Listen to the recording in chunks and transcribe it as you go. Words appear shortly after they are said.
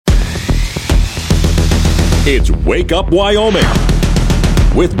It's Wake Up Wyoming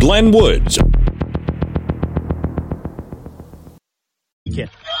with Glenn Woods. Yeah.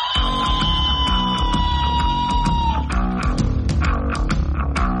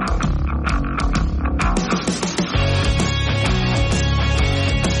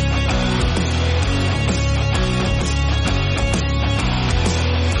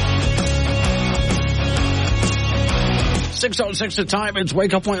 6:06 the time. It's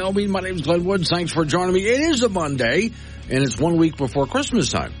Wake Up Wyoming. My name is Glenn Woods. Thanks for joining me. It is a Monday, and it's 1 week before Christmas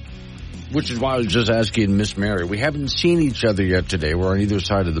time, which is why I was just asking Miss Mary. We haven't seen each other yet today. We're on either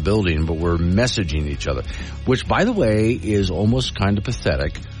side of the building, but we're messaging each other, which, by the way, is almost kind of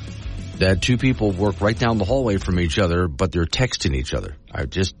pathetic that two people work right down the hallway from each other, but they're texting each other.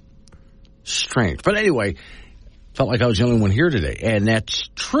 Just strange. But anyway, felt like I was the only one here today, and that's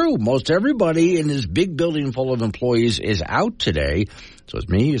true. Most everybody in this big building full of employees is out today. So it's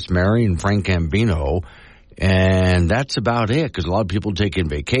me, it's Mary, and Frank Gambino, and that's about it, because a lot of people taking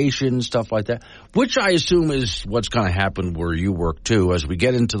vacation, stuff like that, which I assume is what's going to happen where you work, too, as we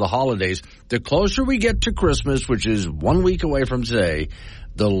get into the holidays. The closer we get to Christmas, which is 1 week away from today,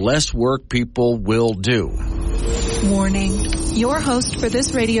 the less work people will do. Warning. Your host for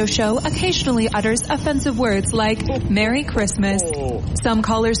this radio show occasionally utters offensive words like Merry Christmas. Some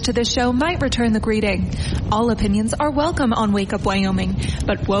callers to this show might return the greeting. All opinions are welcome on Wake Up Wyoming,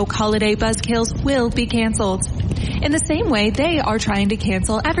 but woke holiday buzzkills will be canceled. In the same way, they are trying to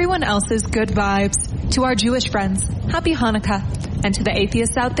cancel everyone else's good vibes. To our Jewish friends, Happy Hanukkah. And to the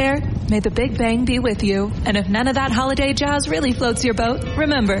atheists out there, may the Big Bang be with you. And if none of that holiday jazz really floats your boat,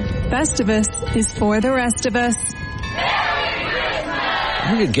 remember, Festivus is for the rest of us.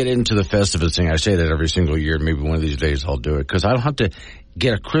 I'm going to get into the Festivus thing. I say that every single year. Maybe one of these days I'll do it, because I don't have to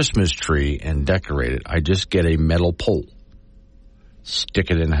get a Christmas tree and decorate it. I just get a metal pole,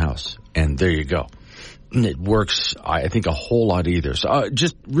 stick it in the house, and there you go. And it works, I think, a whole lot easier. So,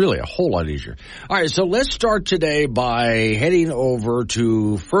 just really a whole lot easier. All right, so let's start today by heading over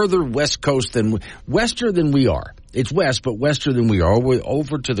to further west coast wester than we are. It's west, but wester than we are. We're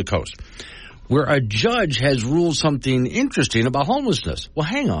over to the coast, where a judge has ruled something interesting about homelessness. Well,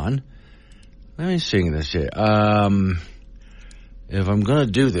 hang on. Let me sing this here. If I'm going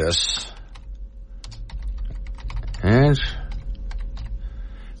to do this, and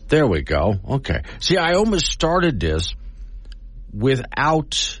there we go. Okay. See, I almost started this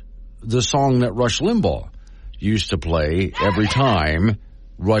without the song that Rush Limbaugh used to play every time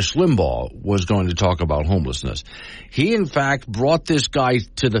Rush Limbaugh was going to talk about homelessness. He, in fact, brought this guy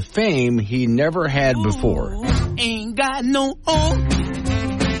to the fame he never had before. Ain't got no home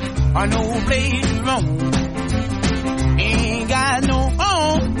or no place to roam. Ain't got no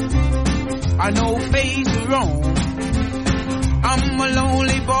home or no place to roam. I'm a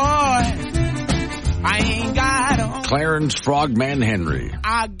lonely boy. I ain't got a home. Clarence Frogman Henry.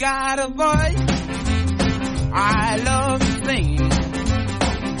 I got a voice. I love to sing.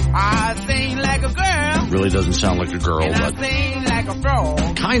 I sing like a girl. Really doesn't sound like a girl, and but I sing like a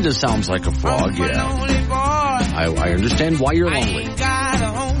frog. Kind of sounds like a frog, I'm a lonely boy. I understand why you're lonely. I ain't got a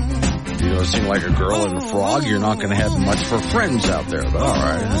home. You're going to sing like a girl and a frog, you're not going to have much for friends out there, but all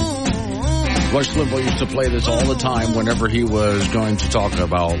right. Rush Limbaugh used to play this all the time whenever he was going to talk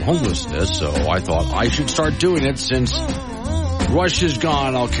about homelessness, so I thought I should start doing it. Since Rush is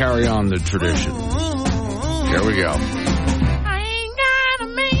gone, I'll carry on the tradition. Here we go.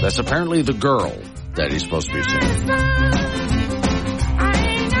 That's apparently the girl that he's supposed to be singing.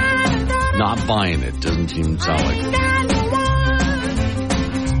 Not buying it. Doesn't even sound like it.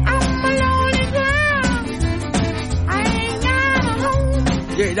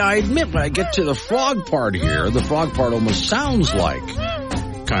 Yeah, now I admit, when I get to the frog part here, the frog part almost sounds like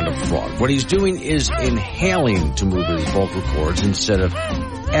kind of frog. What he's doing is inhaling to move his vocal cords instead of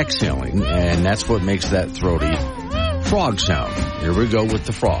exhaling, and that's what makes that throaty frog sound. Here we go with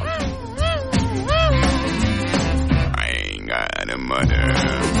the frog. I ain't got a mother.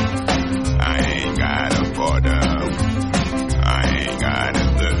 I ain't got a father. I ain't got a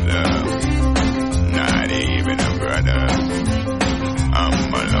sister. Not even a brother.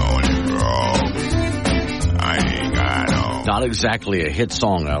 I'm a lonely frog. I ain't got no. Not exactly a hit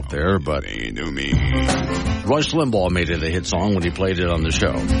song out there, but Rush Limbaugh made it a hit song when he played it on the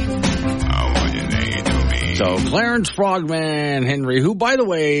show. So Clarence Frogman Henry, who, by the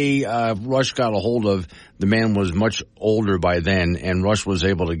way, Rush got a hold of. The man was much older by then, and Rush was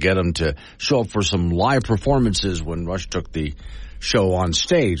able to get him to show up for some live performances when Rush took the show on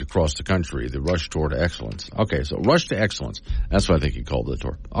stage across the country, the Rush Tour to Excellence. Okay, so Rush to Excellence. That's what I think he called the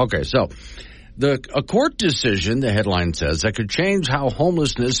tour. Okay, so a court decision, the headline says, that could change how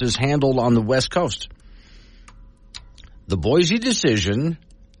homelessness is handled on the West Coast. The Boise decision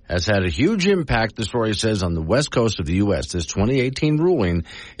has had a huge impact, the story says, on the west coast of the U.S. This 2018 ruling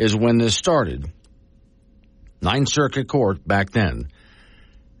is when this started. Ninth Circuit Court back then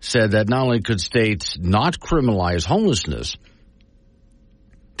said that not only could states not criminalize homelessness,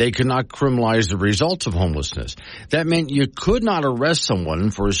 they could not criminalize the results of homelessness. That meant you could not arrest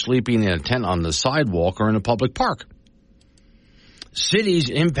someone for sleeping in a tent on the sidewalk or in a public park. Cities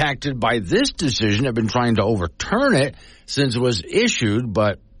impacted by this decision have been trying to overturn it since it was issued,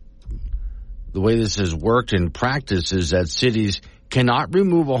 but the way this has worked in practice is that cities cannot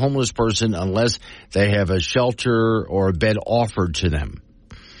remove a homeless person unless they have a shelter or a bed offered to them.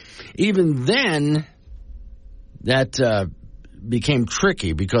 Even then, that became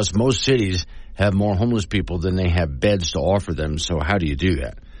tricky because most cities have more homeless people than they have beds to offer them. So how do you do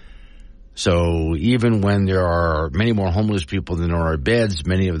that? So even when there are many more homeless people than there are beds,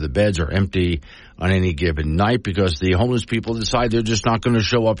 many of the beds are empty on any given night because the homeless people decide they're just not going to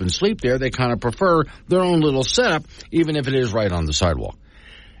show up and sleep there. They kind of prefer their own little setup, even if it is right on the sidewalk.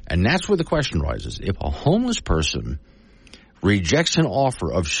 And that's where the question rises. If a homeless person rejects an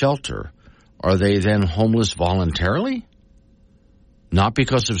offer of shelter, are they then homeless voluntarily? Not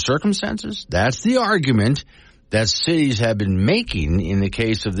because of circumstances? That's the argument that cities have been making in the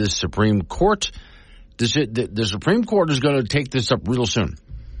case of this Supreme Court. The Supreme Court is going to take this up real soon.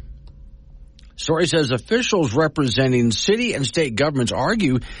 Story says officials representing city and state governments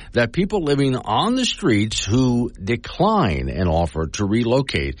argue that people living on the streets who decline an offer to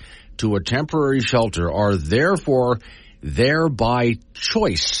relocate to a temporary shelter are therefore there by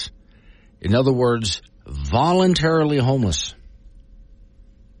choice. In other words, voluntarily homeless.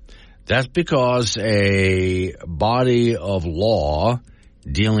 That's because a body of law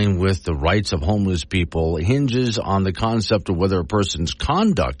dealing with the rights of homeless people hinges on the concept of whether a person's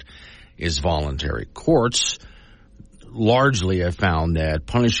conduct is voluntary. Courts largely have found that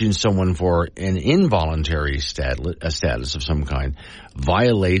punishing someone for an involuntary status of some kind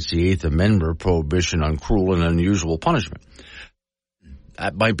violates the Eighth Amendment prohibition on cruel and unusual punishment.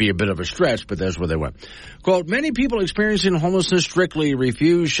 That might be a bit of a stretch, but that's where they went. Quote, many people experiencing homelessness strictly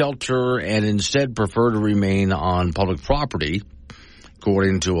refuse shelter and instead prefer to remain on public property,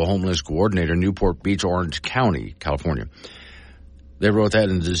 according to a homeless coordinator, Newport Beach, Orange County, California. They wrote that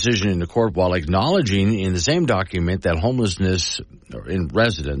in the decision in the court while acknowledging in the same document that homelessness in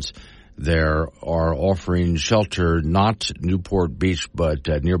residents there are offering shelter, not Newport Beach, but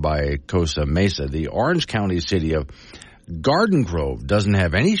nearby Costa Mesa. The Orange County city of Garden Grove doesn't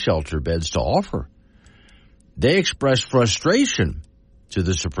have any shelter beds to offer. They expressed frustration to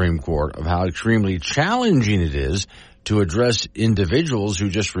the Supreme Court of how extremely challenging it is to address individuals who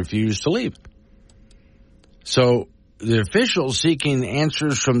just refuse to leave. So the officials seeking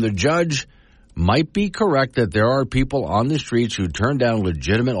answers from the judge might be correct that there are people on the streets who turn down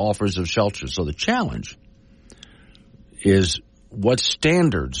legitimate offers of shelter. So the challenge is what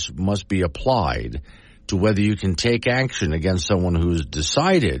standards must be applied to whether you can take action against someone who's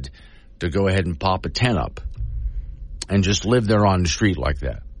decided to go ahead and pop a tent up and just live there on the street like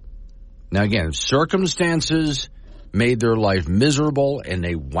that. Now, again, circumstances made their life miserable and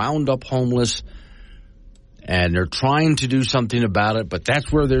they wound up homeless and they're trying to do something about it, but that's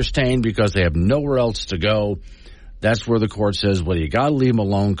where they're staying because they have nowhere else to go. That's where the court says, well, you got to leave them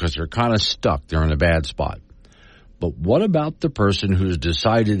alone because they're kind of stuck. They're in a bad spot. But what about the person who's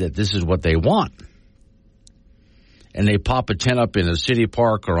decided that this is what they want? And they pop a tent up in a city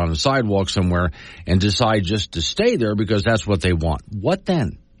park or on a sidewalk somewhere and decide just to stay there because that's what they want. What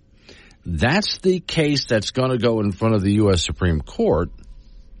then? That's the case that's going to go in front of the U.S. Supreme Court.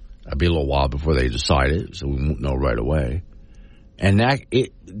 It'll be a little while before they decide it, so we won't know right away. And that,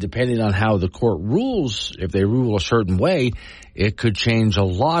 depending on how the court rules, if they rule a certain way, it could change a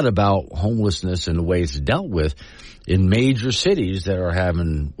lot about homelessness and the way it's dealt with in major cities that are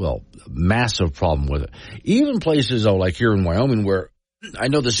having, well, massive problem with it. Even places, though, like here in Wyoming, where I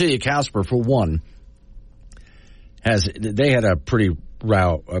know the city of Casper, for one, they had a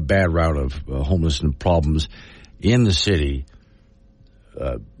bad route of homelessness problems in the city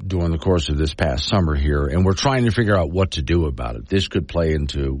during the course of this past summer here, and we're trying to figure out what to do about it. This could play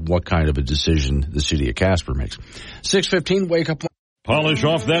into what kind of a decision the city of Casper makes. 6:15, wake up. Polish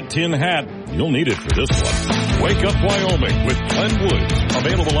off that tin hat. You'll need it for this one. Wake Up Wyoming with Glenn Woods.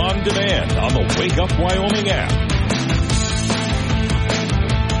 Available on demand on the Wake Up Wyoming app.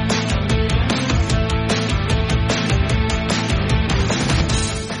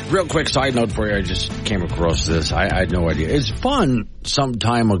 Real quick side note for you. I just came across this. I had no idea. It's fun some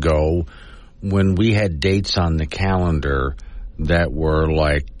time ago when we had dates on the calendar that were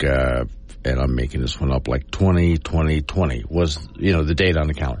like and I'm making this one up, like 2020 was, the date on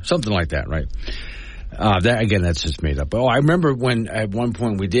the calendar. Something like that, right? That's just made up. Oh, I remember when at one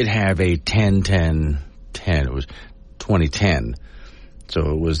point we did have a 10-10-10. It was 2010.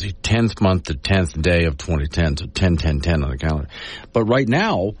 So it was the 10th month, the 10th day of 2010, so 10-10-10 on the calendar. But right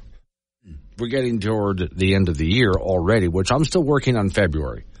now, we're getting toward the end of the year already, which I'm still working on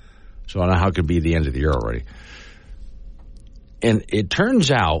February. So I don't know how it could be the end of the year already. And it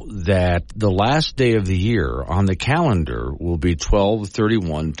turns out that the last day of the year on the calendar will be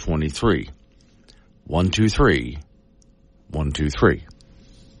 12/31/23. 1, 2, 3. 1, 2, 3.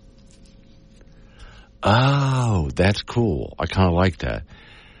 Oh, that's cool. I kind of like that.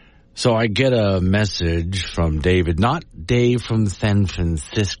 So I get a message from David, not Dave from San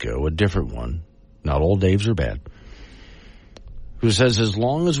Francisco, a different one. Not all Daves are bad. Who says, as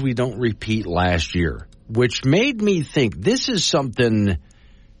long as we don't repeat last year, which made me think this is something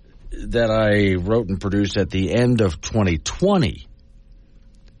that I wrote and produced at the end of 2020.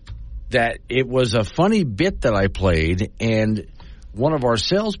 That it was a funny bit that I played, and one of our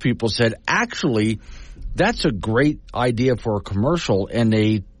salespeople said, actually, that's a great idea for a commercial, and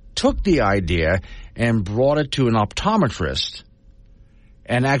they took the idea and brought it to an optometrist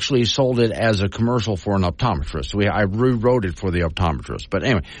and actually sold it as a commercial for an optometrist. So I rewrote it for the optometrist. But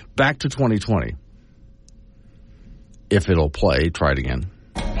anyway, back to 2020. If it'll play, try it again.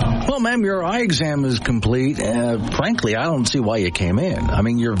 Well, ma'am, your eye exam is complete. Frankly, I don't see why you came in. I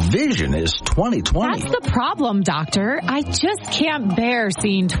mean, your vision is 2020. That's the problem, doctor. I just can't bear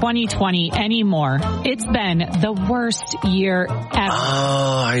seeing 2020 anymore. It's been the worst year ever.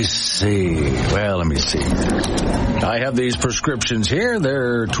 Oh, I see. Well, let me see. I have these prescriptions here.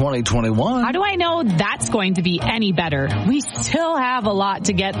 They're 2021. How do I know that's going to be any better? We still have a lot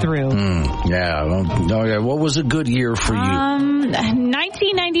to get through. What was a good year for you?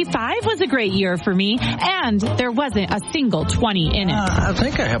 1995 was a great year for me, and there wasn't a single 20 in it. I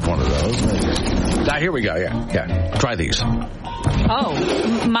think I have one of those. Now, here we go. Yeah. Try these.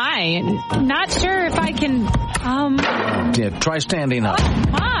 Oh, my. Not sure if I can, try standing up.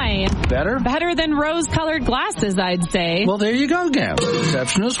 My. Better? Better than rose-colored glasses, I'd say. Well, there you go, Gam. The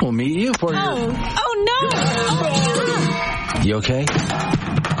receptionist will meet you for your... Oh, no. Oh, you okay?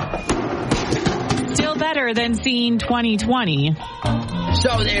 Still better than seeing 2020. So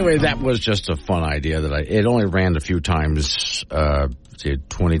anyway, that was just a fun idea that it only ran a few times,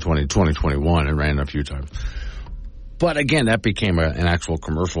 2020, 2021, it ran a few times. But again, that became an actual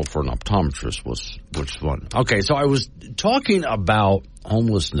commercial for an optometrist, which was fun. Okay, so I was talking about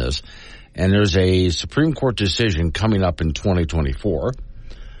homelessness, and there's a Supreme Court decision coming up in 2024,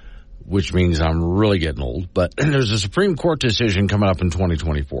 which means I'm really getting old, but there's a Supreme Court decision coming up in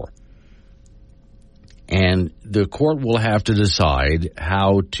 2024. And the court will have to decide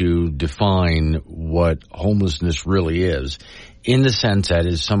how to define what homelessness really is, in the sense that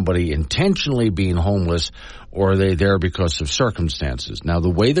is somebody intentionally being homeless, or are they there because of circumstances? Now, the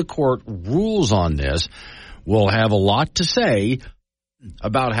way the court rules on this will have a lot to say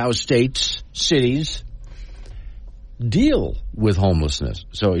about how states, cities deal with homelessness.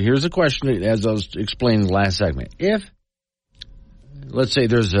 So here's a question, as I was explaining in the last segment. If, let's say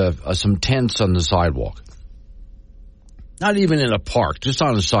there's some tents on the sidewalk, not even in a park, just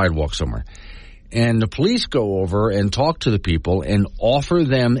on a sidewalk somewhere, and the police go over and talk to the people and offer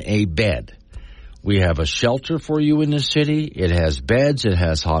them a bed. We have a shelter for you in the city. It has beds. It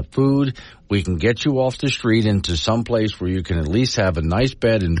has hot food. We can get you off the street into some place where you can at least have a nice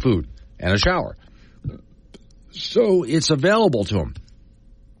bed and food and a shower. So it's available to them.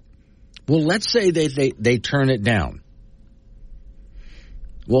 Well, let's say they turn it down.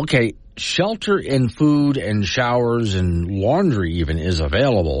 Well, okay, shelter and food and showers and laundry even is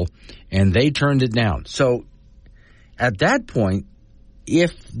available, and they turned it down. So at that point,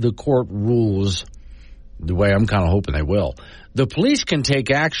 if the court rules the way I'm kind of hoping they will, the police can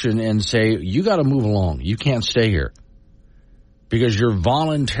take action and say, you got to move along. You can't stay here because you're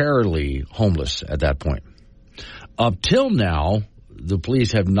voluntarily homeless at that point. Up till now, the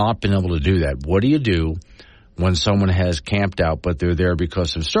police have not been able to do that. What do you do when someone has camped out, but they're there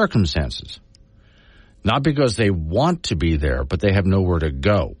because of circumstances? Not because they want to be there, but they have nowhere to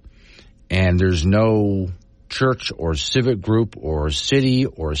go. And there's no church or civic group or city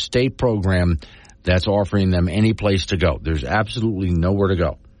or state program that's offering them any place to go. There's absolutely nowhere to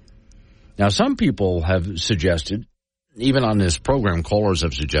go. Now, some people have suggested, even on this program, callers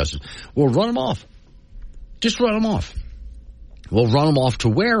have suggested, well, run them off. Just run them off. Well, run them off to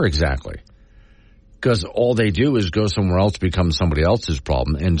where exactly? Because all they do is go somewhere else, become somebody else's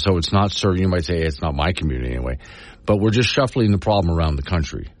problem. And so it's not serving. You might say it's not my community anyway. But we're just shuffling the problem around the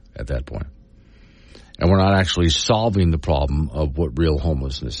country at that point. And we're not actually solving the problem of what real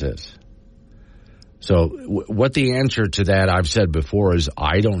homelessness is. So what the answer to that I've said before is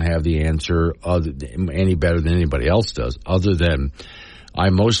I don't have the answer any better than anybody else does, other than I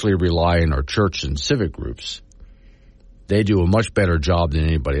mostly rely on our church and civic groups. They do a much better job than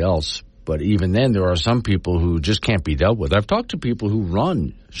anybody else. But even then, there are some people who just can't be dealt with. I've talked to people who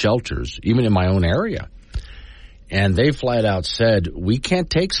run shelters, even in my own area. And they flat out said, we can't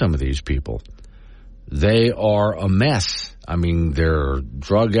take some of these people. They are a mess. I mean, they're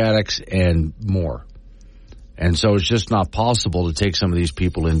drug addicts and more. And so it's just not possible to take some of these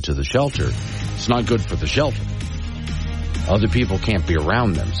people into the shelter. It's not good for the shelter. Other people can't be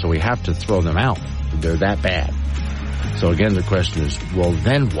around them, so we have to throw them out. They're that bad. So again, the question is, well,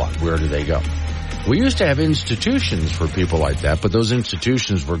 then what? Where do they go? We used to have institutions for people like that, but those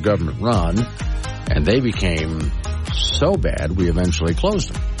institutions were government run, and they became so bad we eventually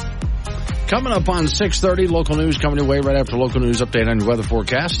closed them. Coming up on 6:30, local news coming your way right after local news update on your weather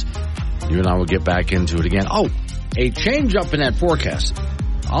forecast. You and I will get back into it again. Oh, a change up in that forecast.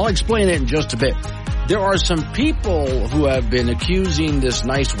 I'll explain it in just a bit. There are some people who have been accusing this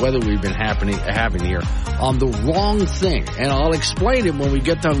nice weather we've been having here on the wrong thing. And I'll explain it when we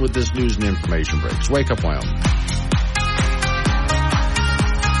get done with this news and information breaks. Wake up, Wyoming.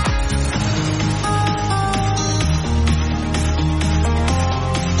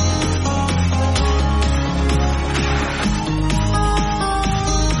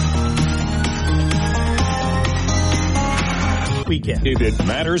 Weekend. If it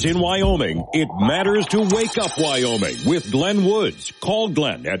matters in Wyoming, it matters to Wake Up Wyoming with Glenn Woods. Call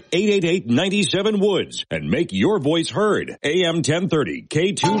Glenn at 888-97-WOODS and make your voice heard. AM 1030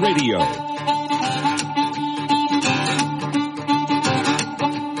 K2 Radio.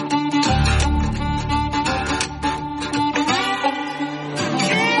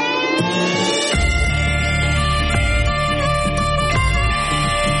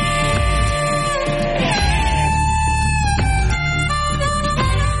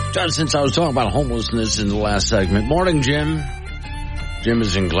 Since I was talking about homelessness in the last segment. Morning, Jim. Jim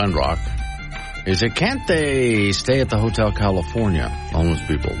is in Glen Rock. He said, can't they stay at the Hotel California, homeless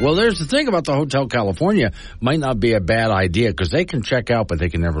people? Well, there's the thing about the Hotel California. Might not be a bad idea because they can check out, but they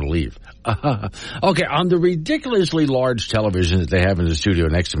can never leave. Okay, on the ridiculously large television that they have in the studio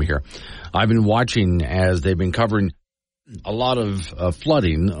next to me here, I've been watching as they've been covering a lot of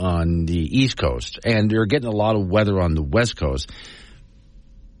flooding on the East Coast, and they're getting a lot of weather on the West Coast.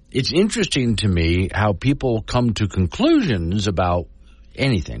 It's interesting to me how people come to conclusions about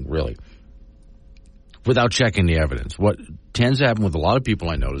anything, really, without checking the evidence. What tends to happen with a lot of people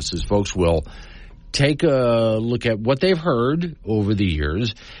I notice is folks will take a look at what they've heard over the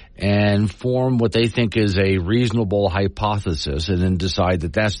years and form what they think is a reasonable hypothesis and then decide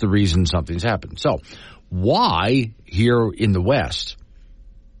that that's the reason something's happened. So why here in the West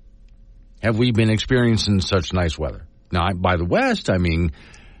have we been experiencing such nice weather? Now, by the West, I mean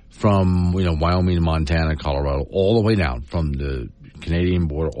from, Wyoming, Montana, Colorado, all the way down, from the Canadian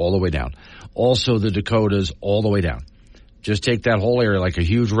border all the way down. Also the Dakotas all the way down. Just take that whole area like a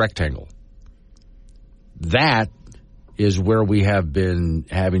huge rectangle. That is where we have been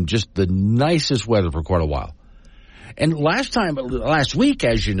having just the nicest weather for quite a while. And last week,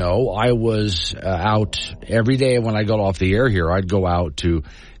 as you know, I was out every day when I got off the air here. I'd go out to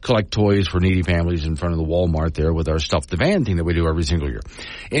collect toys for needy families in front of the Walmart there with our Stuff the Van thing that we do every single year.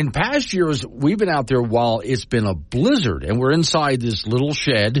 In past years, we've been out there while it's been a blizzard, and we're inside this little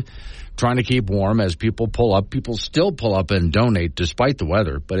shed trying to keep warm as people pull up. People still pull up and donate despite the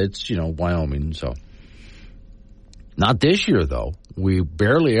weather, but it's, Wyoming, so. Not this year, though. We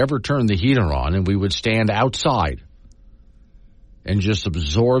barely ever turned the heater on, and we would stand outside and just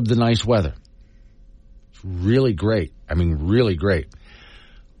absorb the nice weather. It's really great. I mean, really great.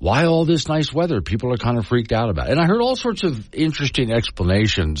 Why all this nice weather? People are kind of freaked out about it. And I heard all sorts of interesting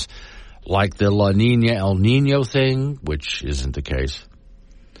explanations, like the La Nina El Nino thing, which isn't the case.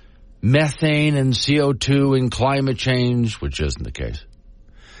 Methane and CO2 and climate change, which isn't the case.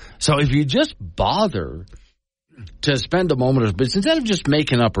 So if you just bother to spend a moment, but instead of just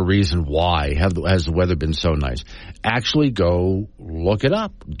making up a reason why has the weather been so nice, actually go look it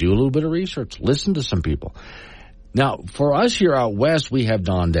up, do a little bit of research, listen to some people. Now, for us here out west, we have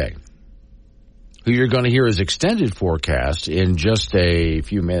Don Day, who you're going to hear his extended forecast in just a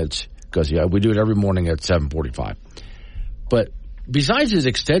few minutes, because we do it every morning at 7:45. But besides his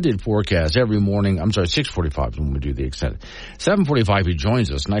extended forecast every morning, 6:45 is when we do the extended. 7:45 he joins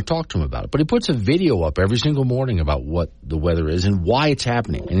us, and I talk to him about it. But he puts a video up every single morning about what the weather is and why it's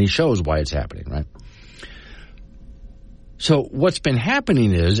happening, and he shows why it's happening, right? So what's been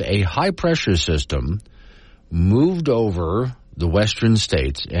happening is a high-pressure system moved over the western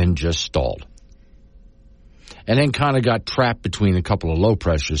states and just stalled. And then kind of got trapped between a couple of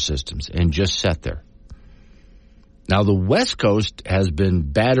low-pressure systems and just sat there. Now, the West Coast has been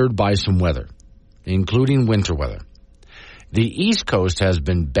battered by some weather, including winter weather. The East Coast has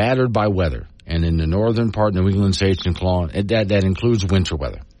been battered by weather, and in the northern part, New England states, that includes winter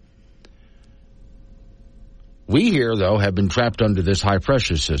weather. We here, though, have been trapped under this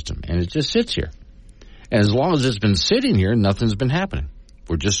high-pressure system, and it just sits here. And as long as it's been sitting here, nothing's been happening.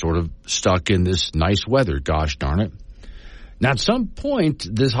 We're just sort of stuck in this nice weather, gosh darn it. Now, at some point,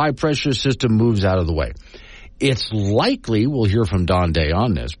 this high-pressure system moves out of the way. It's likely, we'll hear from Don Day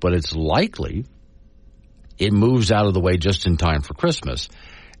on this, but it's likely it moves out of the way just in time for Christmas.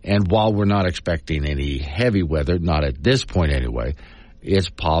 And while we're not expecting any heavy weather, not at this point anyway, it's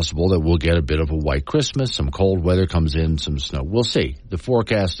possible that we'll get a bit of a white Christmas, some cold weather comes in, some snow. We'll see. The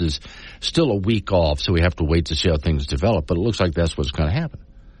forecast is still a week off, so we have to wait to see how things develop, but it looks like that's what's going to happen.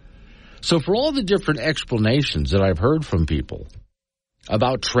 So for all the different explanations that I've heard from people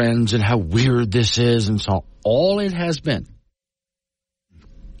about trends and how weird this is and so on, all it has been,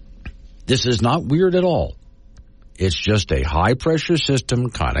 this is not weird at all. It's just a high-pressure system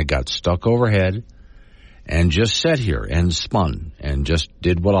kind of got stuck overhead and just sat here and spun and just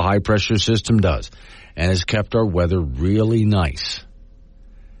did what a high-pressure system does and has kept our weather really nice.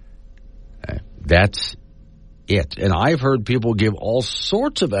 That's it. And I've heard people give all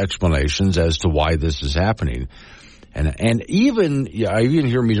sorts of explanations as to why this is happening. And even, I even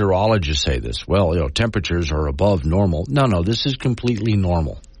hear meteorologists say this. Well, temperatures are above normal. No, this is completely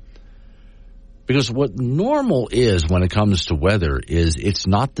normal. Because what normal is when it comes to weather is it's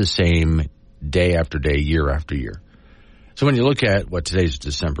not the same day after day, year after year. So when you look at today's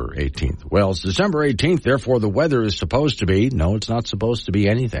December 18th. Well, it's December 18th, therefore the weather is supposed to be. No, it's not supposed to be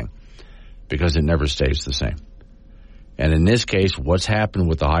anything because it never stays the same. And in this case, what's happened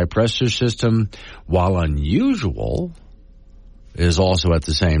with the high-pressure system, while unusual, is also at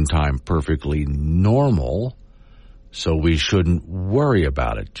the same time perfectly normal, so we shouldn't worry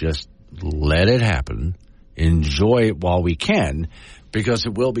about it. Just let it happen. Enjoy it while we can, because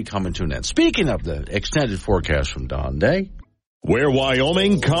it will be coming to an end. Speaking of the extended forecast from Don Day, where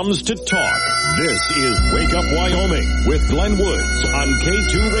Wyoming comes to talk. This is Wake Up Wyoming with Glenn Woods on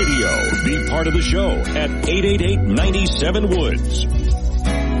K2 Radio. Be part of the show at 888-97-WOODS.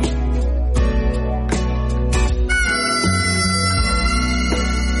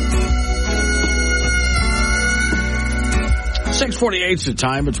 6:48 is the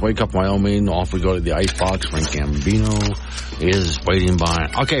time. It's Wake Up Wyoming. Off we go to the icebox. Frank Gambino is waiting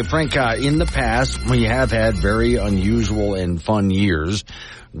by. Okay, Frank, in the past, we have had very unusual and fun years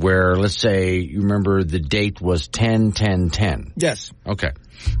where, let's say, you remember the date was 10-10-10. Yes. Okay.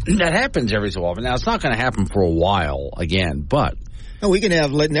 That happens every so often. Now, it's not going to happen for a while again, but. No, we can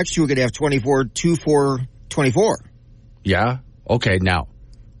have, next year we could have 24-24-24. Yeah? Okay, now,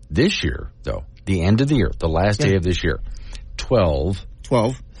 this year, though, the end of the year, the last day of this year, 12,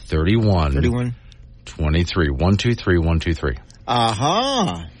 31, 23. 1, 2, 3, 1, 2, 3.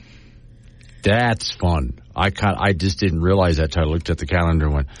 Uh-huh. That's fun. I just didn't realize that until I looked at the calendar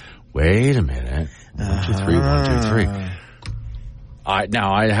and went, wait a minute. 1, 2, 3, 1, 2, 3.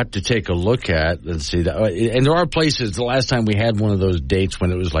 Now I have to take a look at, let's see that. And there are places, the last time we had one of those dates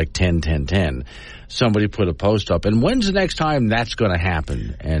when it was like 10-10-10, somebody put a post up. And when's the next time that's going to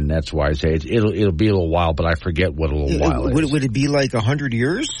happen? And that's why I say it'll be a little while, but I forget what a little while is. Would it be like 100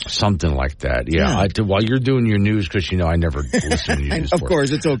 years? Something like that, yeah. While you're doing your news, because I never listen to news. Of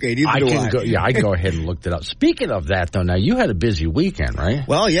course, it's okay. I can go ahead and look that up. Speaking of that, though, now you had a busy weekend, right?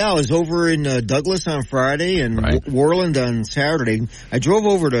 Well, yeah, I was over in Douglas on Friday and Worland on Saturday. I drove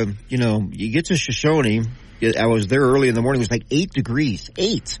over to, you get to Shoshone. I was there early in the morning. It was like 8 degrees.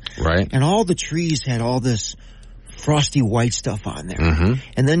 8. Right. And all the trees had all this frosty white stuff on there. Mm-hmm.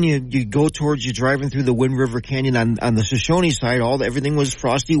 And then you go towards, you're driving through the Wind River Canyon on the Shoshone side, everything was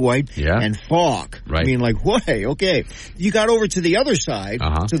frosty white and fog. Right. I mean, okay. You got over to the other side,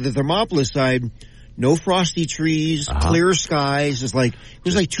 to the Thermopolis side, no frosty trees, clear skies. It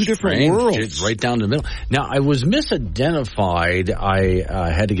was like two different worlds. It's right down the middle. Now, I was misidentified.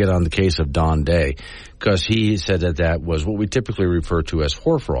 I had to get on the case of Don Day because he said that was what we typically refer to as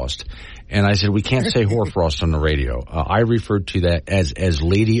hoarfrost. And I said, we can't say hoarfrost on the radio. I referred to that as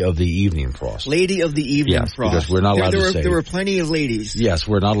Lady of the Evening Frost. Lady of the Evening Frost. Because we're not allowed to say. There were plenty of ladies. Yes,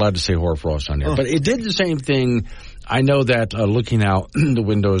 we're not allowed to say hoarfrost on here. But it did the same thing. I know that looking out the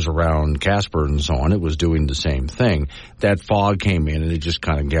windows around Casper and so on, it was doing the same thing. That fog came in and it just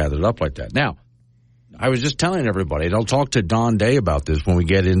kind of gathered up like that. Now, I was just telling everybody, and I'll talk to Don Day about this when we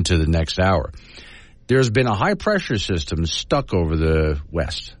get into the next hour. There's been a high-pressure system stuck over the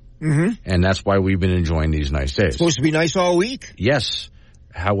west, and that's why we've been enjoying these nice days. It's supposed to be nice all week. Yes.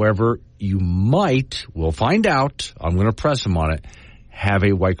 However, you might, we'll find out, I'm going to press him on it, have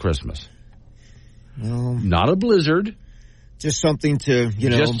a white Christmas. Well, not a blizzard. Just something to,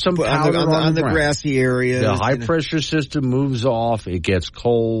 just some powder on the grassy area. The high-pressure system moves off. It gets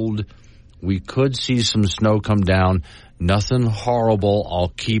cold. We could see some snow come down. Nothing horrible. I'll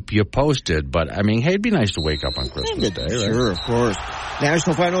keep you posted. But, I mean, hey, it'd be nice to wake up on Christmas Day, right? Sure, of course.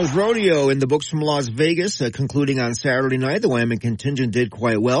 National Finals Rodeo in the books from Las Vegas, concluding on Saturday night. The Wyoming contingent did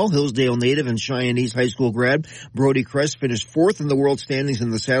quite well. Hillsdale native and Cheyenne's high school grad Brody Kress finished fourth in the world standings in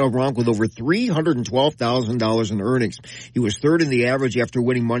the saddle bronc with over $312,000 in earnings. He was third in the average after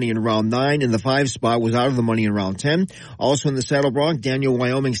winning money in round 9. In the 5 spot, was out of the money in round 10. Also in the saddle bronc, Daniel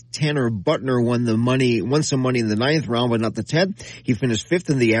Wyoming's Tanner Butner won some money in the 9th round, but not the 10th. He finished 5th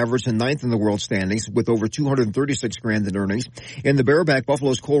in the average and 9th in the world standings with over $236,000 in earnings. In the bareback,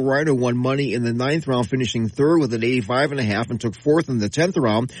 Buffalo's Cole Ryder won money in the 9th round, finishing 3rd with an 85.5 and took 4th in the 10th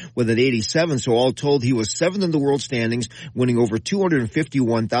round with an 87. So all told, he was 7th in the world standings, winning over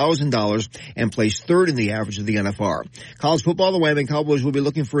 $251,000 and placed 3rd in the average of the NFR. College football, the Wyoming Cowboys will be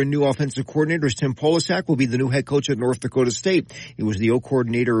looking for a new offensive coordinator. Tim Polisak will be the new head coach at North Dakota State. He was the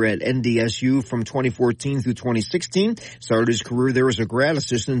O-coordinator at NDSU from 2014 through 2016. Started his career there as a grad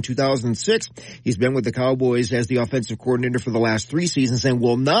assistant in 2006. He's been with the Cowboys as the offensive coordinator for the last 3 seasons and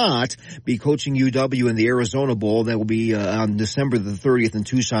will not be coaching UW in the Arizona Bowl. That will be on December the 30th in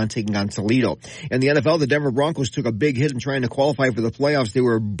Tucson, taking on Toledo. In the NFL, the Denver Broncos took a big hit in trying to qualify for the playoffs. They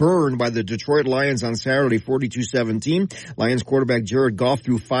were burned by the Detroit Lions on Saturday, 42-17. Lions quarterback Jared Goff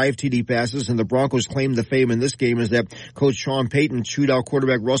threw 5 TD passes, and the Broncos claimed the fame in this game is that Coach Sean Payton chewed out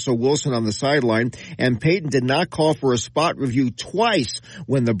quarterback Russell Wilson on the sideline, and Payton did not call for a spot review twice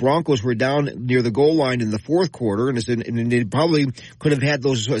when the Broncos were down near the goal line in the 4th quarter, and they probably could have had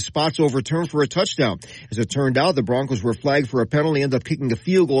those spots overturned for a touchdown. As it turned out, the Broncos were flagged for a penalty, ended up kicking a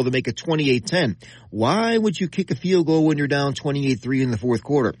field goal to make it 28-10. Why would you kick a field goal when you're down 28-3 in the 4th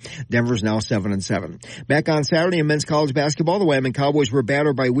quarter? Denver's now 7-7. Back on Saturday in men's college basketball, the Wyoming Cowboys were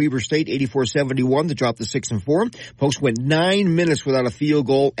battered by Weber State 84-71 to drop to 6-4. Pokes went 9 minutes without a field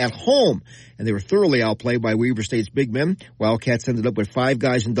goal at home, and they were thoroughly outplayed by Weber State's big men. Wildcats ended up with 5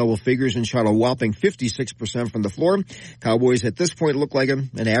 guys in double figures and shot a whopping 56% from the floor. Cowboys at this point look like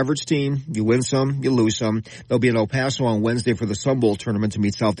an average team. You win some, you lose some. They'll be in El Paso on Wednesday for the Sun Bowl tournament to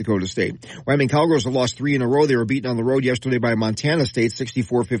meet South Dakota State. Wyoming Cowgirls have lost 3 in a row. They were beaten on the road yesterday by Montana State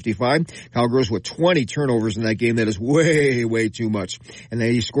 64-55. Cowgirls with 20 turnovers in that game. That is way, way too much. And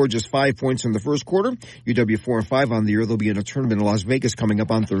they scored just 5 points in the first quarter. UW 4-5 on the year. They'll be in a tournament in Las Vegas coming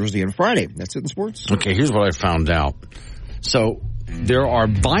up on Thursday and Friday. That's it in sports. Okay, here's what I found out. So there are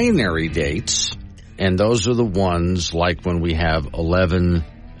binary dates, and those are the ones like when we have 11.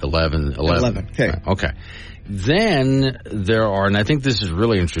 Okay. Then there are, and I think this is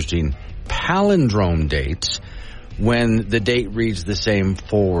really interesting, palindrome dates when the date reads the same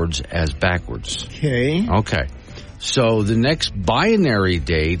forwards as backwards. Okay. So the next binary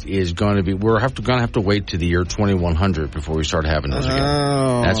date is going to be, we're going to have to wait to the year 2100 before we start having those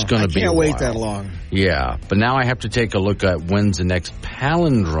again. That's going to be a while. I can't wait that long. Yeah, but now I have to take a look at when's the next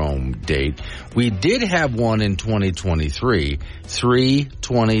palindrome date. We did have one in 2023,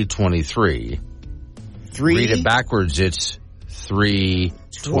 3/2023. Read it backwards, it's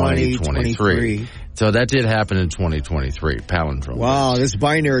 3/2023. So that did happen in 2023, palindrome. Wow, this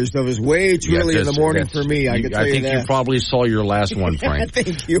binary stuff is way too early in the morning for me. I can tell you that. I think you probably saw your last one, Frank.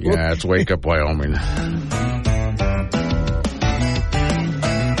 Thank you. Yeah, it's Wake Up Wyoming.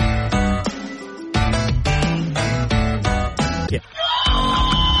 Yeah.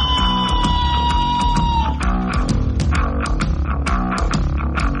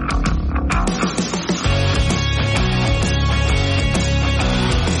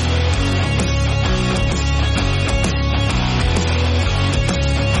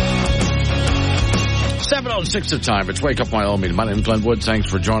 7:06 the time. It's Wake Up Wyoming. My name is Glenn Wood. Thanks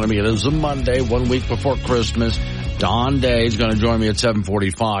for joining me. It is a Monday, 1 week before Christmas. Don Day is going to join me at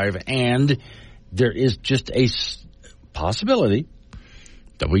 7:45, and there is just a possibility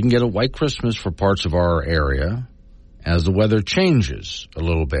that we can get a white Christmas for parts of our area as the weather changes a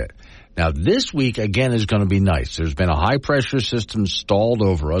little bit. Now, this week, again, is going to be nice. There's been a high-pressure system stalled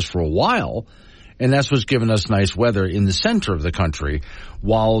over us for a while, and that's what's given us nice weather in the center of the country,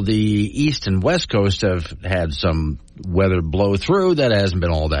 while the east and west coast have had some weather blow through that hasn't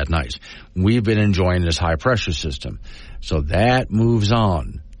been all that nice. We've been enjoying this high-pressure system. So that moves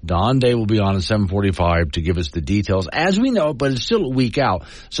on Don Day will be on at 7:45 to give us the details as we know, but it's still a week out.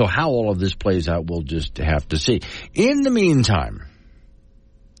 So how all of this plays out, we'll just have to see. In the meantime,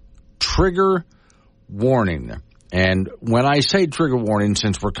 trigger warning. And when I say trigger warning,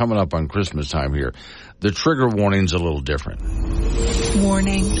 since we're coming up on Christmas time here, the trigger warning's a little different.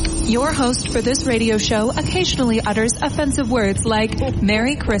 Warning. Your host for this radio show occasionally utters offensive words like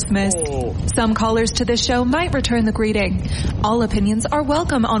Merry Christmas. Some callers to this show might return the greeting. All opinions are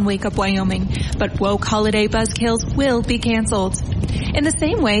welcome on Wake Up Wyoming, but woke holiday buzzkills will be canceled. In the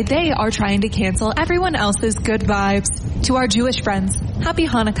same way, they are trying to cancel everyone else's good vibes. To our Jewish friends, Happy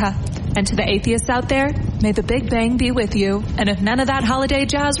Hanukkah. And to the atheists out there, may the Big Bang be with you. And if none of that holiday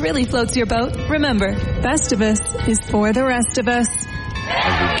jazz really floats your boat, remember, Festivus is for the rest of us.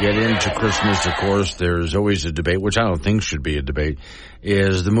 As we get into Christmas, of course, there's always a debate, which I don't think should be a debate,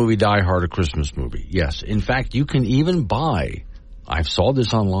 is the movie Die Hard a Christmas movie? Yes. In fact, you can even buy, I saw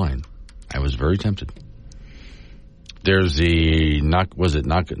this online. I was very tempted. There's the,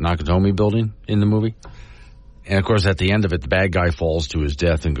 Nakatomi building in the movie? And, of course, at the end of it, the bad guy falls to his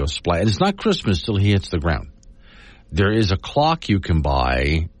death and goes splat. And it's not Christmas till he hits the ground. There is a clock you can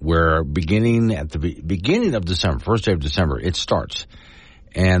buy where beginning at the beginning of December, first day of December, it starts.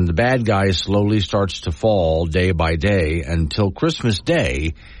 And the bad guy slowly starts to fall day by day until Christmas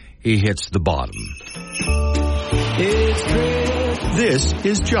Day, he hits the bottom. This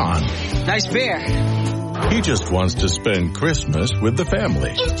is John. Nice beer. He just wants to spend Christmas with the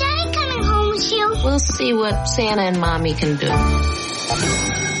family. Is Daddy coming home with you? We'll see what Santa and Mommy can do.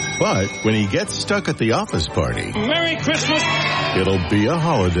 But when he gets stuck at the office party, Merry Christmas! It'll be a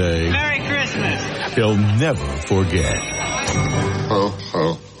holiday Merry Christmas! He'll never forget. Ho,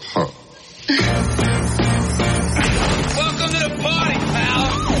 ho, ho. Welcome to the party,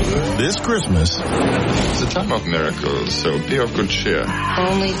 pal! This Christmas, It's a time of miracles, so be of good cheer.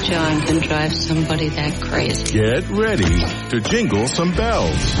 Only John can drive somebody that crazy. get ready to jingle some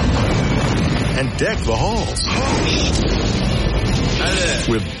bells and deck the halls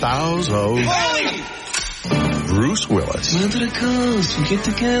with boughs of Bruce Willis, Move to the coast, we get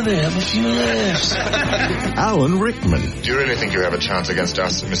together, have a few laughs. Alan Rickman, Do you really think you have a chance against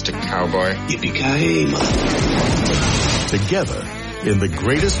us, Mr. Cowboy? Yippee-ki-yay, mother. together in the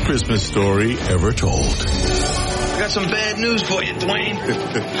greatest Christmas story ever told. I got some bad news for you, Dwayne.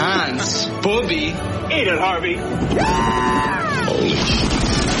 Hans, Bobby, eat it, Harvey.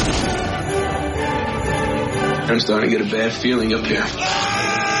 I'm starting to get a bad feeling up here.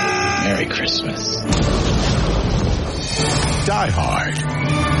 Merry Christmas. Die Hard.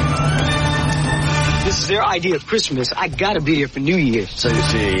 This is their idea of Christmas. I gotta be here for New Year's. So you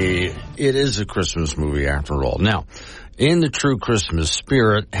see, it is a Christmas movie after all. Now, in the true Christmas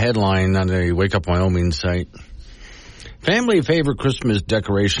spirit, headline on the Wake Up Wyoming site, family favorite Christmas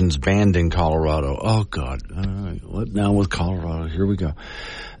decorations banned in Colorado. Oh, God. What now with Colorado? Here we go.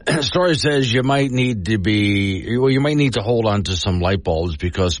 Story says you might need to hold on to some light bulbs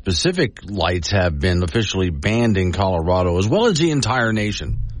because specific lights have been officially banned in Colorado as well as the entire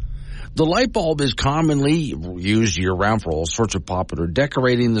nation. The light bulb is commonly used year-round for all sorts of popular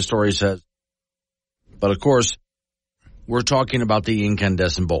decorating, the story says. But, of course, we're talking about the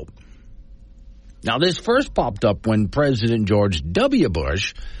incandescent bulb. Now, this first popped up when President George W.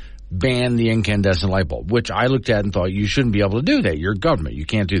 Bush banned the incandescent light bulb, which I looked at and thought you shouldn't be able to do that. You're government. You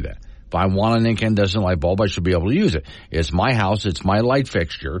can't do that. If I want an incandescent light bulb, I should be able to use it. It's my house. It's my light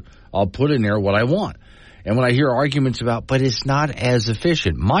fixture. I'll put in there what I want. And when I hear arguments about, but it's not as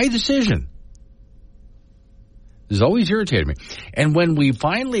efficient, my decision. This has always irritated me. And when we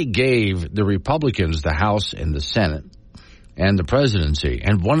finally gave the Republicans the House and the Senate and the presidency,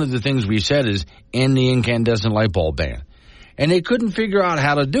 and one of the things we said is end the incandescent light bulb ban. And they couldn't figure out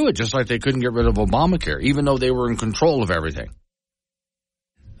how to do it, just like they couldn't get rid of Obamacare, even though they were in control of everything.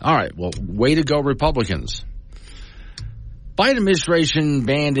 All right, well, way to go, Republicans. Biden administration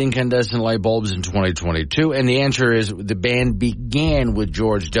banned incandescent light bulbs in 2022, and the answer is the ban began with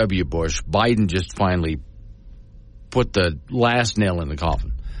George W. Bush. Biden just finally put the last nail in the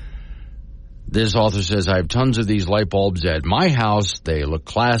coffin. This author says, I have tons of these light bulbs at my house. They look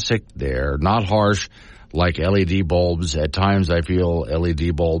classic. They're not harsh like LED bulbs. At times I feel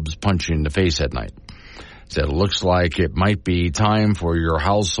LED bulbs punch you in the face at night. Said it looks like it might be time for your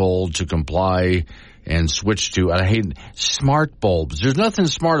household to comply and switch to, I hate smart bulbs. There's nothing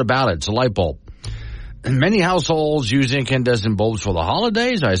smart about it. It's a light bulb. And many households use incandescent bulbs for the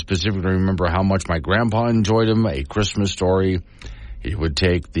holidays. I specifically remember how much my grandpa enjoyed them. A Christmas Story. He would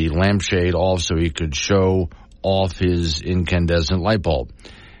take the lampshade off so he could show off his incandescent light bulb.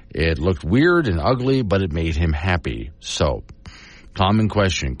 It looked weird and ugly, but it made him happy. So, Common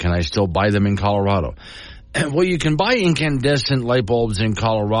question. Can I still buy them in Colorado? Well, you can buy incandescent light bulbs in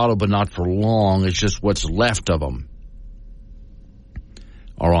Colorado, but not for long. It's just what's left of them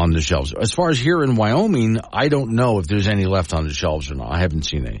are on the shelves. As far as here in Wyoming, I don't know if there's any left on the shelves or not. I haven't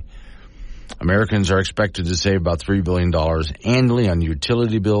seen any. Americans are expected to save about $3 billion annually on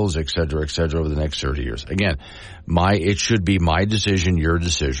utility bills, et cetera, over the next 30 years. Again, it should be my decision, your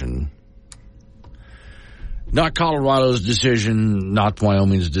decision. Not Colorado's decision, not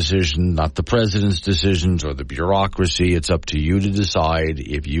Wyoming's decision, not the president's decisions or the bureaucracy. It's up to you to decide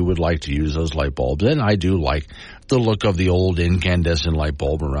if you would like to use those light bulbs. And I do like the look of the old incandescent light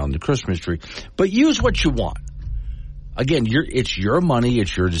bulb around the Christmas tree. But use what you want. Again, it's your money,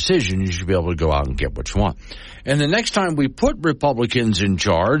 it's your decision. You should be able to go out and get what you want. And the next time we put Republicans in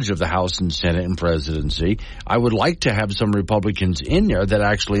charge of the House and Senate and presidency, I would like to have some Republicans in there that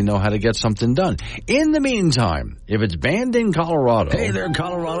actually know how to get something done. In the meantime, if it's banned in Colorado... Hey there,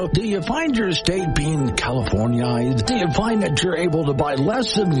 Colorado. Do you find your state being Californiized? Do you find that you're able to buy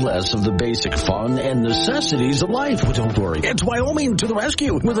less and less of the basic fun and necessities of life? Well, don't worry. It's Wyoming to the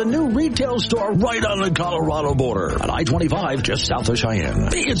rescue with a new retail store right on the Colorado border on I-25 just south of Cheyenne.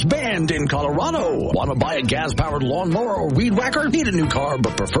 It's banned in Colorado. Want to buy a gas-powered lawnmower or weed whacker? Need a new car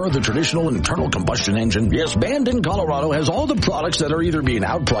but prefer the traditional internal combustion engine? Yes, Banned in Colorado has all the products that are either being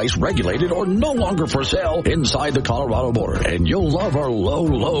outpriced, regulated, or no longer for sale inside the Colorado border. And you'll love our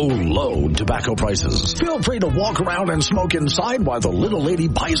low tobacco prices. Feel free to walk around and smoke inside while the little lady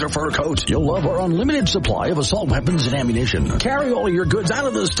buys her fur coat. You'll love our unlimited supply of assault weapons and ammunition. Carry all your goods out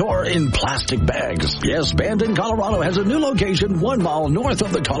of the store in plastic bags. Yes, Banned in Colorado has a new location 1 mile north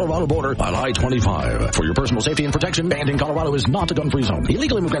of the Colorado border on I-25. For your personal safety and protection, Banned in Colorado is not a gun-free zone.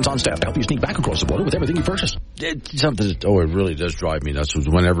 Illegal immigrants on staff to help you sneak back across the border with everything you purchase. It really does drive me nuts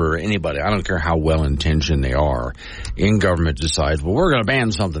whenever anybody, I don't care how well-intentioned they are, in government decides, well, we're going to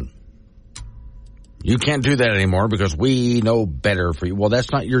ban something. You can't do that anymore because we know better for you. Well,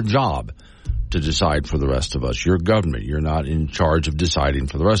 that's not your job to decide for the rest of us. You're government. You're not in charge of deciding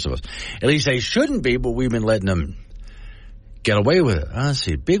for the rest of us. At least they shouldn't be, but we've been letting them get away with it. Let's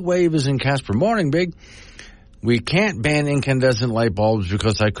see. Big Wave is in Casper. Morning, Big. We can't ban incandescent light bulbs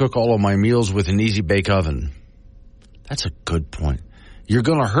because I cook all of my meals with an easy bake oven. That's a good point. You're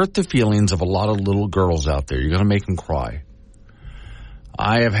going to hurt the feelings of a lot of little girls out there. You're going to make them cry.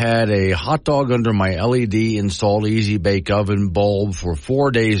 I have had a hot dog under my LED installed easy bake oven bulb for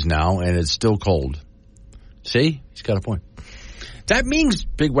 4 days now, and it's still cold. See? He's got a point. That means,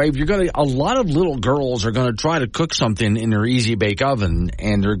 Big Wave, a lot of little girls are going to try to cook something in their easy bake oven,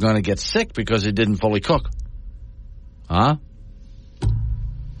 and they're going to get sick because it didn't fully cook. Huh?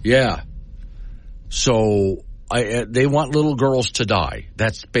 Yeah. So they want little girls to die.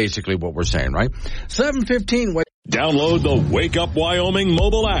 That's basically what we're saying, right? 7:15. Download the Wake Up Wyoming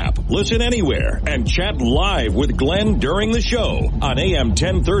mobile app. Listen anywhere and chat live with Glenn during the show on AM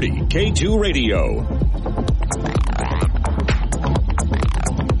 1030 K2 Radio.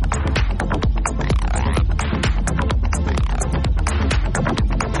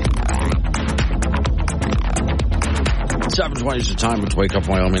 Is the time to Wake Up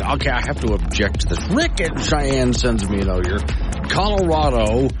Wyoming. Okay, I have to object to this. Rick in Cheyenne sends me a note here.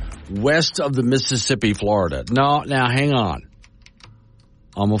 Colorado, west of the Mississippi, Florida. No, now hang on.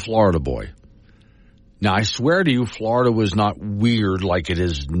 I'm a Florida boy. Now, I swear to you, Florida was not weird like it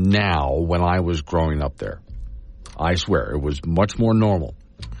is now when I was growing up there. I swear, it was much more normal.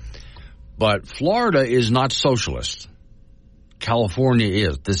 But Florida is not socialist. California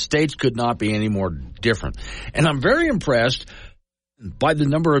is. The states could not be any more different. And I'm very impressed by the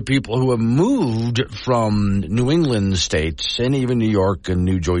number of people who have moved from New England states and even New York and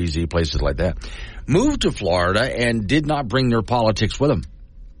New Jersey, places like that, moved to Florida and did not bring their politics with them,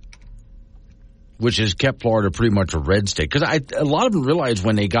 which has kept Florida pretty much a red state. Because a lot of them realized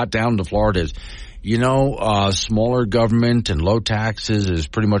when they got down to Florida is, smaller government and low taxes is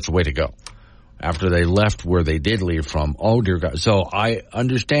pretty much the way to go. After they left where they did leave from. Oh, dear God. So I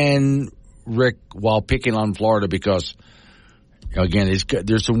understand, Rick, while picking on Florida because, again,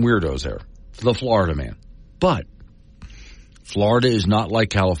 there's some weirdos there. The Florida man. But Florida is not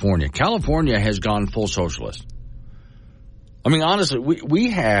like California. California has gone full socialist. I mean, honestly, we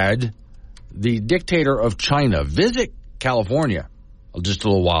had the dictator of China visit California just a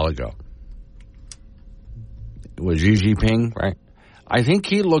little while ago. It was Xi Jinping, right? I think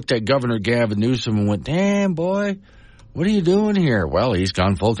he looked at Governor Gavin Newsom and went, damn, boy, what are you doing here? Well, he's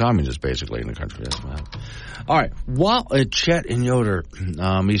gone full communist, basically, in the country. All right. Chet in Yoder,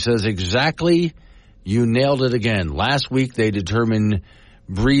 he says, exactly, you nailed it again. Last week, they determined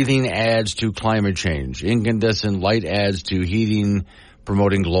breathing adds to climate change. Incandescent light adds to heating,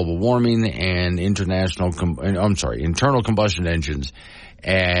 promoting global warming, and internal combustion engines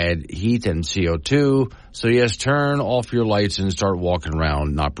add heat and CO2. So yes, turn off your lights and start walking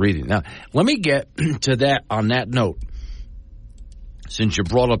around not breathing. Now, let me get to that on that note. Since you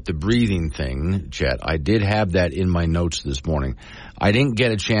brought up the breathing thing, Chet, I did have that in my notes this morning. I didn't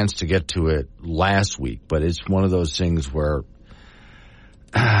get a chance to get to it last week, but it's one of those things where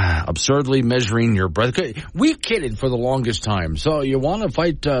absurdly measuring your breath. We kidded for the longest time. So you want to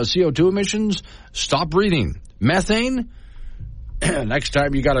fight CO2 emissions? Stop breathing. Methane? Next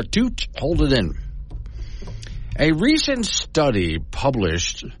time you got a toot, hold it in. A recent study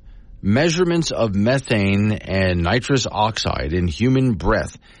published measurements of methane and nitrous oxide in human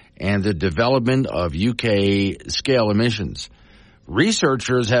breath and the development of UK scale emissions.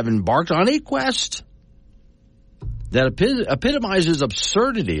 Researchers have embarked on a quest that epitomizes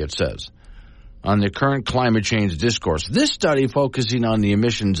absurdity, it says, on the current climate change discourse. This study focusing on the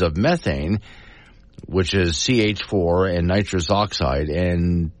emissions of methane, which is CH4 and nitrous oxide,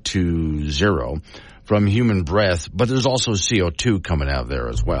 N20, from human breath, but there's also CO2 coming out there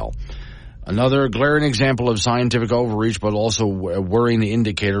as well. Another glaring example of scientific overreach, but also a worrying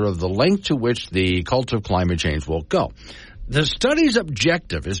indicator of the length to which the cult of climate change will go. The study's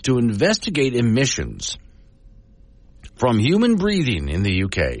objective is to investigate emissions from human breathing in the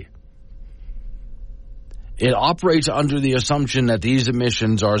UK. It operates under the assumption that these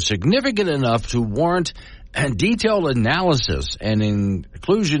emissions are significant enough to warrant a detailed analysis and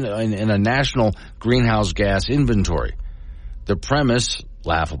inclusion in a national greenhouse gas inventory. The premise,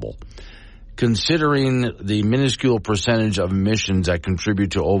 laughable, considering the minuscule percentage of emissions that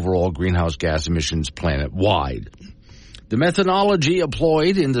contribute to overall greenhouse gas emissions planet-wide. The methodology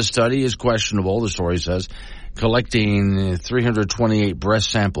employed in the study is questionable, the story says. Collecting 328 breath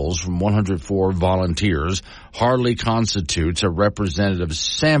samples from 104 volunteers hardly constitutes a representative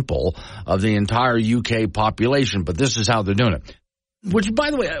sample of the entire UK population, but this is how they're doing it. Which,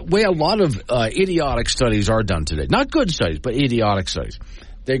 by the way, a lot of idiotic studies are done today. Not good studies, but idiotic studies.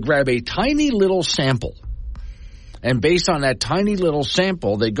 They grab a tiny little sample, and based on that tiny little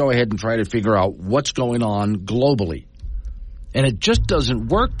sample, they go ahead and try to figure out what's going on globally. And it just doesn't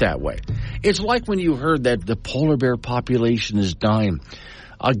work that way. It's like when you heard that the polar bear population is dying.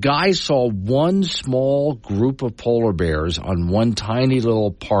 A guy saw one small group of polar bears on one tiny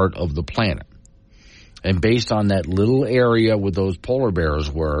little part of the planet. And based on that little area where those polar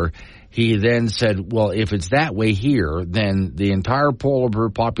bears were, he then said, well, if it's that way here, then the entire polar bear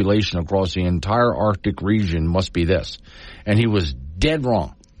population across the entire Arctic region must be this. And he was dead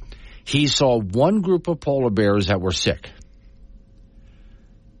wrong. He saw one group of polar bears that were sick.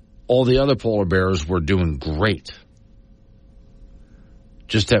 All the other polar bears were doing great.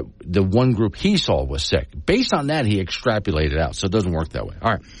 Just that the one group he saw was sick. Based on that, he extrapolated out, so it doesn't work that way.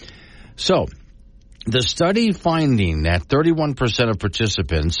 All right. So the study finding that 31% of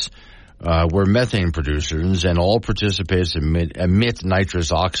participants were methane producers, and all participants emit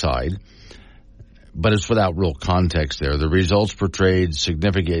nitrous oxide, but it's without real context there. The results portrayed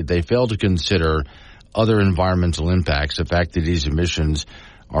significant. They failed to consider other environmental impacts, the fact that these emissions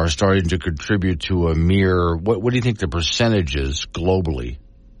are starting to contribute to a mere, what do you think the percentage is globally?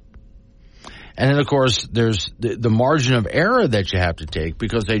 And then, of course, there's the margin of error that you have to take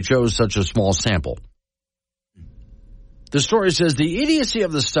because they chose such a small sample. The story says the idiocy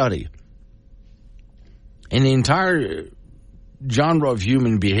of the study in the entire genre of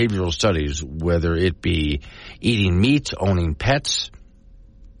human behavioral studies, whether it be eating meat, owning pets,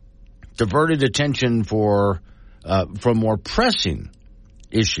 diverted attention from more pressing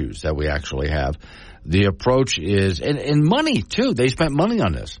issues that we actually have. The approach is, and money too, they spent money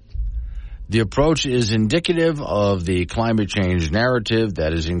on this. The approach is indicative of the climate change narrative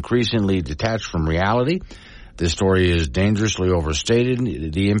that is increasingly detached from reality. This story is dangerously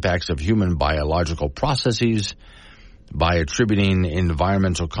overstated the impacts of human biological processes by attributing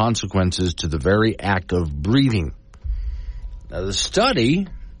environmental consequences to the very act of breathing. Now, the study,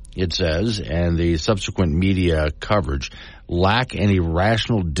 it says, and the subsequent media coverage lack any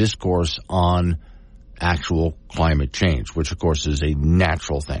rational discourse on actual climate change, which, of course, is a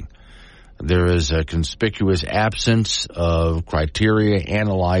natural thing. There is a conspicuous absence of criteria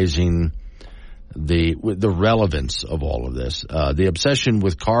analyzing the relevance of all of this. The obsession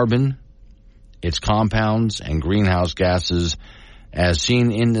with carbon, its compounds, and greenhouse gases, as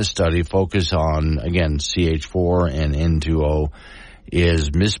seen in this study, focus on, again, CH4 and N2O, is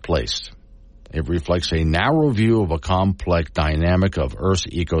misplaced. It reflects a narrow view of a complex dynamic of Earth's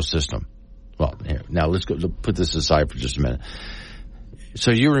ecosystem. Well, here, now let's put this aside for just a minute.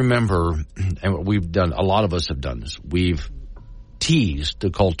 So you remember, and we've done, a lot of us have done this, we've teased the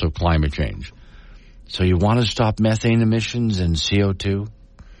cult of climate change. So you want to stop methane emissions and CO2?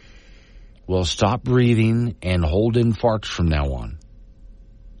 Well, stop breathing and hold in farts from now on.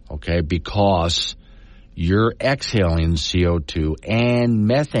 Okay, because you're exhaling CO2 and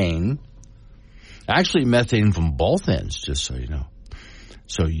methane, actually methane from both ends, just so you know.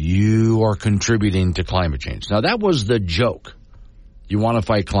 So you are contributing to climate change. Now, that was the joke. You want to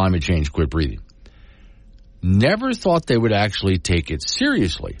fight climate change, quit breathing. Never thought they would actually take it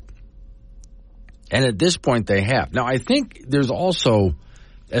seriously. And at this point, they have. Now, I think there's also,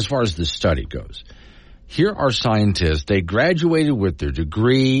 as far as the study goes, here are scientists. They graduated with their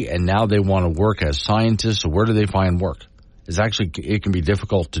degree, and now they want to work as scientists. So where do they find work? It can be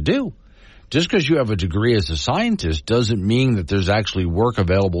difficult to do. Just because you have a degree as a scientist doesn't mean that there's actually work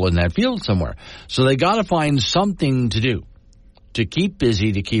available in that field somewhere. So they got to find something to do to keep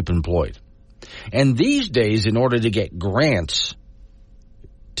busy, to keep employed. And these days, in order to get grants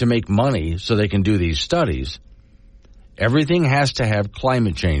to make money so they can do these studies, everything has to have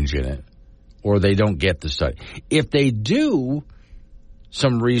climate change in it, or they don't get the study. If they do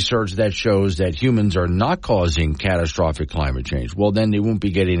some research that shows that humans are not causing catastrophic climate change, well, then they won't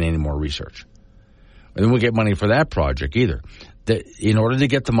be getting any more research. And they won't get money for that project either. In order to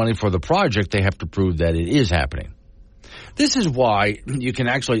get the money for the project, they have to prove that it is happening. This is why you can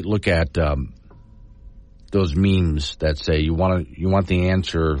actually look at those memes that say you want the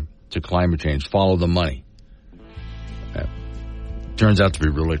answer to climate change, follow the money. Turns out to be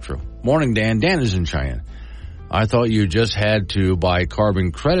really true. Morning, Dan. Dan is in Cheyenne. I thought you just had to buy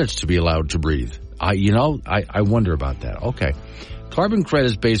carbon credits to be allowed to breathe. I wonder about that. Okay. Carbon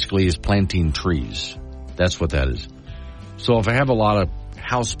credits basically is planting trees. That's what that is. So if I have a lot of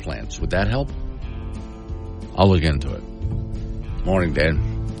house plants, would that help? I'll look into it. Morning,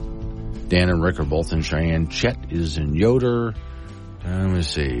 Dan. Dan and Rick are both in Cheyenne. Chet is in Yoder. Let me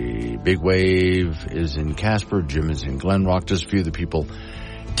see. Big Wave is in Casper. Jim is in Glen Rock. Just a few of the people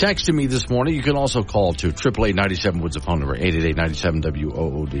texting me this morning. You can also call to 888-97-WOODS, the phone number,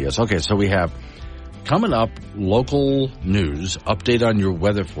 888-97-WOODS. Okay, so we have coming up local news, update on your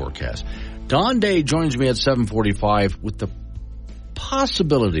weather forecast. Don Day joins me at 7:45 with the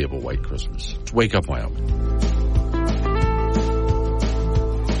possibility of a white Christmas. It's Wake Up Wyoming.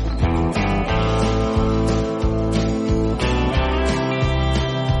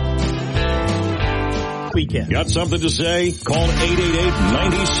 Weekend. Got something to say? Call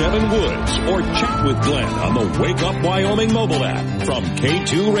 888-97-WOODS or chat with Glenn on the Wake Up Wyoming mobile app from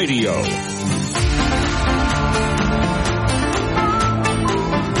K2 Radio.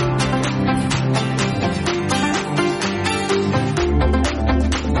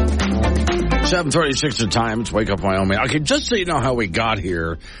 $7:36 the time. It's Wake Up Wyoming. Okay, just so you know how we got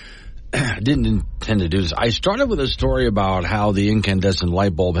here, I didn't intend to do this. I started with a story about how the incandescent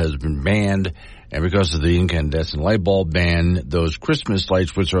light bulb has been banned. And because of the incandescent light bulb ban, those Christmas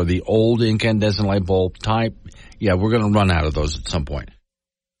lights, which are the old incandescent light bulb type, we're going to run out of those at some point.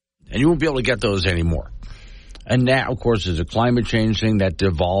 And you won't be able to get those anymore. And now, of course, there's a climate change thing that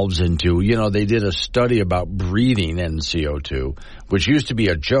devolves into, they did a study about breathing and CO2, which used to be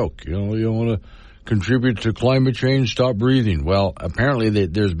a joke. You want to contribute to climate change, stop breathing. Well, apparently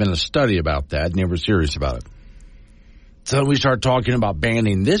there's been a study about that, and they were serious about it. So we start talking about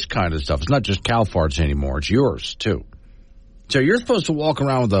banning this kind of stuff. It's not just cow farts anymore. It's yours, too. So you're supposed to walk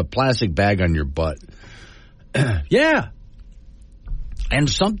around with a plastic bag on your butt. Yeah. And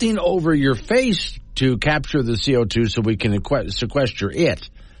something over your face to capture the CO2 so we can sequester it,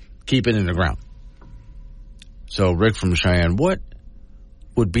 keep it in the ground. So, Rick from Cheyenne, what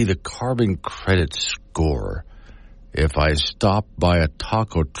would be the carbon credit score if I stopped by a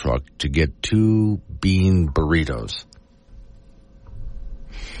taco truck to get 2 bean burritos?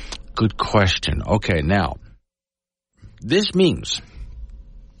 Good question. Okay, now, this means,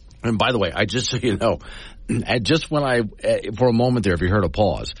 and by the way, just so you know, just when for a moment there, if you heard a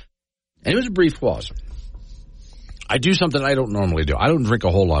pause, and it was a brief pause, I do something I don't normally do. I don't drink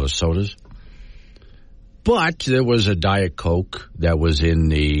a whole lot of sodas, but there was a Diet Coke that was in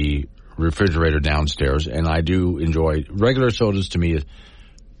the refrigerator downstairs, and I do enjoy regular sodas. To me,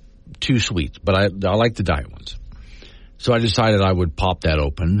 too sweet, but I like the diet ones. So I decided I would pop that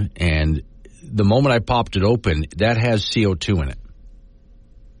open, and the moment I popped it open, that has CO2 in it.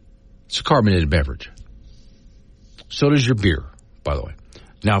 It's a carbonated beverage. So does your beer, by the way.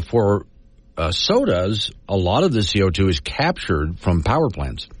 Now, for sodas, a lot of the CO2 is captured from power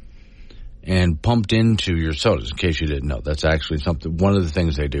plants and pumped into your sodas, in case you didn't know. That's actually one of the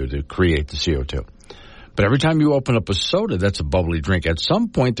things they do to create the CO2. But every time you open up a soda, that's a bubbly drink. At some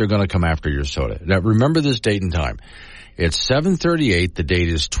point, they're going to come after your soda. Now, remember this date and time. It's 7:38. The date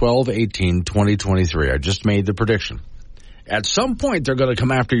is 12/18/2023. I just made the prediction. At some point, they're going to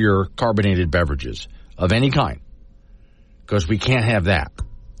come after your carbonated beverages of any kind, because we can't have that.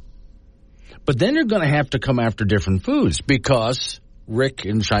 But then they're going to have to come after different foods, because Rick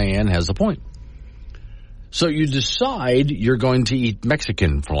in Cheyenne has a point. So you decide you're going to eat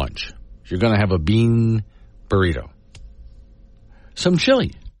Mexican for lunch. You're going to have a bean burrito, some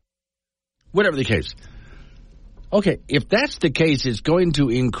chili, whatever the case. Okay, if that's the case, it's going to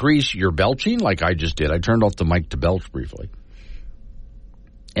increase your belching, like I just did. I turned off the mic to belch briefly.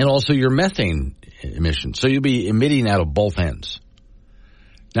 And also your methane emissions. So you'll be emitting out of both ends.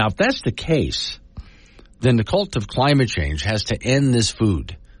 Now, if that's the case, then the cult of climate change has to end this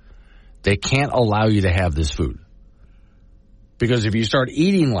food. They can't allow you to have this food. Because if you start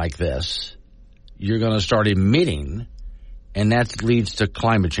eating like this, you're going to start emitting, and that leads to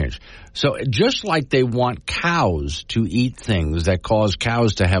climate change. So just like they want cows to eat things that cause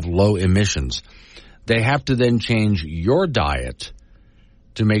cows to have low emissions, they have to then change your diet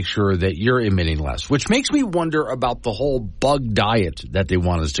to make sure that you're emitting less, which makes me wonder about the whole bug diet that they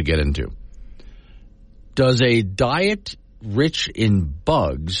want us to get into. Does a diet rich in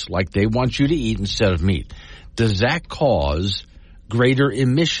bugs, like they want you to eat instead of meat, does that cause greater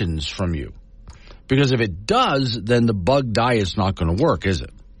emissions from you? Because if it does, then the bug diet's not going to work, is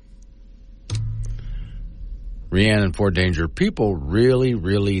it? Rianne and Fort Danger, people really,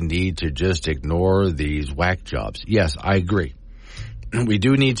 really need to just ignore these whack jobs. Yes, I agree. We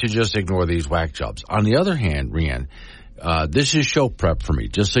do need to just ignore these whack jobs. On the other hand, Rianne, this is show prep for me.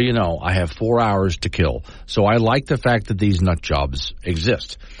 Just so you know, I have 4 hours to kill. So I like the fact that these nut jobs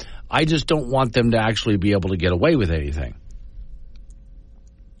exist. I just don't want them to actually be able to get away with anything.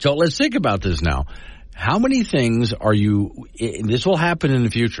 So let's think about this now. How many things are you, this will happen in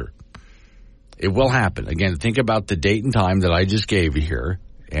the future. It will happen. Again, think about the date and time that I just gave you here.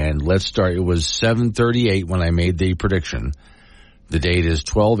 And let's start, it was 7:38 when I made the prediction. The date is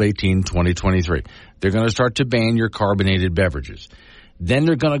 12/18/2023. They're going to start to ban your carbonated beverages. Then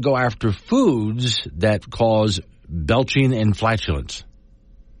they're going to go after foods that cause belching and flatulence.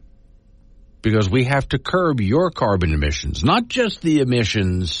 Because we have to curb your carbon emissions, not just the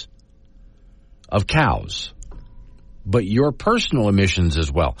emissions of cows, but your personal emissions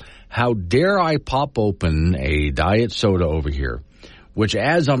as well. How dare I pop open a diet soda over here, which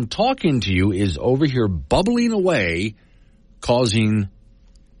as I'm talking to you is over here bubbling away, causing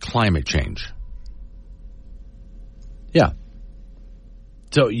climate change. Yeah.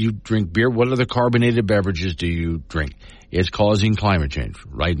 So you drink beer. What other carbonated beverages do you drink? It's causing climate change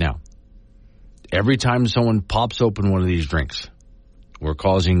right now. Every time someone pops open one of these drinks, we're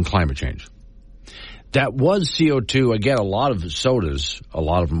causing climate change. That was CO2. Again, a lot of sodas, a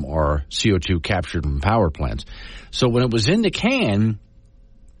lot of them are CO2 captured from power plants. So when it was in the can,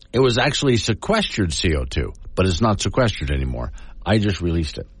 it was actually sequestered CO2, but it's not sequestered anymore. I just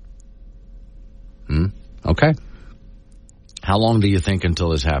released it. Okay. How long do you think until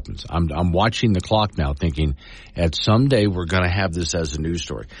this happens? I'm watching the clock now thinking at some day we're going to have this as a news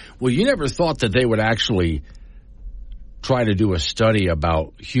story. Well, you never thought that they would actually try to do a study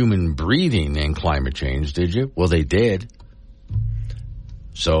about human breathing and climate change, did you? Well, they did.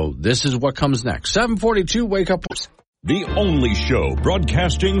 So this is what comes next. 7:42, wake up. The only show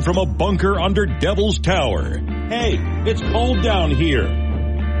broadcasting from a bunker under Devil's Tower. Hey, it's cold down here.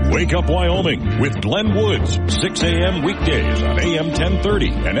 Wake Up Wyoming with Glenn Woods, 6 a.m. weekdays on AM 1030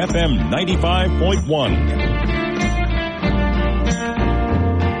 and FM 95.1.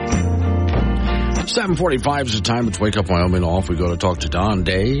 7:45 is the time. It's Wake Up Wyoming. Off we go to talk to Don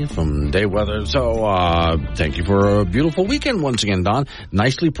Day from Day Weather. So thank you for a beautiful weekend once again, Don.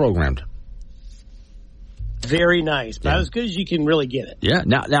 Nicely programmed. Very nice, about as good as you can really get it. Yeah.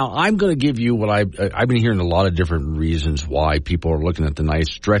 Now I'm going to give you what I've been hearing a lot of different reasons why people are looking at the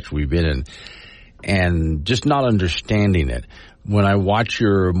nice stretch we've been in and just not understanding it. When I watch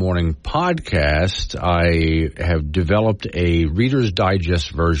your morning podcast, I have developed a Reader's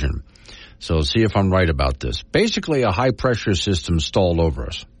Digest version. So see if I'm right about this. Basically, a high-pressure system stalled over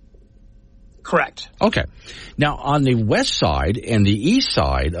us. Correct. Okay. Now, on the west side and the east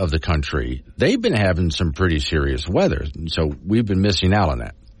side of the country, they've been having some pretty serious weather. So we've been missing out on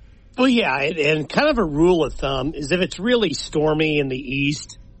that. Well, yeah, and kind of a rule of thumb is if it's really stormy in the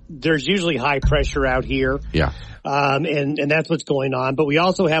east, there's usually high pressure out here. Yeah. And that's what's going on. But we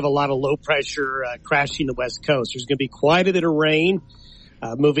also have a lot of low pressure crashing the west coast. There's going to be quite a bit of rain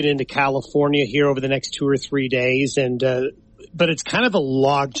moving into California here over the next 2 or 3 days. But it's kind of a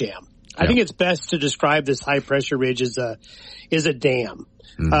log jam. I think it's best to describe this high pressure ridge as a dam.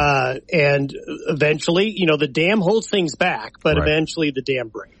 And eventually, the dam holds things back, but eventually the dam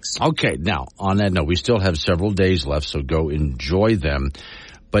breaks. Okay. Now, on that note, we still have several days left, so go enjoy them.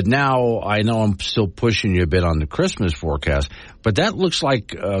 But now I know I'm still pushing you a bit on the Christmas forecast, but that looks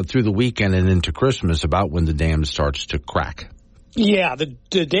like through the weekend and into Christmas about when the dam starts to crack. Yeah,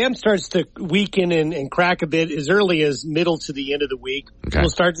 the dam starts to weaken and crack a bit as early as middle to the end of the week. Okay. We'll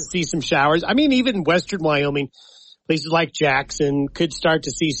start to see some showers. I mean, even western Wyoming, places like Jackson could start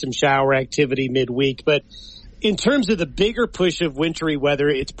to see some shower activity midweek. But in terms of the bigger push of wintry weather,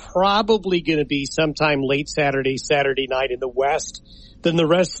 it's probably going to be sometime late Saturday night in the west than the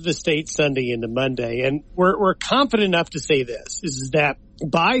rest of the state Sunday into Monday. And we're confident enough to say this, is that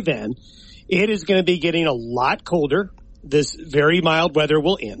by then it is going to be getting a lot colder. This very mild weather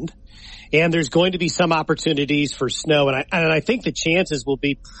will end, and there's going to be some opportunities for snow. And I think the chances will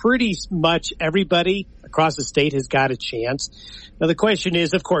be pretty much everybody across the state has got a chance. Now, the question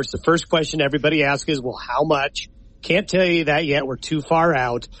is, of course, the first question everybody asks is, well, how much? Can't tell you that yet. We're too far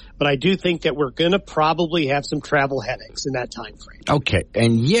out. But I do think that we're going to probably have some travel headaches in that time frame. Okay.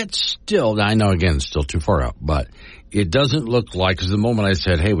 And yet still, I know, again, it's still too far out, but it doesn't look like, because the moment I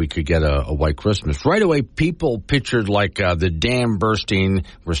said, hey, we could get a white Christmas, right away people pictured like the dam bursting,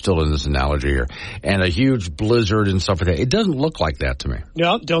 we're still in this analogy here, and a huge blizzard and stuff like that. It doesn't look like that to me.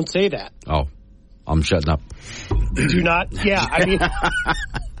 No, don't say that. Oh, I'm shutting up. Do not, yeah, I mean...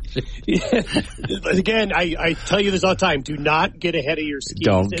 Again, I tell you this all the time. Do not get ahead of your skis.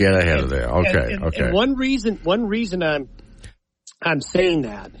 Don't get ahead of there. Okay, okay. And one reason I'm saying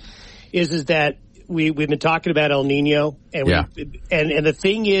that is that we've been talking about El Nino, and and the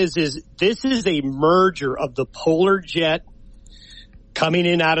thing is this is a merger of the polar jet coming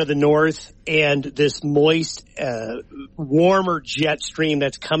in out of the north and this moist, warmer jet stream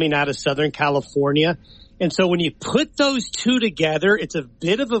that's coming out of Southern California. And so when you put those two together, it's a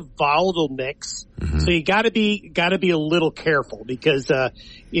bit of a volatile mix. Mm-hmm. So you gotta be a little careful because,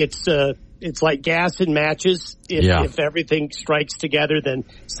 it's like gas and matches. If everything strikes together, then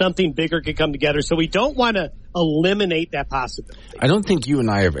something bigger could come together. So we don't want to eliminate that possibility. I don't think you and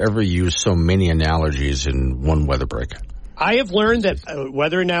I have ever used so many analogies in one weather break. I have learned that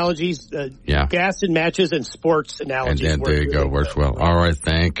weather analogies, gas and matches, and sports analogies. And there you go, works well. All right,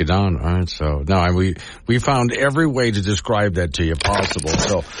 thank you, Don. All right, so we found every way to describe that to you possible.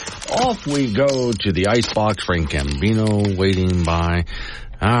 So off we go to the icebox. Frank Gambino waiting by.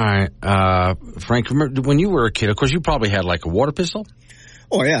 All right, Frank. Remember when you were a kid? Of course, you probably had like a water pistol.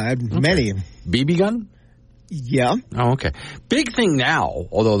 Oh yeah, I had many. BB gun. Yeah. Oh, okay. Big thing now,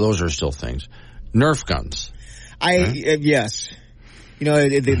 although those are still things. Nerf guns. Yes.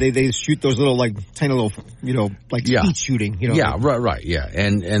 They shoot those little, like, tiny little, skeet shooting, Yeah, right, yeah.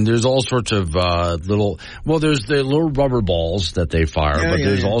 And there's all sorts of, there's the little rubber balls that they fire, but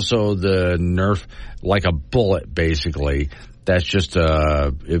there's also the Nerf, like a bullet, basically. That's just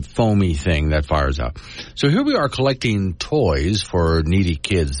a foamy thing that fires out. So here we are collecting toys for needy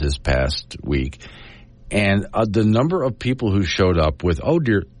kids this past week. And the number of people who showed up with, oh,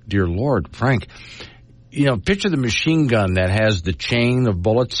 dear Lord, Frank, picture the machine gun that has the chain of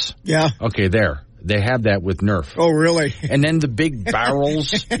bullets. Yeah. Okay, there. They have that with Nerf. Oh, really? And then the big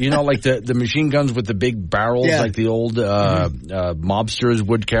barrels, like the machine guns with the big barrels, like the old mobsters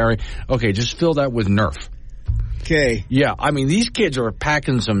would carry. Okay, just fill that with Nerf. Okay. Yeah, I mean, these kids are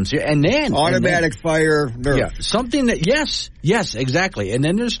packing some, and then automatic fire Nerf. Yeah, something that yes, exactly. And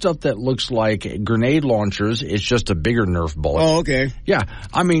then there's stuff that looks like grenade launchers. It's just a bigger Nerf bullet. Oh, okay. Yeah,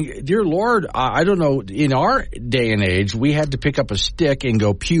 I mean, dear Lord, I don't know. In our day and age, we had to pick up a stick and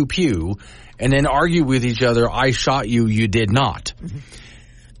go pew pew, and then argue with each other. I shot you, you did not.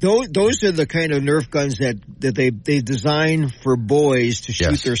 Those are the kind of Nerf guns that they design for boys to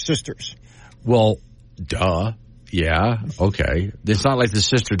shoot their sisters. Well, duh. Yeah, okay. It's not like the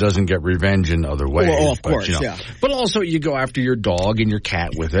sister doesn't get revenge in other ways. Well, of course, But also you go after your dog and your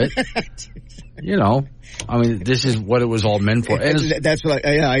cat with it. I mean, this is what it was all meant for. That's what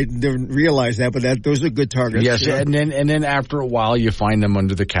I didn't realize that, but those are good targets. Yes, and then after a while you find them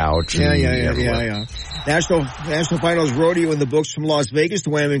under the couch. Yeah. National Finals Rodeo in the books from Las Vegas. The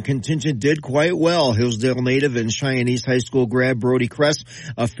Wyoming contingent did quite well. Hillsdale native and Cheyenne East High School grad Brody Kress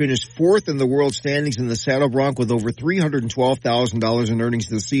finished fourth in the world standings in the saddle bronc with over $312,000 in earnings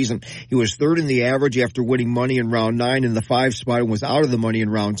this season. He was third in the average after winning money in round 9 in the 5 spot and was out of the money in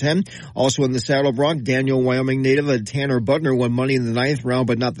round 10. Also in the Saddle Bronc, Daniel, Wyoming native Tanner Butner won money in the 9th round,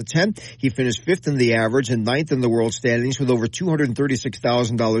 but not the 10th. He finished 5th in the average and 9th in the world standings with over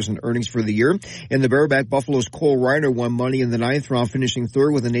 $236,000 in earnings for the year. In the bareback, Buffalo's Cole Reiner won money in the 9th round, finishing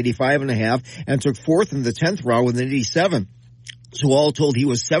 3rd with an 85.5 and took 4th in the 10th round with an 87. So all told, he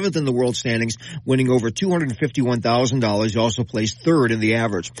was 7th in the world standings, winning over $251,000. He also placed 3rd in the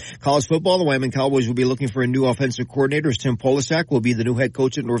average. College football, the Wyoming Cowboys will be looking for a new offensive coordinator, as Tim Polisak will be the new head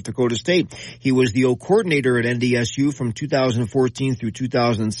coach at North Dakota State. He was the O-coordinator at NDSU from 2014 through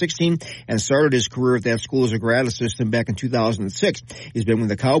 2016 and started his career at that school as a grad assistant back in 2006. He's been with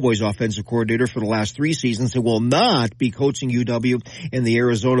the Cowboys offensive coordinator for the last 3 seasons and will not be coaching UW in the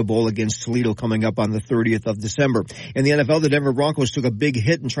Arizona Bowl against Toledo coming up on the 30th of December. In the NFL, the Denver Broncos took a big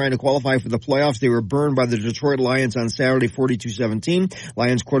hit in trying to qualify for the playoffs. They were burned by the Detroit Lions on Saturday, 42-17.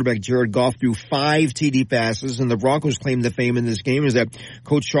 Lions quarterback Jared Goff threw 5 TD passes, and the Broncos' claim to fame in this game is that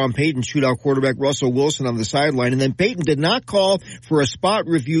Coach Sean Payton chewed out quarterback Russell Wilson on the sideline, and then Payton did not call for a spot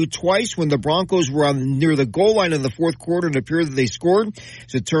review twice when the Broncos were near the goal line in the 4th quarter and it appeared that they scored.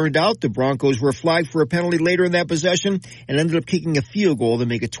 As it turned out, the Broncos were flagged for a penalty later in that possession and ended up kicking a field goal to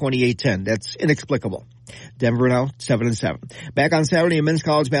make it 28-10. That's inexplicable. Denver now 7-7. Back on Saturday in men's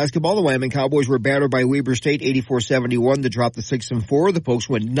college basketball, the Wyoming Cowboys were battered by Weber State 84-71 to drop to 6-4. The Pokes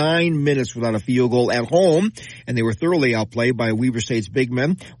went 9 minutes without a field goal at home, and they were thoroughly outplayed by Weber State's big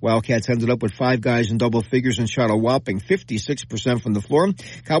men. Wildcats ended up with 5 guys in double figures and shot a whopping 56% from the floor.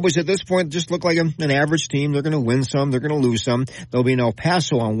 Cowboys at this point just look like an average team. They're going to win some, they're going to lose some. They'll be in El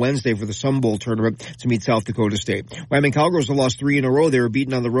Paso on Wednesday for the Sun Bowl tournament to meet South Dakota State. Wyoming Cowgirls have lost 3 in a row. They were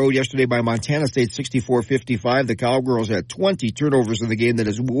beaten on the road yesterday by Montana State 64-55. The Cowgirls had 20 turnovers in the game. That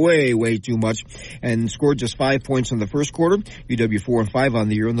is way, way too much, and scored just 5 points in the first quarter. UW 4-5 on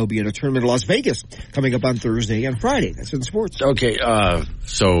the year, and they'll be in a tournament in Las Vegas coming up on Thursday and Friday. That's in sports. Okay,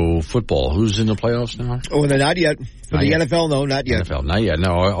 so football. Who's in the playoffs now? Oh, no, not yet. For the NFL, no, not yet. NFL, not yet.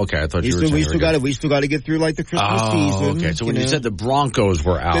 No, okay. I thought you were saying we still got to get through like the Christmas season. Okay. So when you said the Broncos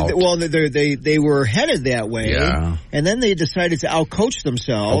were out, they were headed that way, and then they decided to outcoach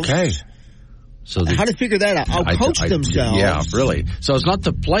themselves. Okay. So how to figure that out? Outcoach themselves. Yeah, really. So it's not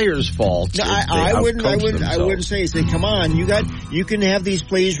the players' fault. No, I wouldn't say come on, you can have these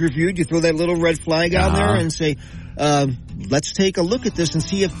plays reviewed. You throw that little red flag out there and say, let's take a look at this and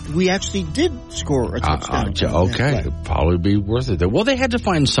see if we actually did score a touchdown. Okay, it'd probably be worth it. Well, they had to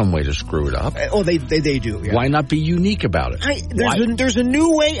find some way to screw it up. They do. Yeah. Why not be unique about it? There's a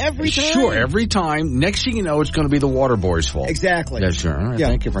new way every time. Sure, every time. Next thing you know, it's going to be the water boys' fault. Exactly. Yeah, sure. All right,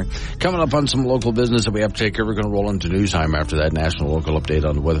 thank you, Frank. Coming up on some local business that we have to take care of. We're going to roll into news time after that national local update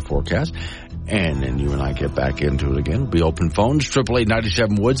on the weather forecast. And then you and I get back into it again. We'll be open phones,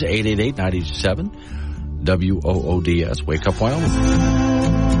 888-97-WOODS, 888-97. WOODS. Wake Up Wyoming.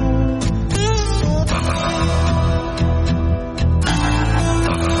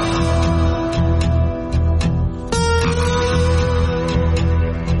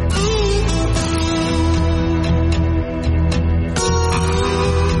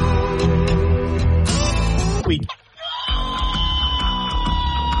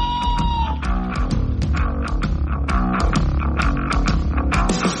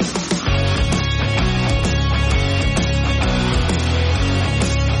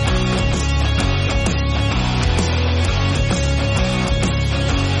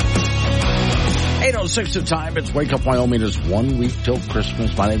 Six of time. It's Wake Up Wyoming. It's 1 week till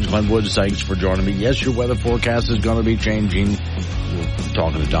Christmas. My name is Glenn Woods. Thanks for joining me. Yes, your weather forecast is going to be changing. We're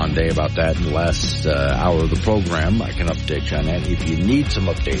talking to Don Day about that in the last hour of the program. I can update you on that if you need some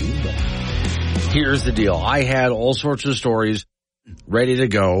updating. But here's the deal. I had all sorts of stories ready to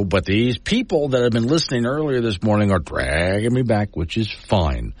go, but these people that have been listening earlier this morning are dragging me back, which is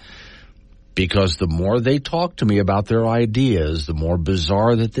fine. Because the more they talk to me about their ideas, the more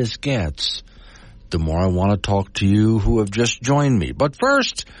bizarre that this gets, the more I want to talk to you who have just joined me. But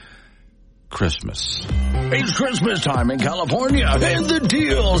first, Christmas. It's Christmas time in California, and the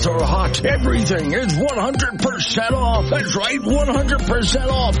deals are hot. Everything is 100% off. That's right, 100%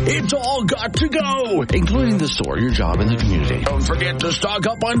 off. It's all got to go, including the store, your job, and the community. Don't forget to stock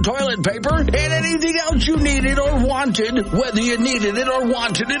up on toilet paper and anything else you needed or wanted, whether you needed it or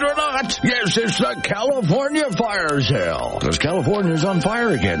wanted it or not. Yes, it's the California Fire Sale. Because California's on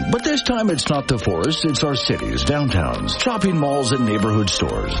fire again. But this time it's not the forest, it's our cities, downtowns, shopping malls, and neighborhood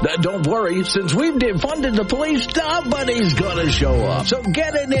stores. Now, don't worry. Since we've defunded the police, nobody's gonna show up. So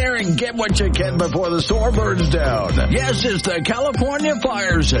get in there and get what you can before the store burns down. Yes, it's the California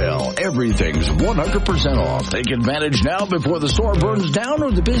Fire Sale. Everything's 100% off. Take advantage now before the store burns down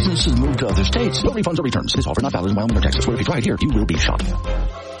or the businesses move to other states. No refunds or returns. This offer not valid in Wyoming or Texas, where if you try it here, you will be shot.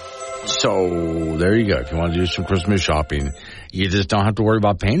 So there you go. If you want to do some Christmas shopping, you just don't have to worry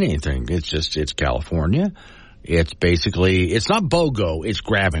about paying anything. It's California. It's basically, it's not BOGO, it's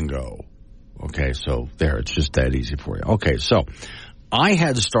grab and go. Okay, so there, it's just that easy for you. Okay, so I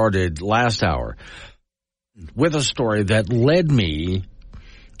had started last hour with a story that led me,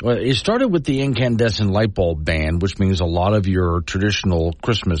 well, it started with the incandescent light bulb ban, which means a lot of your traditional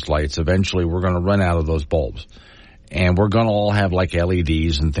Christmas lights, eventually we're going to run out of those bulbs. And we're going to all have like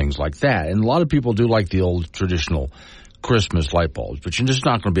LEDs and things like that. And a lot of people do like the old traditional Christmas light bulbs, but you're just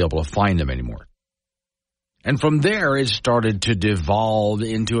not going to be able to find them anymore. And from there, it started to devolve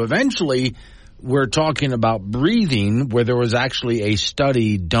into eventually we're talking about breathing, where there was actually a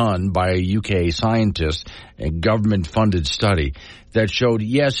study done by a UK scientist, a government-funded study, that showed,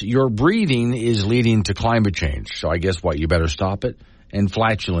 yes, your breathing is leading to climate change. So I guess what, you better stop it? And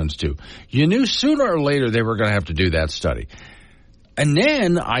flatulence too. You knew sooner or later they were going to have to do that study. And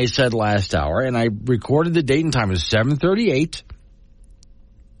then I said last hour, and I recorded the date and time is 7:38.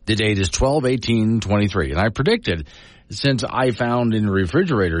 The date is 12/18/23. And I predicted, since I found in the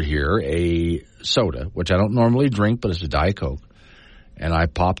refrigerator here a soda, which I don't normally drink, but it's a Diet Coke, and I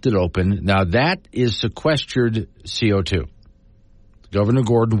popped it open. Now that is sequestered CO2. Governor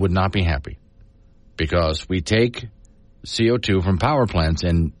Gordon would not be happy because we take CO2 from power plants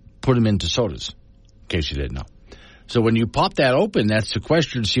and put them into sodas, in case you didn't know. So when you pop that open, that's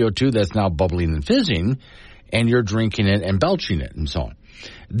sequestered CO2 that's now bubbling and fizzing, and you're drinking it and belching it and so on.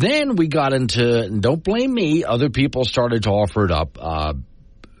 Then we got into, don't blame me, other people started to offer it up.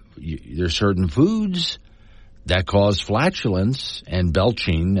 There's certain foods that cause flatulence and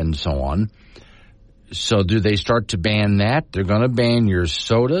belching and so on. So do they start to ban that? They're going to ban your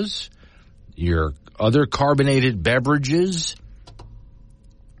sodas, your other carbonated beverages,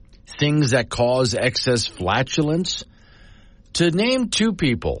 things that cause excess flatulence. To name two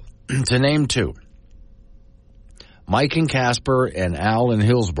people, Mike and Casper and Al in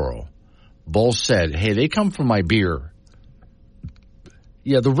Hillsborough both said, hey, they come from my beer.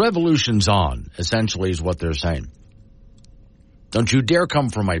 Yeah, the revolution's on, essentially, is what they're saying. Don't you dare come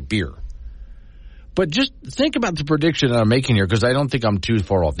for my beer. But just think about the prediction that I'm making here, because I don't think I'm too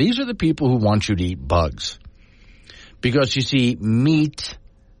far off. These are the people who want you to eat bugs. Because, you see, meat,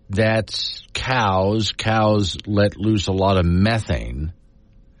 that's cows. Cows let loose a lot of methane.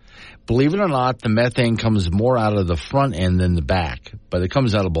 Believe it or not, the methane comes more out of the front end than the back. But it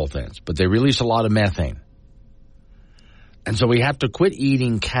comes out of both ends. But they release a lot of methane. And so we have to quit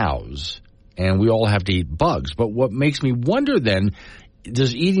eating cows, and we all have to eat bugs. But what makes me wonder then,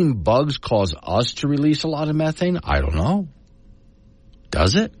 does eating bugs cause us to release a lot of methane? I don't know.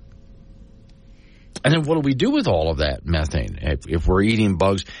 Does it? And then what do we do with all of that methane if we're eating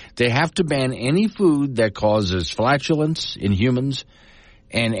bugs? They have to ban any food that causes flatulence in humans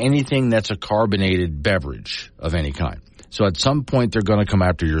and anything that's a carbonated beverage of any kind. So at some point they're going to come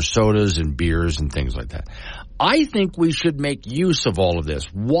after your sodas and beers and things like that. I think we should make use of all of this.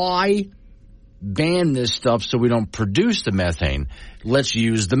 Why ban this stuff so we don't produce the methane? Let's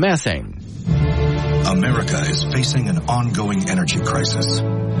use the methane. America is facing an ongoing energy crisis.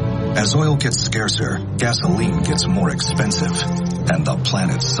 As oil gets scarcer, gasoline gets more expensive, and the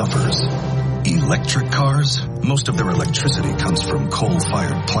planet suffers. Electric cars? Most of their electricity comes from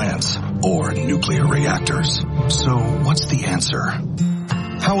coal-fired plants or nuclear reactors. So what's the answer?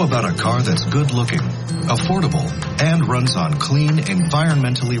 How about a car that's good-looking, affordable, and runs on clean,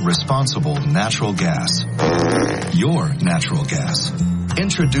 environmentally responsible natural gas? Your natural gas.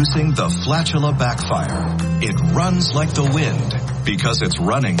 Introducing the Flatula Backfire. It runs like the wind because it's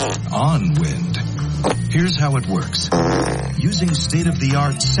running on wind. Here's how it works. Using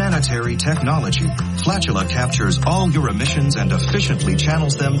state-of-the-art sanitary technology, Flatula captures all your emissions and efficiently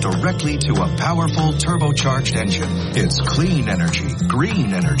channels them directly to a powerful turbocharged engine. It's clean energy,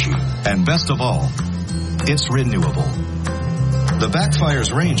 green energy, and best of all, it's renewable. The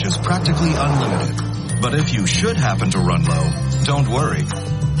Backfire's range is practically unlimited. But if you should happen to run low, don't worry.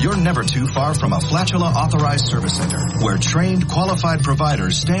 You're never too far from a Flatula authorized service center, where trained, qualified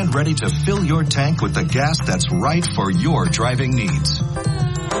providers stand ready to fill your tank with the gas that's right for your driving needs.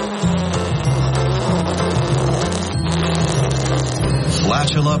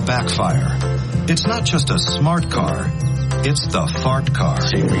 Flatula Backfire. It's not just a smart car. It's the fart car.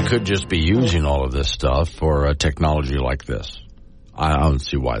 See, we could just be using all of this stuff for a technology like this. I don't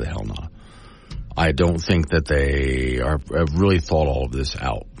see why the hell not. I don't think that they have really thought all of this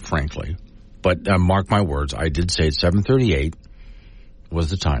out, frankly. But mark my words, I did say 7:38 was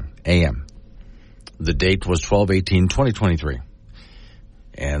the time, a.m. The date was 12/18/2023.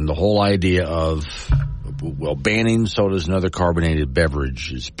 And the whole idea of banning sodas and other carbonated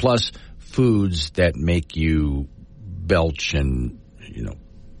beverages, plus foods that make you belch and,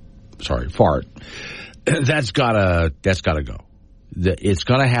 fart. That's gotta go. It's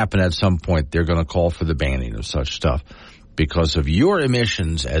gonna happen at some point. They're gonna call for the banning of such stuff because of your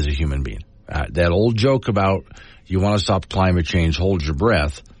emissions as a human being. That old joke about you want to stop climate change, hold your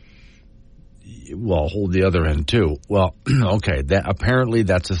breath. Well, hold the other end too. Well, okay, apparently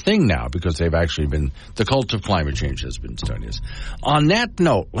that's a thing now because they've actually the cult of climate change has been studying this. On that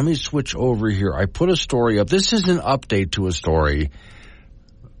note, let me switch over here. I put a story up. This is an update to a story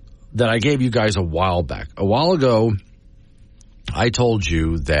that I gave you guys a while back. A while ago, I told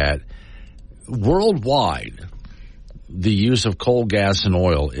you that worldwide, the use of coal, gas, and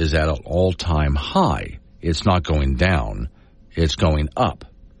oil is at an all-time high. It's not going down. It's going up.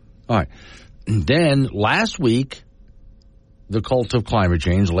 All right. Then last week, the cult of climate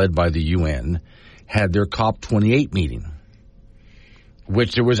change, led by the UN, had their COP28 meeting,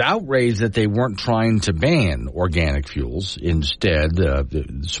 which there was outrage that they weren't trying to ban organic fuels. Instead,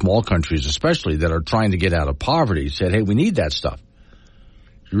 the small countries especially that are trying to get out of poverty said, hey, we need that stuff.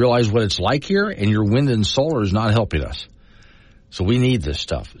 You realize what it's like here? And your wind and solar is not helping us. So we need this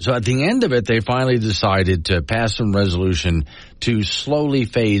stuff. So at the end of it, they finally decided to pass some resolution to slowly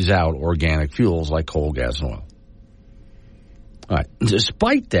phase out organic fuels like coal, gas, and oil. All right.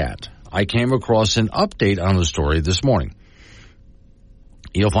 Despite that, I came across an update on the story this morning.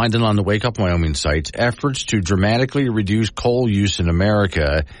 You'll find it on the Wake Up Wyoming site. Efforts to dramatically reduce coal use in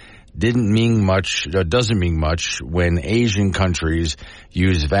America doesn't mean much when Asian countries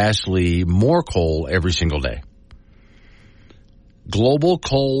use vastly more coal every single day. Global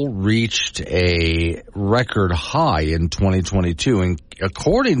coal reached a record high in 2022, and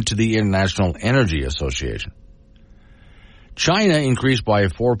according to the International Energy Association. China increased by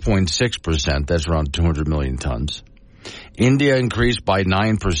 4.6%, that's around 200 million tons. India increased by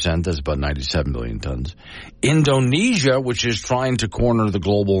 9%, that's about 97 million tons. Indonesia, which is trying to corner the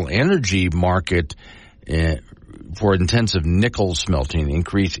global energy market for intensive nickel smelting,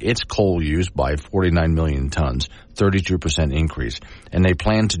 increased its coal use by 49 million tons, 32% increase, and they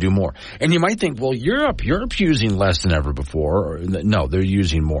plan to do more. And you might think, well, Europe's using less than ever before. No, they're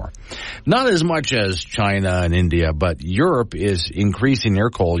using more. Not as much as China and India, but Europe is increasing their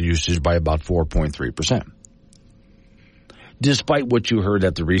coal usage by about 4.3%. Despite what you heard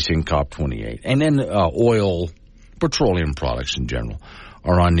at the recent COP28. And then oil, petroleum products in general,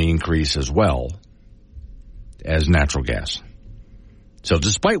 are on the increase as well as natural gas. So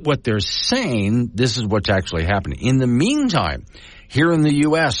despite what they're saying, this is what's actually happening. In the meantime, here in the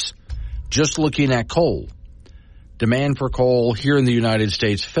U.S., just looking at coal, demand for coal here in the United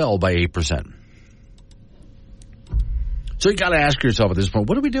States fell by 8%. So you got to ask yourself at this point,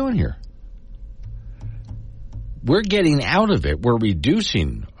 what are we doing here? We're getting out of it. We're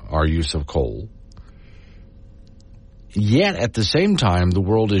reducing our use of coal. Yet, at the same time, the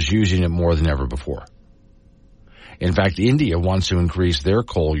world is using it more than ever before. In fact, India wants to increase their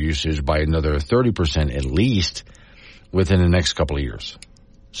coal usage by another 30% at least within the next couple of years.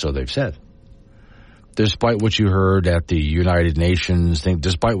 So they've said. Despite what you heard at the United Nations,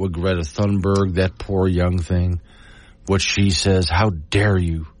 despite what Greta Thunberg, that poor young thing, what she says, how dare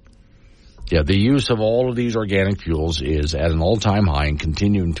you? Yeah, the use of all of these organic fuels is at an all-time high and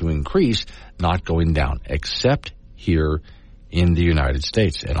continuing to increase, not going down, except here in the United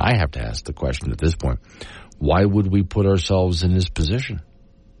States. And I have to ask the question at this point, why would we put ourselves in this position?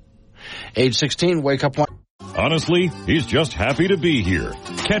 Age 16, Wake Up. Honestly, he's just happy to be here.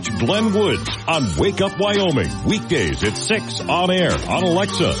 Catch Glenn Woods on Wake Up Wyoming, weekdays at 6 on air, on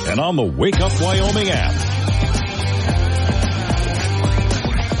Alexa, and on the Wake Up Wyoming app.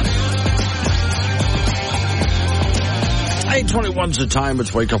 8:21's the time.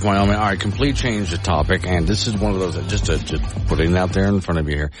 It's Wake Up Wyoming. All right, complete change of topic, and this is one of those, just putting it out there in front of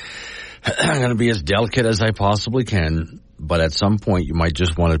you here. I'm going to be as delicate as I possibly can, but at some point you might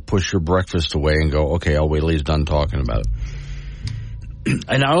just want to push your breakfast away and go, okay, I'll wait till he's done talking about it.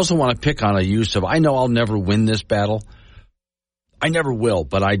 And I also want to pick on a use of, I know I'll never win this battle. I never will,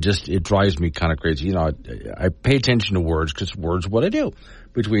 but it drives me kind of crazy. You know, I pay attention to words because words are what I do.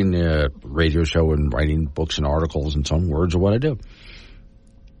 Between the radio show and writing books and articles and so on, words are what I do.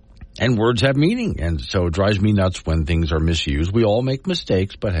 And words have meaning, and so it drives me nuts when things are misused. We all make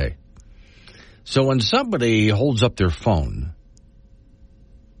mistakes, but hey. So when somebody holds up their phone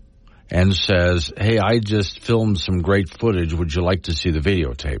and says, hey, I just filmed some great footage, would you like to see the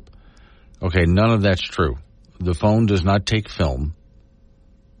videotape? Okay, none of that's true. The phone does not take film.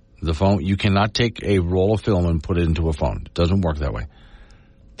 You cannot take a roll of film and put it into a phone. It doesn't work that way.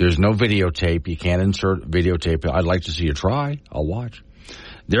 There's no videotape. You can't insert videotape. I'd like to see you try. I'll watch.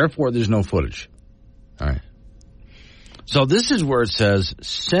 Therefore, there's no footage. All right. So this is where it says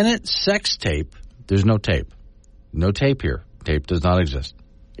Senate sex tape. There's no tape. No tape here. Tape does not exist.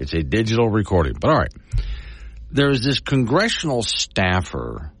 It's a digital recording. But all right. There's this congressional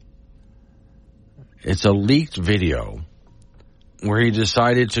staffer. It's a leaked video where he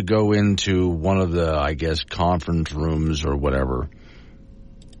decided to go into one of the, I guess, conference rooms or whatever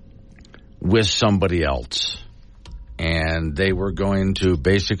with somebody else. And they were going to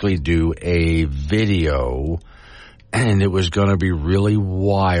basically do a video, and it was going to be really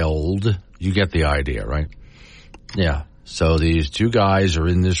wild. You get the idea, right? Yeah. So these two guys are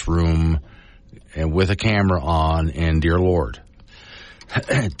in this room and with a camera on, and dear Lord.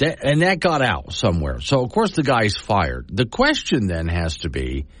 And that got out somewhere. So, of course, the guy's fired. The question then has to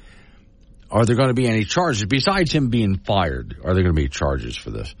be, are there going to be any charges? Besides him being fired, are there going to be charges for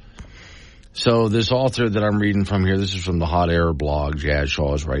this? So this author that I'm reading from here, this is from the Hot Air blog, Jazz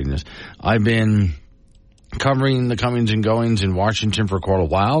Shaw is writing this. I've been covering the comings and goings in Washington for quite a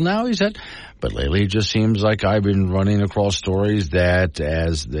while now, he said. But lately it just seems like I've been running across stories that,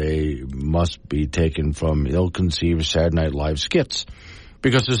 as they must be taken from ill-conceived Saturday Night Live skits,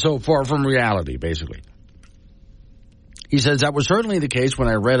 because they're so far from reality, basically. He says that was certainly the case when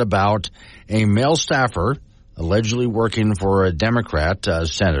I read about a male staffer allegedly working for a Democrat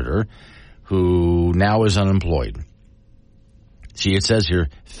senator who now is unemployed. See, it says here,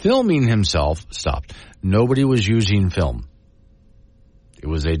 filming himself stopped. Nobody was using film. It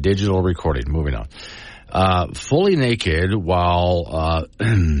was a digital recording. Moving on. Fully naked while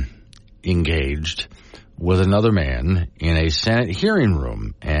engaged with another man in a Senate hearing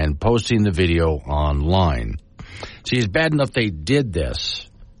room and posting the video online. See, it's bad enough they did this.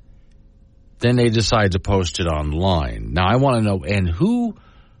 Then they decide to post it online. Now, I want to know, and who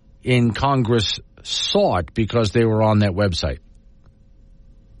in Congress saw it because they were on that website?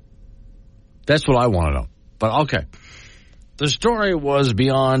 That's what I want to know. But okay. The story was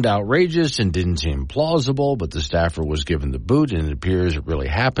beyond outrageous and didn't seem plausible, but the staffer was given the boot, and it appears it really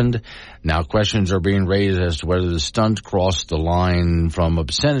happened. Now questions are being raised as to whether the stunt crossed the line from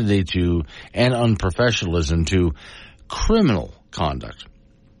obscenity to and unprofessionalism to criminal conduct.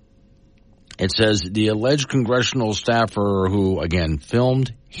 It says the alleged congressional staffer who, again,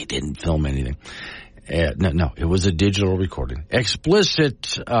 filmed, he didn't film anything. No, it was a digital recording.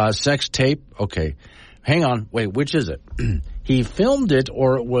 Explicit sex tape. Okay. Hang on. Wait, which is it? He filmed it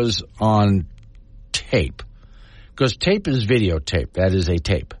or it was on tape? Because tape is videotape. That is a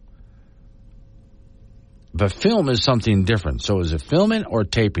tape. But film is something different. So is it filming or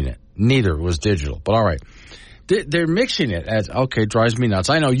taping it? Neither. It was digital. But all right. They're mixing it as, okay, drives me nuts.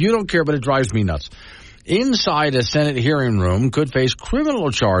 I know you don't care, but it drives me nuts. Inside a Senate hearing room could face criminal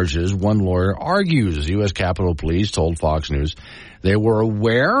charges, one lawyer argues. U.S. Capitol Police told Fox News they were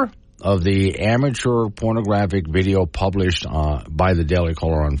aware of the amateur pornographic video published by the Daily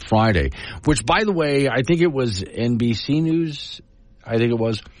Caller on Friday, which, by the way, I think it was NBC News. I think it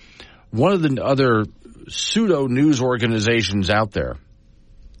was one of the other pseudo-news organizations out there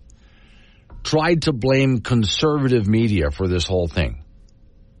tried to blame conservative media for this whole thing.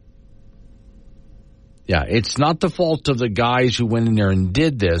 Yeah, it's not the fault of the guys who went in there and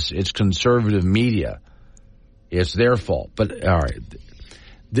did this. It's conservative media. It's their fault. But, all right,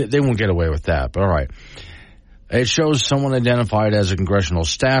 they won't get away with that. But, all right. It shows someone identified as a congressional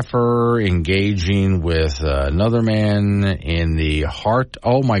staffer engaging with another man in the Hart.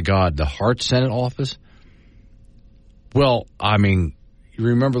 Oh, my God, the Hart Senate office? Well, I mean, you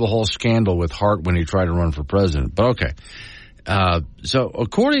remember the whole scandal with Hart when he tried to run for president. But, okay. So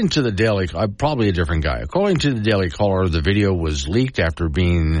according to the Daily, probably a different guy. According to the Daily Caller, the video was leaked after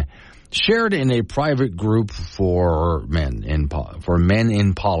being shared in a private group for men in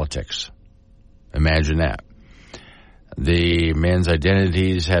politics. Imagine that. The men's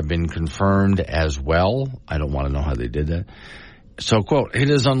identities have been confirmed as well. I don't want to know how they did that. So, quote,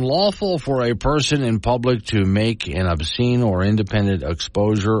 it is unlawful for a person in public to make an obscene or independent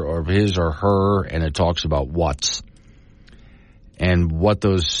exposure of his or her, and it talks about what's. And what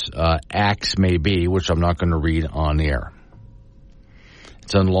those acts may be, which I'm not going to read on the air.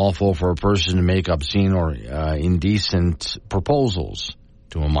 It's unlawful for a person to make obscene or indecent proposals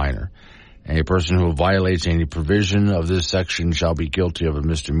to a minor. A person who violates any provision of this section shall be guilty of a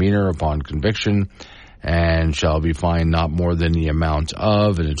misdemeanor upon conviction and shall be fined not more than the amount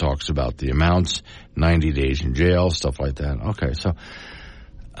of, and it talks about the amounts, 90 days in jail, stuff like that. Okay, so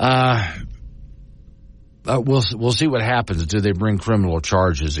we'll see what happens. Do they bring criminal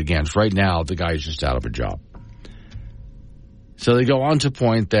charges against? Right now, the guy's just out of a job. So they go on to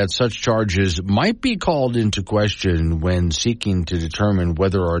point that such charges might be called into question when seeking to determine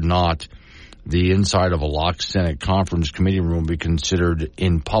whether or not the inside of a locked Senate conference committee room will be considered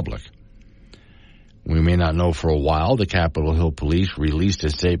in public. We may not know for a while. The Capitol Hill Police released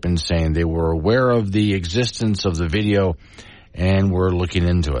a statement saying they were aware of the existence of the video and were looking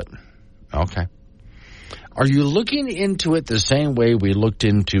into it. Okay. Are you looking into it the same way we looked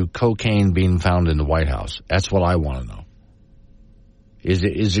into cocaine being found in the White House? That's what I want to know.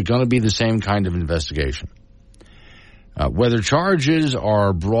 Is it going to be the same kind of investigation? Whether charges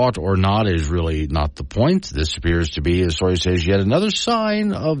are brought or not is really not the point. This appears to be, the story says, yet another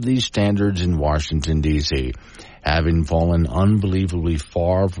sign of these standards in Washington, D.C., having fallen unbelievably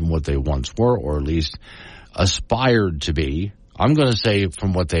far from what they once were, or at least aspired to be. I'm going to say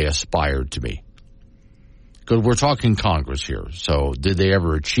from what they aspired to be. Because we're talking Congress here. So did they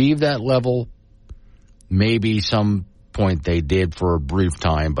ever achieve that level? Maybe some point they did for a brief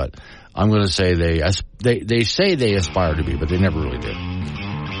time, but I'm going to say they say they aspire to be, but they never really did.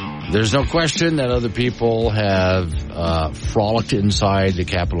 There's no question that other people have frolicked inside the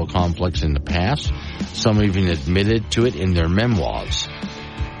Capitol complex in the past. Some even admitted to it in their memoirs.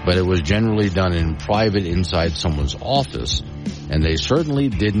 But it was generally done in private inside someone's office, and they certainly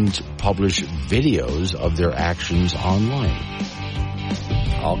didn't publish videos of their actions online.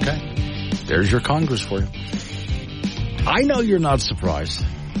 Okay, there's your Congress for you. I know you're not surprised.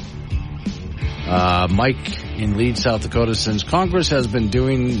 Mike in Leeds, South Dakota, since Congress has been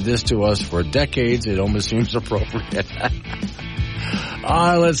doing this to us for decades, it almost seems appropriate.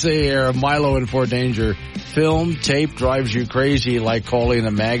 Let's see here. Milo in Fort Danger. Film, tape drives you crazy like calling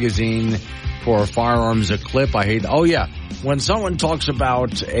a magazine for firearms a clip. I hate. Oh, yeah. When someone talks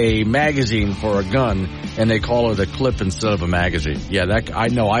about a magazine for a gun and they call it a clip instead of a magazine. Yeah, I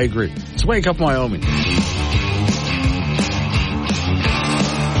know. I agree. Let's wake up Wyoming.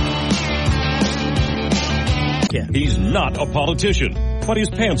 Yeah. He's not a politician, but his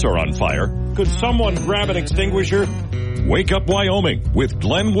pants are on fire. Could someone grab an extinguisher? Wake Up Wyoming with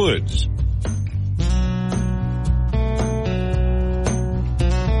Glenn Woods.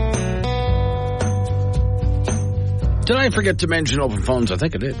 Did I forget to mention open phones? I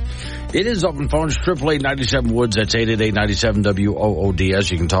think I did. It is open phones, 888-97-WOODS. That's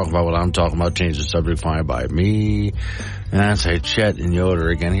 888-97-WOODS. You can talk about what I'm talking about. Change the subject, fine by me. And I say Chet and Yoder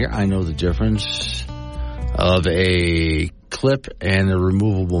again here. I know the difference of a clip and a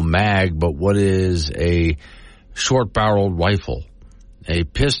removable mag, but what is a short-barreled rifle? A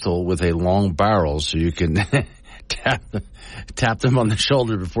pistol with a long barrel so you can tap them on the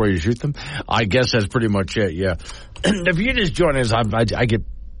shoulder before you shoot them. I guess that's pretty much it, yeah. If you just join us, I get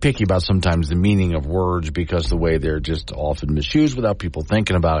picky about sometimes the meaning of words because the way they're just often misused without people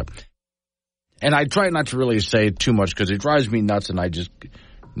thinking about it. And I try not to really say too much because it drives me nuts and I just,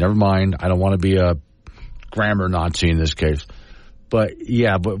 never mind. I don't want to be a grammar Nazi in this case. But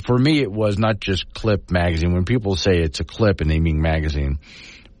yeah, but for me it was not just clip magazine. When people say it's a clip and they mean magazine,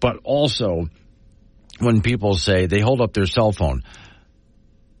 but also when people say they hold up their cell phone,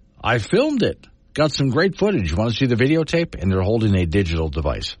 I filmed it, got some great footage. You want to see the videotape? And they're holding a digital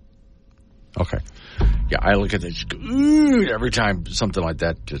device. Okay. Yeah, I look at this every time something like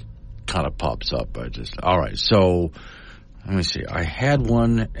that just kind of pops up. All right. So let me see. I had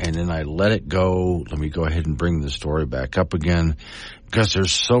one and then I let it go. Let me go ahead and bring the story back up again because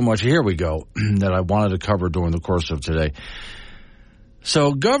there's so much, here we go, that I wanted to cover during the course of today.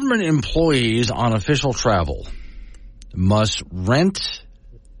 So government employees on official travel must rent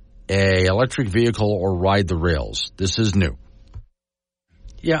a electric vehicle or ride the rails. This is new.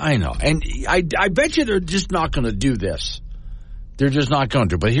 Yeah, I know. And I bet you they're just not going to do this. They're just not going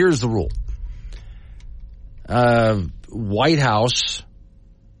to. But here's the rule. White House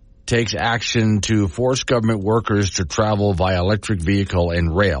takes action to force government workers to travel via electric vehicle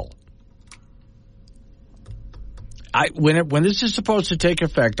and rail. When this is supposed to take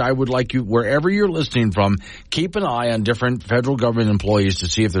effect, I would like you, wherever you're listening from, keep an eye on different federal government employees to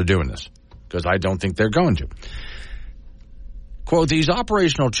see if they're doing this, because I don't think they're going to. Quote, these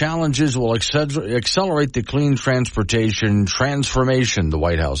operational challenges will accelerate the clean transportation transformation, the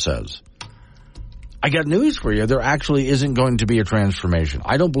White House says. I got news for you. There actually isn't going to be a transformation.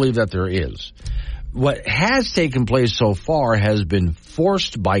 I don't believe that there is. What has taken place so far has been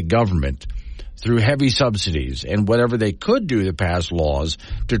forced by government through heavy subsidies and whatever they could do to pass laws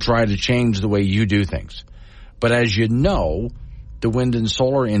to try to change the way you do things. But as you know, the wind and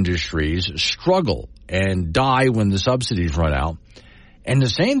solar industries struggle and die when the subsidies run out. And the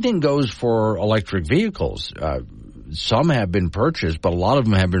same thing goes for electric vehicles. some have been purchased, but a lot of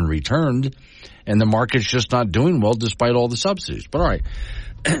them have been returned, and the market's just not doing well despite all the subsidies. But all right.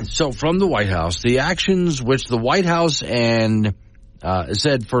 So from the White House, the actions which the White House and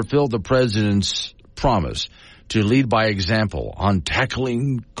said fulfill the president's promise to lead by example on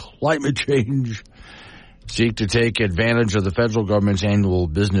tackling climate change, seek to take advantage of the federal government's annual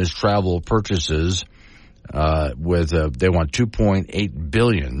business travel purchases they want $2.8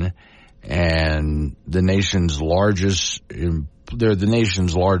 billion, and they're the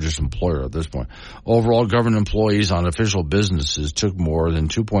nation's largest employer at this point. Overall, government employees on official businesses took more than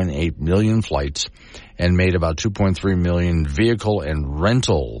 2.8 million flights and made about 2.3 million vehicle and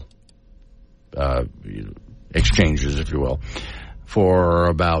rental exchanges, if you will, for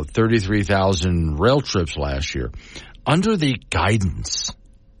about 33,000 rail trips last year. Under the guidance,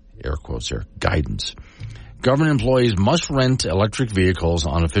 air quotes here, guidance, government employees must rent electric vehicles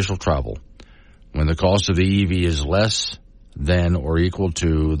on official travel when the cost of the EV is less than or equal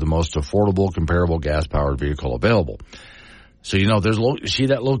to the most affordable comparable gas-powered vehicle available. So, see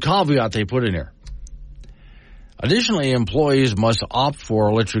that little caveat they put in here. Additionally, employees must opt for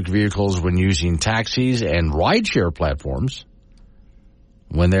electric vehicles when using taxis and rideshare platforms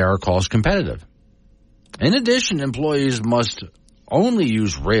when they are cost competitive. In addition, employees must only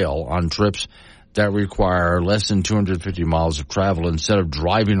use rail on trips that require less than 250 miles of travel instead of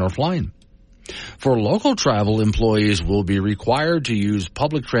driving or flying. For local travel, employees will be required to use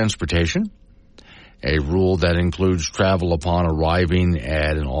public transportation, a rule that includes travel upon arriving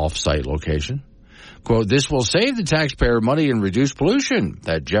at an off-site location. Quote, this will save the taxpayer money and reduce pollution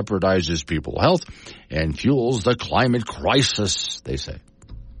that jeopardizes people's health and fuels the climate crisis, they say.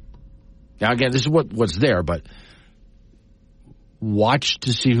 Now, again, this is what's there, but watch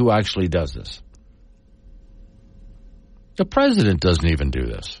to see who actually does this. The president doesn't even do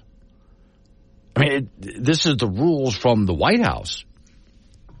this. I mean, this is the rules from the White House.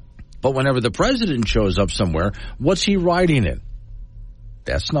 But whenever the president shows up somewhere, what's he riding in?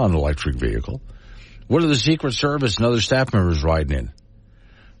 That's not an electric vehicle. What are the Secret Service and other staff members riding in?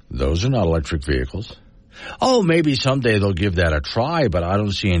 Those are not electric vehicles. Oh, maybe someday they'll give that a try, but I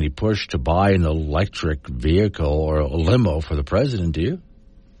don't see any push to buy an electric vehicle or a limo for the president, do you?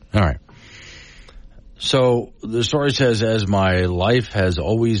 All right. So the story says, as my life has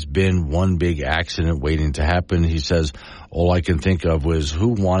always been one big accident waiting to happen, he says, all I can think of was who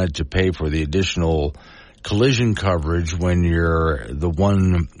wanted to pay for the additional collision coverage when you're the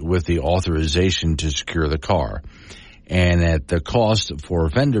one with the authorization to secure the car. And at the cost for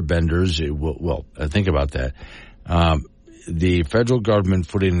fender benders, think about that. The federal government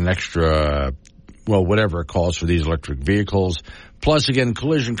put in an extra, whatever it costs for these electric vehicles. Plus, again,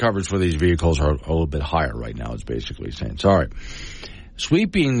 collision coverage for these vehicles are a little bit higher right now, it's basically saying. So, all right.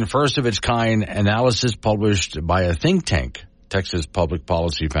 Sweeping first-of-its-kind analysis published by a think tank, Texas Public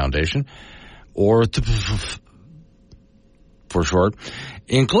Policy Foundation, or for short,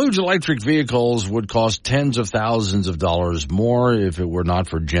 includes electric vehicles would cost tens of thousands of dollars more if it were not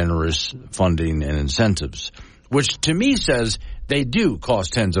for generous funding and incentives, which to me says they do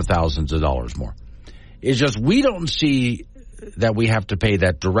cost tens of thousands of dollars more. It's just we don't see that we have to pay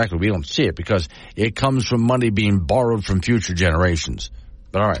that directly. We don't see it because it comes from money being borrowed from future generations.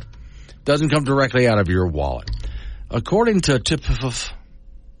 But all right, doesn't come directly out of your wallet. According to TIPF,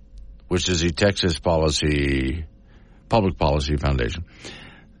 which is the Texas Public Policy Foundation,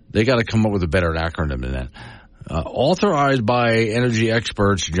 they got to come up with a better acronym than that. Authorized by energy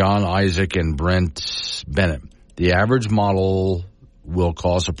experts John Isaac and Brent Bennett, the average model will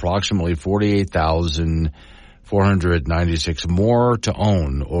cost approximately $48,496 more to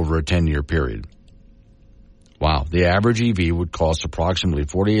own over a 10-year period. Wow. The average EV would cost approximately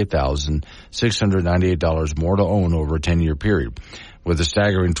 $48,698 more to own over a 10-year period, with a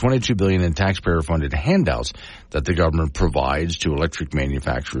staggering $22 billion in taxpayer-funded handouts that the government provides to electric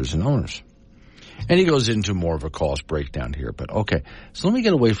manufacturers and owners. And he goes into more of a cost breakdown here. But, okay, so let me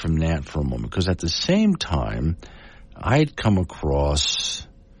get away from that for a moment, because at the same time, I'd come across,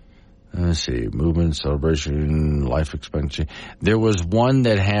 movement, celebration, life expectancy. There was one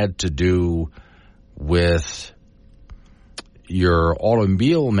that had to do with your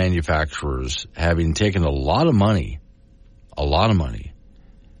automobile manufacturers having taken a lot of money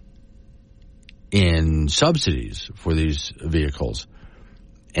in subsidies for these vehicles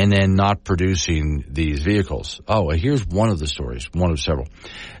and then not producing these vehicles. Oh, here's one of the stories, one of several.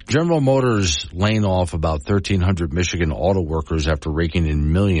 General Motors laying off about 1,300 Michigan auto workers after raking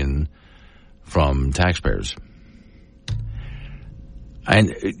in millions from taxpayers.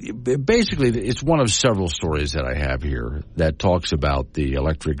 And basically, it's one of several stories that I have here that talks about the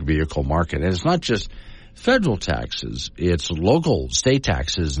electric vehicle market. And it's not just federal taxes. It's local state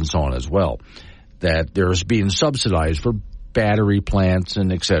taxes and so on as well that there's being subsidized for battery plants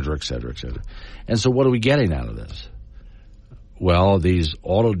and et cetera, et cetera, et cetera. And so what are we getting out of this? Well, these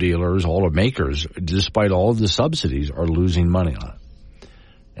auto dealers, automakers, despite all of the subsidies, are losing money on it.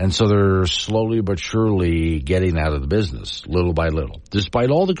 And so they're slowly but surely getting out of the business, little by little.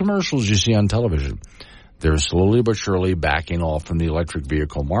 Despite all the commercials you see on television, they're slowly but surely backing off from the electric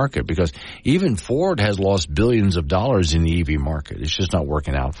vehicle market because even Ford has lost billions of dollars in the EV market. It's just not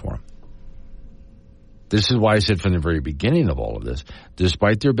working out for them. This is why I said from the very beginning of all of this,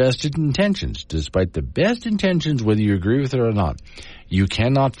 despite their best intentions, whether you agree with it or not, you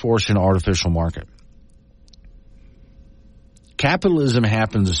cannot force an artificial market. Capitalism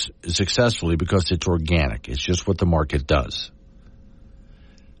happens successfully because it's organic. It's just what the market does.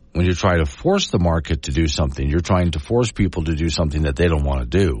 When you try to force the market to do something, you're trying to force people to do something that they don't want to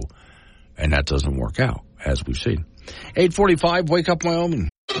do, and that doesn't work out, as we've seen. 8:45, Wake Up Wyoming.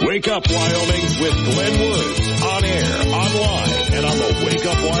 Wake Up Wyoming with Glenn Woods. On air, online, and on the Wake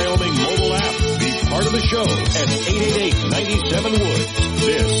Up Wyoming mobile app. Be part of the show at 888-97-WOODS.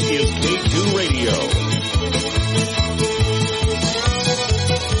 This is K2 Radio.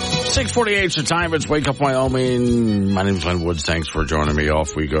 6:48 is the time. It's Wake Up Wyoming. My name's Glenn Woods. Thanks for joining me.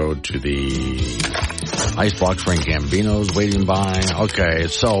 Off we go to the Icebox. Frank Gambino's waiting by. Okay,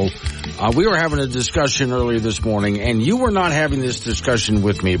 so we were having a discussion earlier this morning, and you were not having this discussion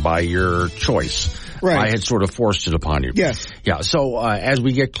with me by your choice. Right. I had sort of forced it upon you. Yes. Yeah, so as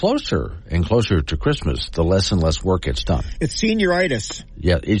we get closer and closer to Christmas, the less and less work gets done. It's senioritis.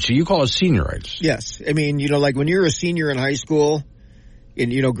 Yeah, so you call it senioritis. Yes. I mean, like when you're a senior in high school,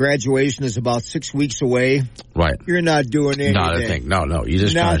 and, graduation is about 6 weeks away. Right. You're not doing anything. Not a thing. No. You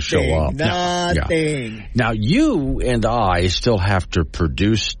just kind of show up. Nothing. Yeah. Now, you and I still have to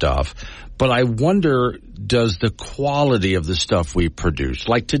produce stuff, but I wonder, does the quality of the stuff we produce,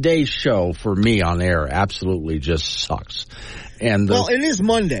 like today's show for me on air, absolutely just sucks. And well, it is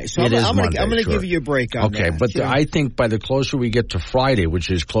Monday, so I'm going to give you a break on that. Okay, but I think by the closer we get to Friday,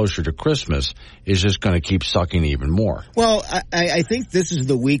 which is closer to Christmas, is just going to keep sucking even more. Well, I think this is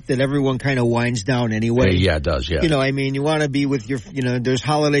the week that everyone kind of winds down anyway. Yeah, it does, yeah. You want to be with your, there's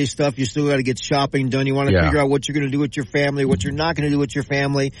holiday stuff. You still got to get shopping done. You want to figure out what you're going to do with your family, what you're not going to do with your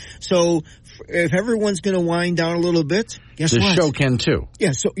family. So if everyone's going to wind down a little bit, guess what? The show can too.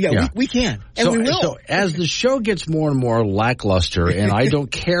 Yeah, we can, and we will. So as the show gets more and more lackluster, and I don't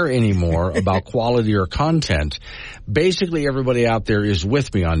care anymore about quality or content, basically everybody out there is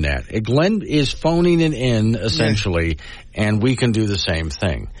with me on that. Glenn is phoning it in, essentially, and we can do the same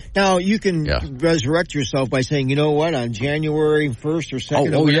thing. Now, you can resurrect yourself by saying, you know what, on January 1st or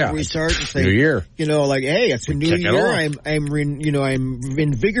 2nd or whenever we start, and say, New Year. Like, hey, it's a new year. I'm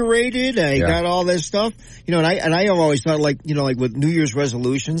invigorated. I got all this stuff. And I have always thought, like with New Year's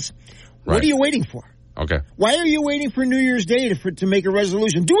resolutions, what are you waiting for? Okay. Why are you waiting for New Year's Day to make a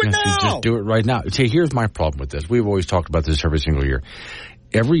resolution? Do it now! Just do it right now. See, here's my problem with this. We've always talked about this every single year.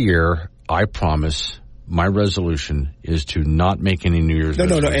 Every year, I promise my resolution is to not make any New Year's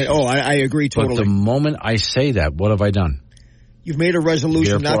resolutions. No. I agree totally. But the moment I say that, what have I done? You've made a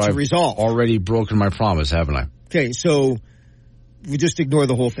resolution not to resolve. I've already broken my promise, haven't I? Okay, so we just ignore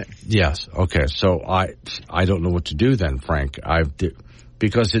the whole thing. Yes. Okay. So I don't know what to do then, Frank.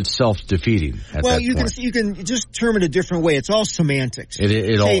 Because it's self-defeating at that point. You can just term it a different way. It's all semantics. It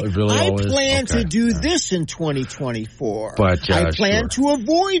really all is. I plan to do this in 2024. But I plan to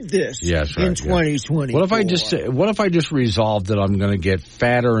avoid this in 2024. What if I just resolve that I'm going to get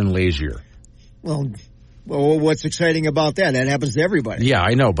fatter and lazier? Well, what's exciting about that? That happens to everybody. Yeah,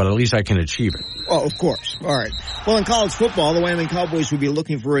 I know, but at least I can achieve it. Oh, of course. All right. Well, in college football, the Wyoming Cowboys will be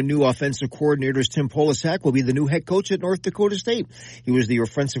looking for a new offensive coordinator. Tim Polisak will be the new head coach at North Dakota State. He was the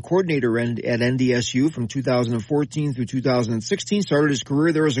offensive coordinator at NDSU from 2014 through 2016. Started his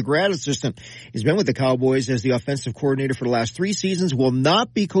career there as a grad assistant. He's been with the Cowboys as the offensive coordinator for the last 3 seasons. Will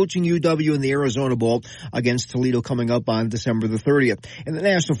not be coaching UW in the Arizona Bowl against Toledo coming up on December the 30th. In the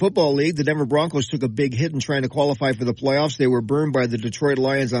National Football League, the Denver Broncos took a big hit in trying to qualify for the playoffs. They were burned by the Detroit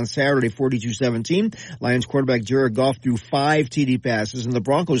Lions on Saturday, 42-17. Lions quarterback Jared Goff threw 5 TD passes, and the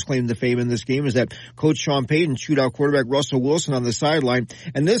Broncos claim the fame in this game is that Coach Sean Payton chewed out quarterback Russell Wilson on the sideline,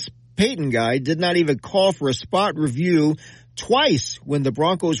 and this Payton guy did not even call for a spot review twice when the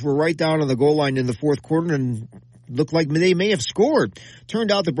Broncos were right down on the goal line in the fourth quarter and looked like they may have scored.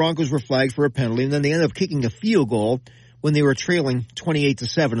 Turned out the Broncos were flagged for a penalty, and then they ended up kicking a field goal when they were trailing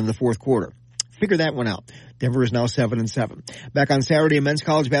 28-7 in the fourth quarter. Figure that one out. Denver is now 7-7. Back on Saturday in men's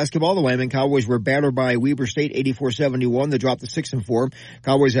college basketball, the Wyoming Cowboys were battered by Weber State 84-71. They dropped to 6-4.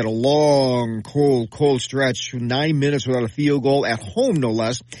 Cowboys had a long, cold stretch, 9 minutes without a field goal at home, no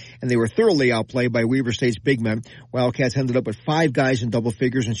less, and they were thoroughly outplayed by Weber State's big men. Wildcats ended up with 5 guys in double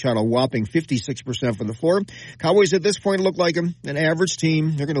figures and shot a whopping 56% from the floor. Cowboys at this point look like an average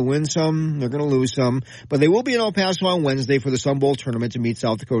team. They're going to win some, they're going to lose some, but they will be in El Paso on Wednesday for the Sun Bowl tournament to meet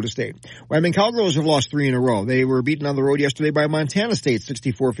South Dakota State. Wyoming Cowgirls have lost 3 in a row. They were beaten on the road yesterday by Montana State,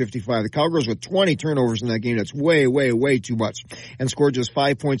 64-55. The Cowgirls with 20 turnovers in that game. That's way too much. And scored just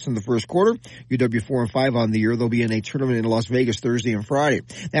 5 points in the first quarter. UW 4-5 on the year. They'll be in a tournament in Las Vegas Thursday and Friday.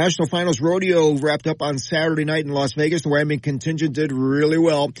 National Finals Rodeo wrapped up on Saturday night in Las Vegas. The Wyoming contingent did really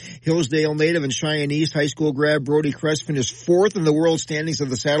well. Hillsdale native and Cheyenne East high school grad Brody Crest finished 4th in the world standings of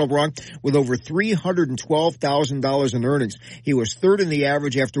the Saddle Bronc with over $312,000 in earnings. He was 3rd in the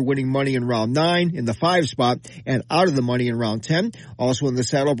average after winning money in round 9 in the 5 spot and out of the money in round 10. Also in the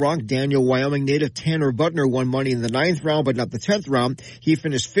Saddle Bronc, Daniel Wyoming native Tanner Butner won money in the 9th round, but not the 10th round. He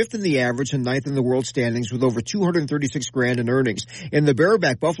finished 5th in the average and 9th in the world standings with over $236,000 in earnings. In the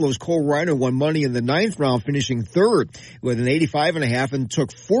bareback, Buffalo's Cole Reiner won money in the 9th round, finishing 3rd with an 85.5 and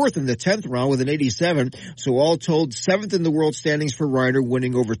took 4th in the 10th round with an 87. So all told, 7th in the world standings for Reiner,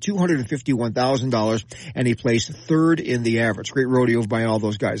 winning over $251,000, and he placed 3rd in the average. Great rodeo by all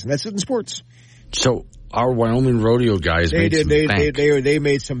those guys. And that's it in sports. So our Wyoming rodeo guys made some bank. They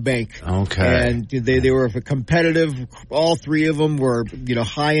made some bank. Okay. And they were competitive. All 3 of them were,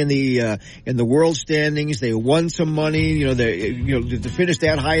 high in the world standings. They won some money. To finish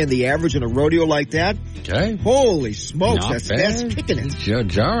that high in the average in a rodeo like that. Okay. Holy smokes. Not That's kicking it.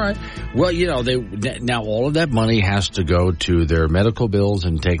 Judge, all right. Well, now all of that money has to go to their medical bills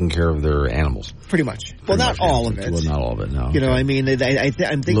and taking care of their animals. Pretty much. Well, not all of it. Well, not all of it, no. I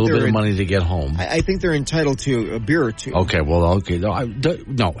think a little bit of money to get home. I think they're entitled to a beer or 2. Okay, well,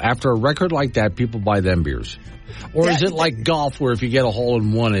 no. After a record like that, people buy them beers. Or is it like golf where if you get a hole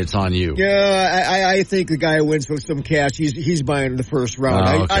in one, it's on you? Yeah, I think the guy who wins with some cash, he's buying the first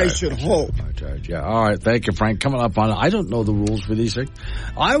round. Okay. I should hope. Yeah, all right. Thank you, Frank. Coming up on, I don't know the rules for these things.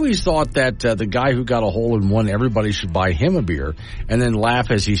 I always thought that the guy who got a hole in one, everybody should buy him a beer and then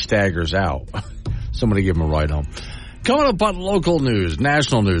laugh as he staggers out. Somebody give him a ride home. Coming up on local news,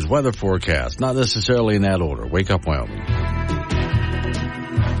 national news, weather forecast, not necessarily in that order. Wake Up Wyoming.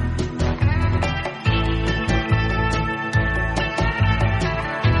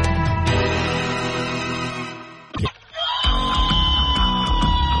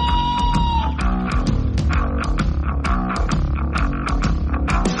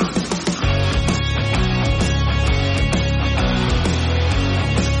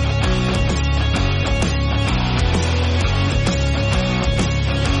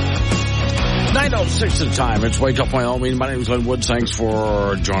 6 at a time. It's Wake Up Wyoming. My name is Glenn Woods. Thanks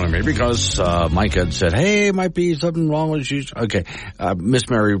for joining me because Mike had said, hey, might be something wrong with you. Okay. Miss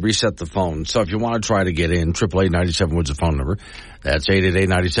Mary reset the phone. So if you want to try to get in, 888-97-WOODS the phone number. That's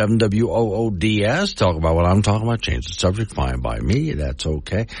 888-97-WOODS. Talk about what I'm talking about. Change the subject. Fine by me. That's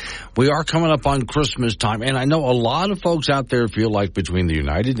okay. We are coming up on Christmas time, and I know a lot of folks out there feel like between the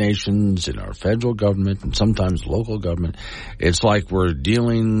United Nations and our federal government and sometimes local government, it's like we're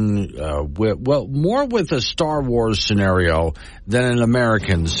dealing more with a Star Wars scenario than an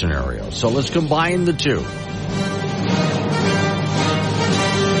American scenario. So let's combine the two.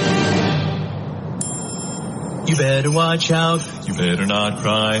 You better watch out. You better not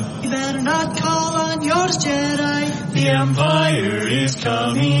cry. You better not call on yours, Jedi. The Empire is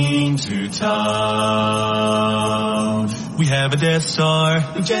coming to town. We have a Death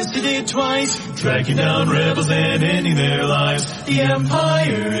Star. We tested it twice. Tracking down rebels and ending their lives. The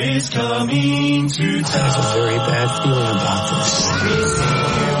Empire is coming to town. I have a very bad feeling about this.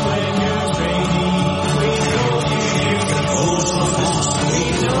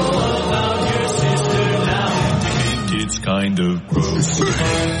 It's kind of gross. You better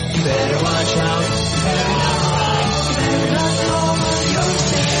watch out. You better not cry. You better not call on your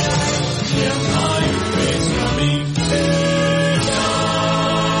Jedi. The Empire is coming to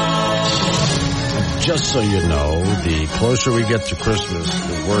town. Just so you know, the closer we get to Christmas,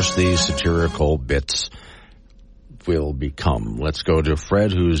 the worse these satirical bits will become. Let's go to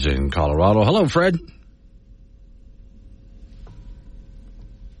Fred, who's in Colorado. Hello, Fred.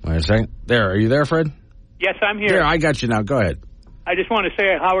 Wait a second. There, are you there, Fred? Yes, I'm here. There, I got you now. Go ahead. I just want to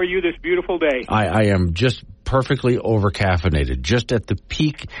say, how are you this beautiful day? I am just perfectly over-caffeinated, just at the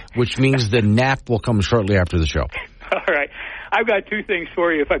peak, which means the nap will come shortly after the show. All right. I've got two things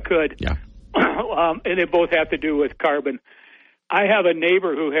for you, if I could. Yeah. And they both have to do with carbon. I have a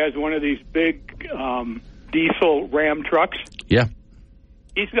neighbor who has one of these big diesel Ram trucks. Yeah.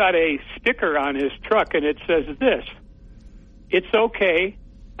 He's got a sticker on his truck, and it says this: "It's okay,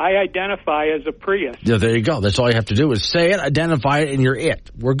 I identify as a Prius." Yeah, there you go. That's all you have to do is say it, identify it, and you're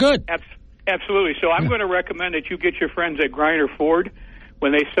it. We're good. Absolutely. So I'm going to recommend that you get your friends at Griner Ford,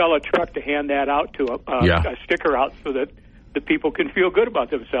 when they sell a truck, to hand that out to a sticker out so that the people can feel good about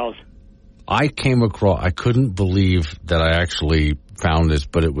themselves. I came across, I couldn't believe that I actually found this,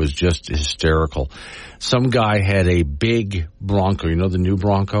 but it was just hysterical. Some guy had a big Bronco, you know the new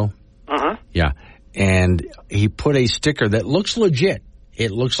Bronco? Uh-huh. Yeah. And he put a sticker that looks legit.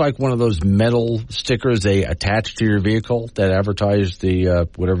 It looks like one of those metal stickers they attach to your vehicle that advertise the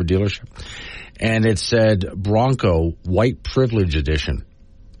whatever dealership. And it said Bronco White Privilege Edition.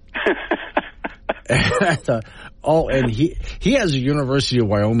 And I thought, oh, and he has a University of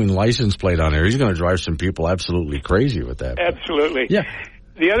Wyoming license plate on there. He's going to drive some people absolutely crazy with that. Absolutely. Yeah.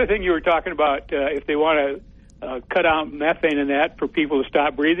 The other thing you were talking about, if they want to cut out methane and that for people to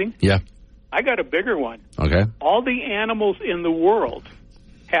stop breathing. Yeah. I got a bigger one. Okay. All the animals in the world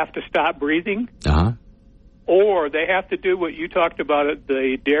have to stop breathing. Uh-huh. Or they have to do what you talked about at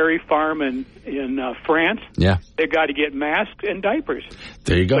the dairy farm in France. Yeah. They've got to get masks and diapers.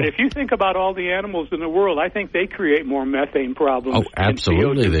 There you go. But if you think about all the animals in the world, I think they create more methane problems. Oh,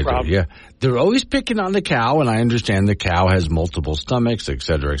 absolutely and CO2 they problems. do, yeah. They're always picking on the cow, and I understand the cow has multiple stomachs, et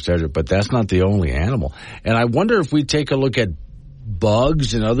cetera, but that's not the only animal. And I wonder if we take a look at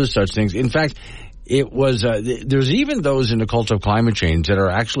bugs and other such things. In fact, it was there's even those in the cult of climate change that are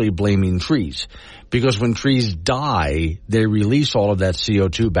actually blaming trees, because when trees die, they release all of that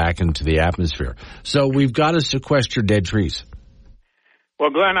CO2 back into the atmosphere. So we've got to sequester dead trees. Well,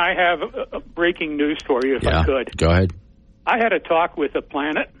 Glenn, I have a breaking news for you, if I could. Go ahead. I had a talk with a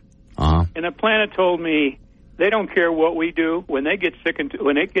planet, and the planet told me they don't care what we do. When they get sick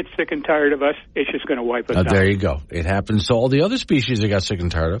and tired of us, it's just going to wipe us out. There you go. It happens to all the other species that got sick and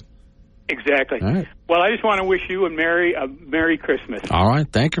tired of. Exactly. All right. Well, I just want to wish you and Mary a Merry Christmas. All right.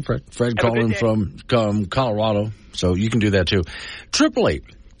 Thank you, Fred. Fred calling from Colorado, so you can do that too.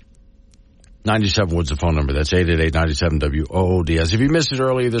 888-97 Woods, the phone number. That's 888-97-WOODS. If you missed it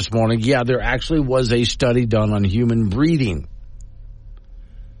earlier this morning, there actually was a study done on human breathing.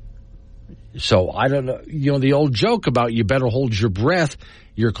 So I don't know, the old joke about you better hold your breath,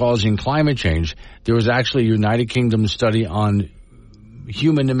 you're causing climate change. There was actually a United Kingdom study on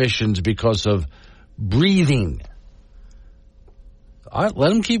human emissions because of breathing. Let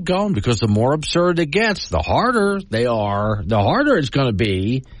them keep going, because the more absurd it gets, the harder it's going to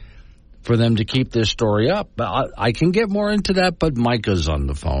be for them to keep this story up. But I can get more into that, but Micah's on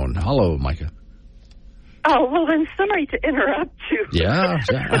the phone. Hello, Micah. Oh, well, I'm sorry to interrupt you. Yeah.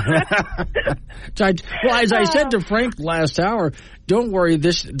 Well, as I said to Frank last hour, don't worry,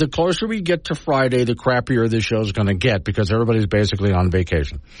 the closer we get to Friday, the crappier this show's going to get, because everybody's basically on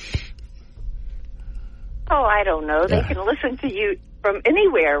vacation. Oh, I don't know. They can listen to you from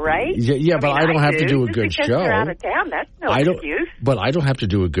anywhere, right? Yeah, but I don't have to do a good show. Because they're out of town, that's no excuse. But I don't have to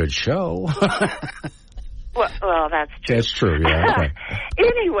do a good show. Well, that's true. That's true, yeah. Okay.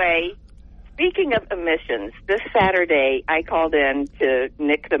 Anyway, speaking of emissions, this Saturday I called in to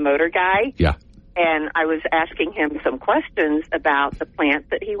Nick, the motor guy. Yeah. And I was asking him some questions about the plant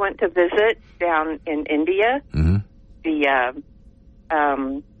that he went to visit down in India, the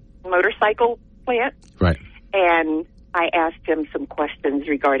motorcycle plant. Right. And I asked him some questions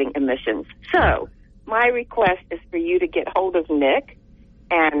regarding emissions. So my request is for you to get hold of Nick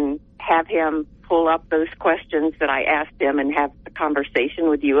and have him pull up those questions that I asked him and have a conversation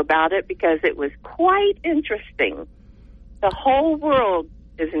with you about it, because it was quite interesting. The whole world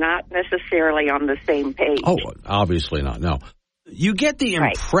is not necessarily on the same page. Oh, obviously not, no. You get the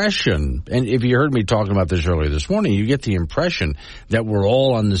impression, and if you heard me talking about this earlier this morning, you get the impression that we're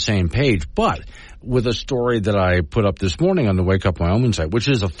all on the same page. But with a story that I put up this morning on the Wake Up Wyoming site, which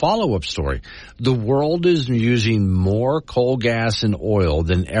is a follow-up story, the world is using more coal, gas, and oil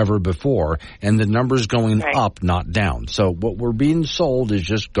than ever before, and the number's going up, not down. So what we're being sold is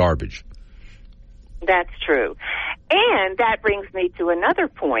just garbage. That's true. And that brings me to another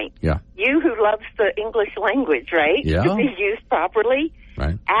point. Yeah. You who loves the English language, right? Yeah. To be used properly.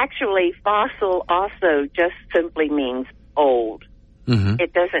 Right. Actually, fossil also just simply means old. Mm-hmm.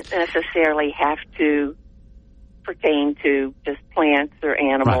 It doesn't necessarily have to pertain to just plants or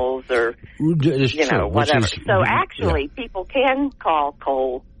animals or, whatever. So actually, people can call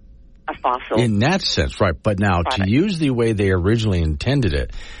coal a fossil. In that sense, right. But now, to use the way they originally intended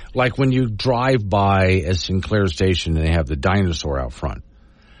it, like when you drive by a Sinclair station and they have the dinosaur out front.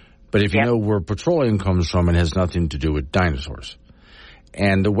 But if you know where petroleum comes from, it has nothing to do with dinosaurs.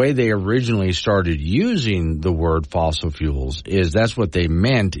 And the way they originally started using the word fossil fuels is that's what they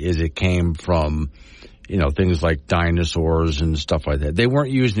meant is it came from, things like dinosaurs and stuff like that. They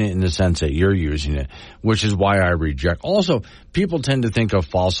weren't using it in the sense that you're using it, which is why I reject. Also, people tend to think of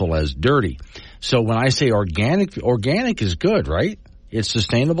fossil as dirty. So when I say organic is good, right? It's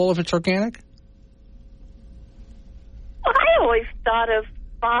sustainable if it's organic? Well, I always thought of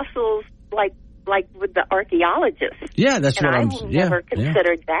fossils like with the archaeologists. Yeah, that's what I'm saying. I never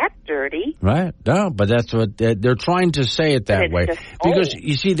considered that dirty. Right. No, but that's what they're trying to say it that way. Because,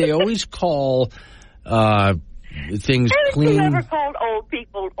 you see, they always call things clean. Have you ever called old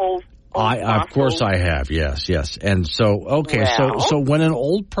people old of course I have, yes. And so, so when an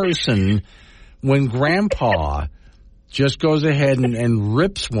old person, when Grandpa just goes ahead and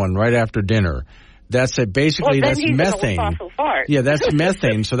rips one right after dinner, that's basically that's methane. Yeah, that's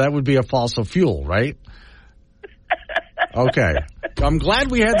methane, so that would be a fossil fuel, right? Okay. I'm glad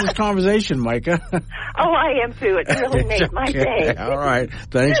we had this conversation, Micah. Oh, I am too. It really made my day. All right.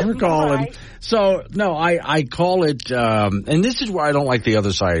 Thanks for calling. Bye. So, no, I call it, and this is where I don't like the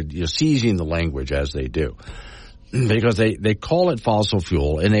other side, seizing the language as they do. Because they call it fossil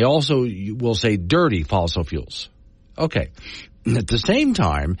fuel, and they also will say dirty fossil fuels. Okay. At the same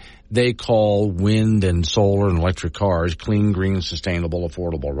time, they call wind and solar and electric cars clean, green, sustainable,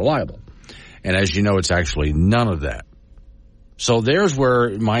 affordable, reliable. And as you know, it's actually none of that. So there's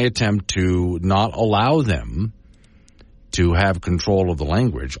where my attempt to not allow them to have control of the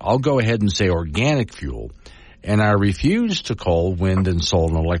language. I'll go ahead and say organic fuel, and I refuse to call wind and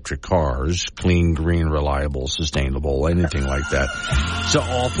solar and electric cars clean, green, reliable, sustainable, anything like that. So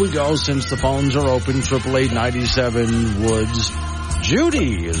off we go since the phones are open, 888-97 Woods.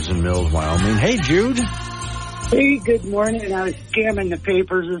 Judy is in Mills, Wyoming. Hey, Jude. Hey, good morning. I was scamming the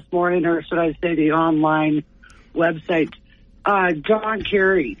papers this morning, or should I say the online website. John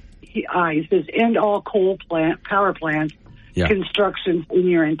Kerry, he says, end all power plants, constructions in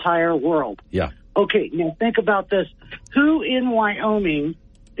your entire world. Yeah. Okay, now think about this. Who in Wyoming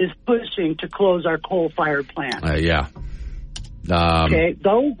is pushing to close our coal-fired plants? Okay,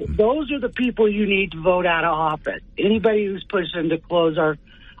 those are the people you need to vote out of office. Anybody who's pushing to close our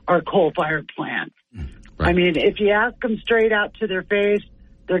coal-fired plants. Right. I mean, if you ask them straight out to their face,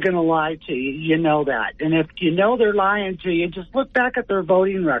 they're going to lie to you. You know that. And if you know they're lying to you, just look back at their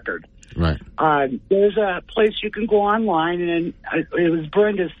voting record. Right. There's a place you can go online, and it was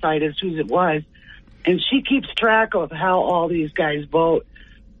Brenda's site as whose it was, and she keeps track of how all these guys vote.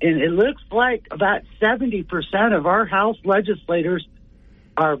 And it looks like about 70% of our House legislators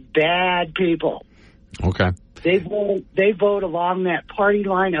are bad people. Okay. They vote along that party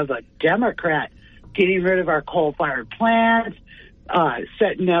line of a Democrat, getting rid of our coal-fired plants,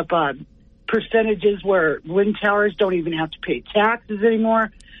 setting up percentages where wind towers don't even have to pay taxes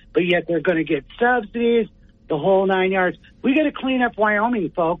anymore, but yet they're going to get subsidies, the whole 9 yards. We got to clean up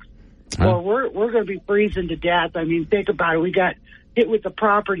Wyoming, folks, or we're going to be freezing to death. I mean, think about it. We got hit with the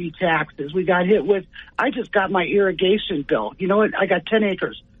property taxes. We got hit with, I just got my irrigation bill. You know what? I got 10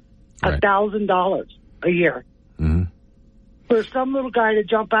 acres, $1,000 a year. Mm-hmm. For some little guy to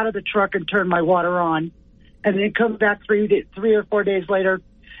jump out of the truck and turn my water on, and then come back 3 or 4 days later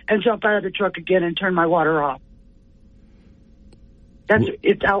and jump out of the truck again and turn my water off.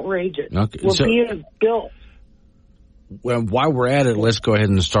 It's outrageous. Okay. We're being built. Well, while we're at it, let's go ahead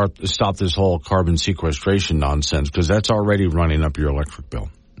and stop this whole carbon sequestration nonsense, because that's already running up your electric bill.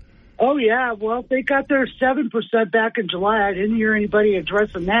 Oh, yeah. Well, they got their 7% back in July. I didn't hear anybody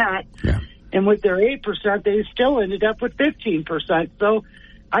addressing that. Yeah. And with their 8%, they still ended up with 15%. So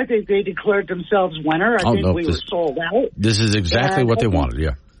I think they declared themselves winner. I think we were sold out. This is exactly what they wanted,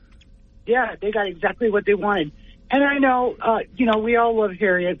 yeah. Yeah, they got exactly what they wanted. And I know, we all love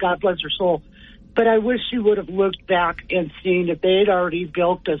Harriet, God bless her soul. But I wish she would have looked back and seen that they had already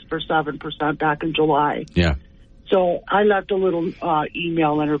bilked us for 7% back in July. Yeah. So I left a little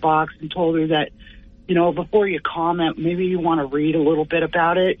email in her box and told her that, before you comment, maybe you want to read a little bit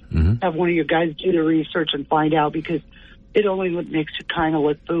about it. Mm-hmm. Have one of your guys do the research and find out, because it only makes you kind of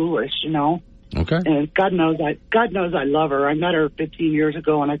look foolish, Okay. And God knows I love her. I met her 15 years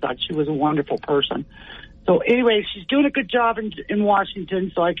ago, and I thought she was a wonderful person. So anyway, she's doing a good job in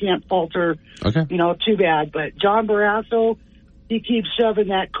Washington, so I can't fault her, too bad. But John Barrasso, he keeps shoving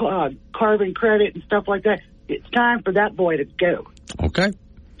that carbon credit and stuff like that. It's time for that boy to go. Okay.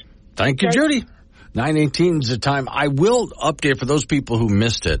 Thank you, Judy. 9:18 is the time. I will update for those people who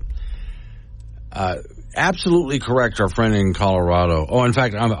missed it. Absolutely correct, our friend in Colorado. Oh, in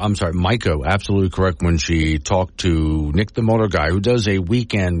fact, I'm sorry, Micah, absolutely correct when she talked to Nick the Motor Guy, who does a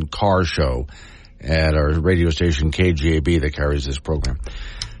weekend car show. at our radio station KGAB that carries this program.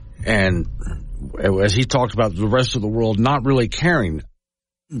 And as he talked about the rest of the world not really caring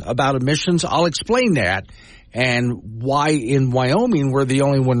about emissions, I'll explain that and why in Wyoming we're the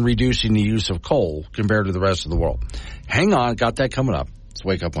only one reducing the use of coal compared to the rest of the world. Hang on, got that coming up. It's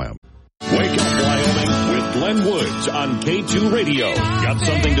Wake Up Wyoming. Wake Up Wyoming with Glenn Woods on K2 Radio. Got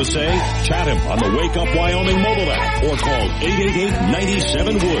something to say? Chat him on the Wake Up Wyoming mobile app or call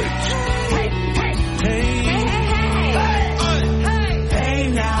 888-97-WOODS. Hey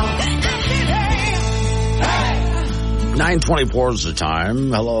now. 9:24 is the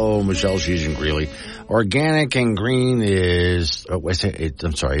time. Hello, Michelle. She's in Greeley. Organic and green is,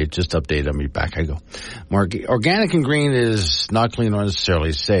 I'm sorry, it just updated me. Back I go. Organic and green is not clean or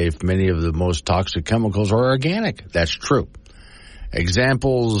necessarily safe. Many of the most toxic chemicals are organic. That's true.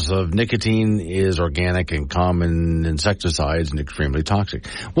 Examples of nicotine is organic and common insecticides and extremely toxic.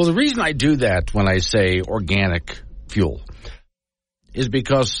 Well, the reason I do that when I say organic fuel is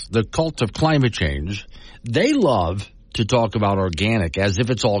because the cult of climate change, they love to talk about organic as if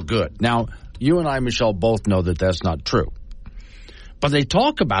it's all good. Now, you and I, Michelle, both know that that's not true. But they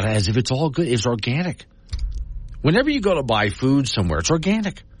talk about it as if it's all good. It's organic. Whenever you go to buy food somewhere, it's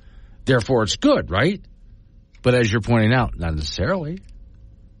organic. Therefore, it's good, right? But as you're pointing out, not necessarily.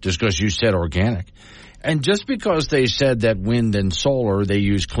 Just because you said organic. And just because they said that wind and solar, they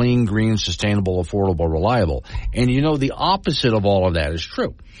use clean, green, sustainable, affordable, reliable. And you know the opposite of all of that is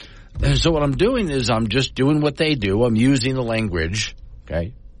true. And so what I'm doing is I'm just doing what they do. I'm using the language,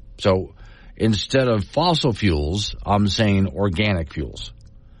 okay? So instead of fossil fuels, I'm saying organic fuels.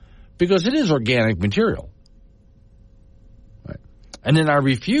 Because it is organic material. Right? And then I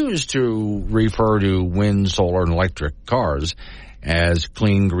refuse to refer to wind, solar, and electric cars as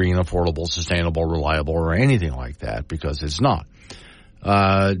clean, green, affordable, sustainable, reliable, or anything like that, because it's not.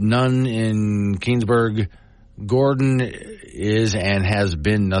 None in Keensburg. Gordon is and has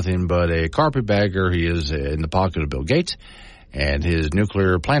been nothing but a carpetbagger. He is in the pocket of Bill Gates and his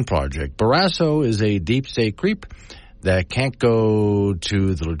nuclear plant project. Barrasso is a deep state creep that can't go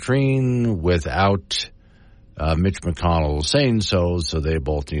to the latrine without Mitch McConnell saying so they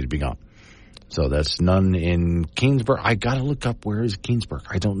both need to be gone. So that's none in Keensburg. I got to look up where is Keensburg.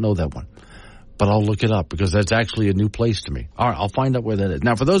 I don't know that one. But I'll look it up because that's actually a new place to me. All right, I'll find out where that is.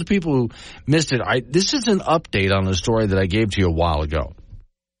 Now, for those people who missed it, this is an update on a story that I gave to you a while ago.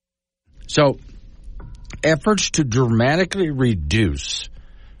 So, efforts to dramatically reduce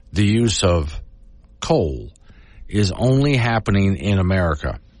the use of coal is only happening in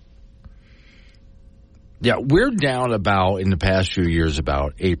America. Yeah, we're down in the past few years,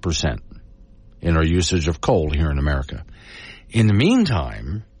 about 8% in our usage of coal here in America. In the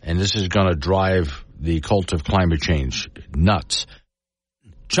meantime, and this is going to drive the cult of climate change nuts,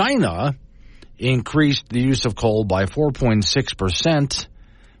 China increased the use of coal by 4.6%,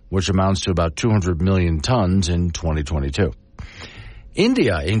 which amounts to about 200 million tons in 2022.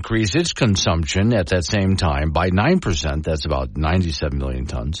 India increased its consumption at that same time by 9%. That's about 97 million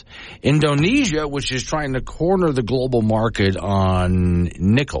tons. Indonesia, which is trying to corner the global market on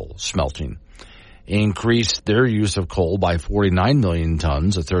nickel smelting, increased their use of coal by 49 million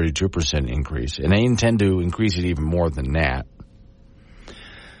tons, a 32% increase. And they intend to increase it even more than that.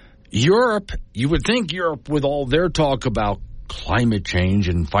 Europe, you would think Europe, with all their talk about climate change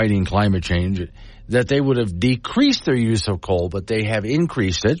and fighting climate change, that they would have decreased their use of coal, but they have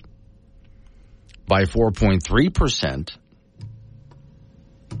increased it by 4.3%.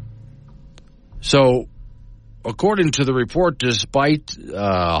 So, according to the report, despite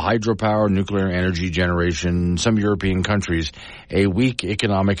hydropower, nuclear energy generation, some European countries, a weak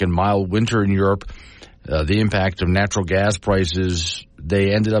economic and mild winter in Europe, the impact of natural gas prices,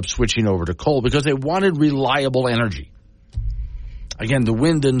 they ended up switching over to coal because they wanted reliable energy. Again, the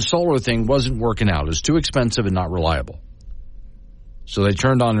wind and solar thing wasn't working out. It was too expensive and not reliable. So they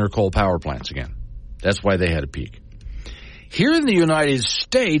turned on their coal power plants again. That's why they had a peak. Here in the United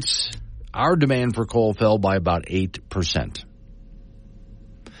States, our demand for coal fell by about 8%.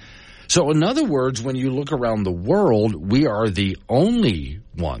 So in other words, when you look around the world, we are the only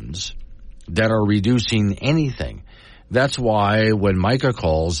ones that are reducing anything. That's why when Micah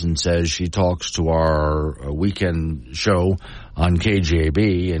calls and says she talks to our weekend show on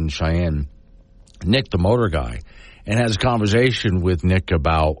KGAB in Cheyenne, Nick, the motor guy, and has a conversation with Nick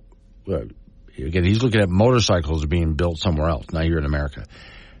about, again, he's looking at motorcycles being built somewhere else, not here in America.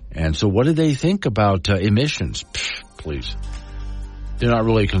 And so what do they think about emissions? Please. They're not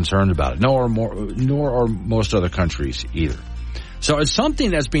really concerned about it, nor are most other countries either. So it's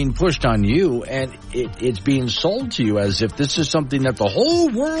something that's being pushed on you, and it's being sold to you as if this is something that the whole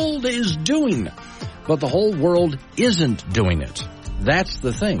world is doing. But the whole world isn't doing it. That's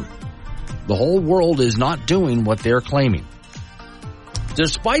the thing. The whole world is not doing what they're claiming.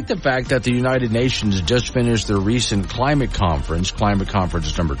 Despite the fact that the United Nations just finished their recent climate conference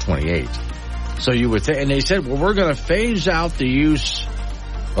number 28. So you would and they said, well, we're going to phase out the use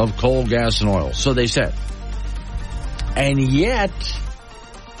of coal, gas, and oil. So they said. And yet,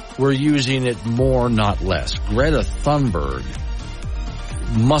 we're using it more, not less. Greta Thunberg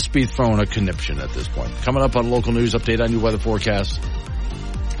must be thrown a conniption at this point. Coming up on local news update on your weather forecast.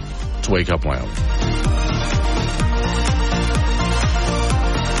 It's Wake Up Wyoming.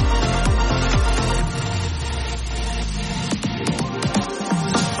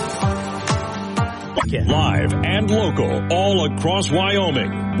 Live and local, all across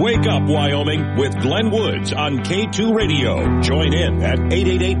Wyoming. Wake Up Wyoming with Glenn Woods on K2 Radio. Join in at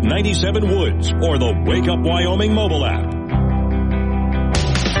 888-97-WOODS or the Wake Up Wyoming mobile app.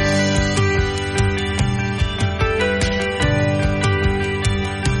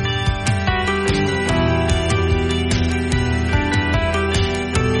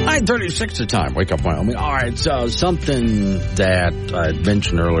 .36 the time. Wake Up Wyoming. All right, so something that I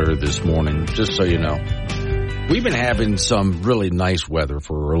mentioned earlier this morning, just so you know. We've been having some really nice weather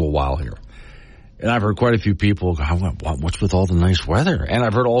for a little while here. And I've heard quite a few people go, what's with all the nice weather? And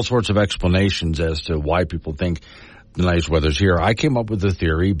I've heard all sorts of explanations as to why people think the nice weather's here. I came up with a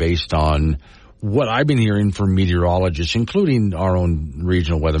theory based on what I've been hearing from meteorologists, including our own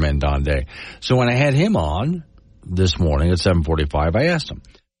regional weatherman, Don Day. So when I had him on this morning at 7:45, I asked him.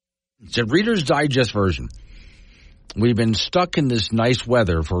 He said, Reader's Digest version. We've been stuck in this nice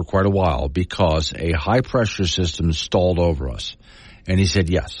weather for quite a while because a high-pressure system stalled over us. And he said,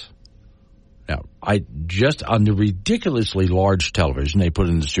 yes. Now, I just, on the ridiculously large television, they put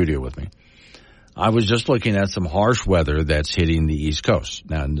in the studio with me, I was just looking at some harsh weather that's hitting the East Coast.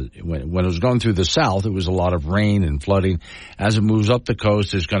 Now, when it was going through the South, it was a lot of rain and flooding. As it moves up the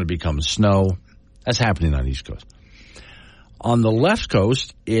coast, there's going to become snow. That's happening on the East Coast. On the left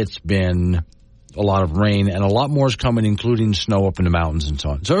coast, it's been a lot of rain, and a lot more is coming, including snow up in the mountains and so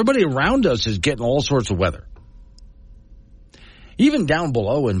on. So everybody around us is getting all sorts of weather. Even down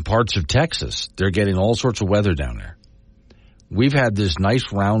below in parts of Texas, they're getting all sorts of weather down there. We've had this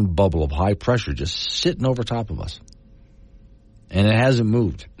nice round bubble of high pressure just sitting over top of us. And it hasn't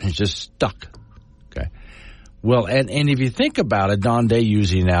moved. It's just stuck. Okay. Well, and if you think about it, Don Day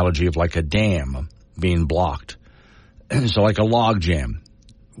used the analogy of like a dam being blocked. So like a log jam.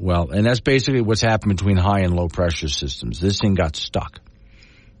 Well, and that's basically what's happened between high and low pressure systems. This thing got stuck.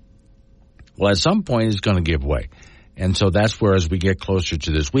 Well, at some point, it's going to give way. And so that's where, as we get closer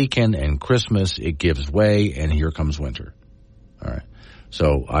to this weekend and Christmas, it gives way, and here comes winter. All right.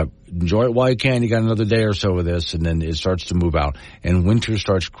 So enjoy it while you can. You got another day or so of this, and then it starts to move out, and winter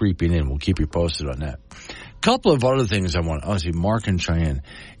starts creeping in. We'll keep you posted on that. Couple of other things I want. See, Mark and Cheyenne.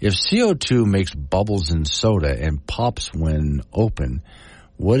 If CO2 makes bubbles in soda and pops when open,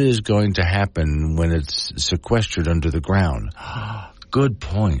 what is going to happen when it's sequestered under the ground? Good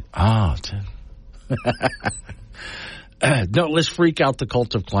point. No, let's freak out the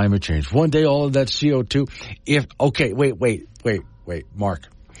cult of climate change. One day, all of that CO2. Wait, Mark.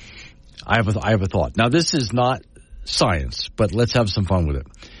 I have a thought. Now, this is not science, but let's have some fun with it.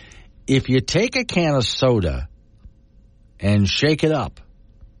 If you take a can of soda and shake it up,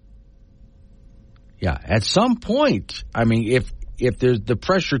 yeah, at some point, I mean, if the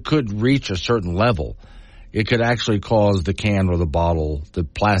pressure could reach a certain level, it could actually cause the can or the bottle, the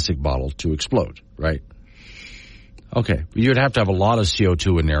plastic bottle, to explode, right? Okay, you'd have to have a lot of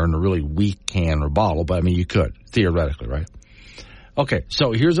CO2 in there in a really weak can or bottle, but I mean, you could, theoretically, right? Okay,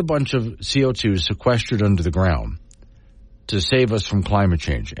 so here's a bunch of CO2 sequestered under the ground to save us from climate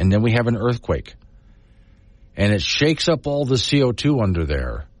change. And then we have an earthquake. And it shakes up all the CO2 under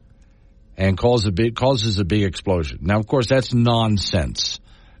there and causes a big explosion. Now, of course, that's nonsense.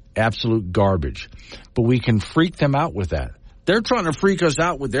 Absolute garbage. But we can freak them out with that. They're trying to freak us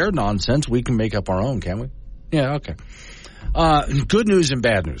out with their nonsense. We can make up our own, can't we? Yeah, okay. Good news and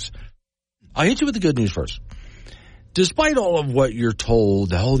bad news. I'll hit you with the good news first. Despite all of what you're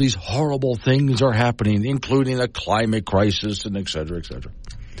told, all these horrible things are happening, including a climate crisis and et cetera, et cetera.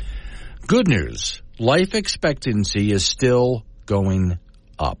 Good news. Life expectancy is still going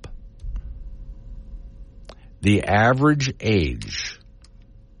up. The average age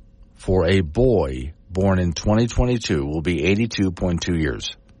for a boy born in 2022 will be 82.2 years.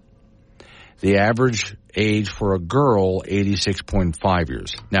 The average age for a girl, 86.5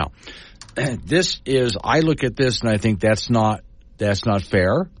 years. Now, I look at this and I think that's not That's not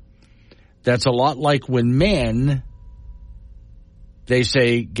fair. That's a lot like when men, they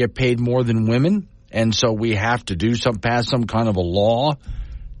say, get paid more than women, and so we have to pass some kind of a law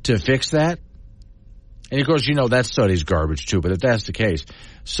to fix that. And, of course, that study's garbage, too, but if that's the case.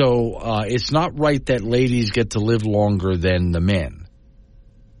 So it's not right that ladies get to live longer than the men.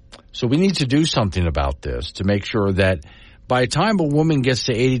 So we need to do something about this to make sure that by the time a woman gets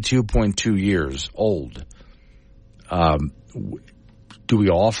to 82.2 years old, do we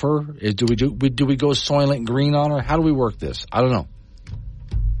offer? Do we go Soylent Green on her? How do we work this? I don't know.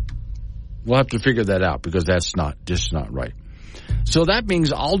 We'll have to figure that out because that's just not right. So that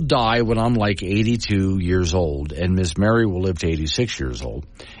means I'll die when I'm like 82 years old, and Miss Mary will live to 86 years old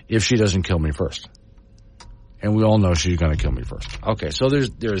if she doesn't kill me first. And we all know she's going to kill me first. Okay, so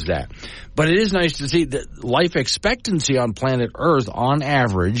there's that. But it is nice to see that life expectancy on planet Earth, on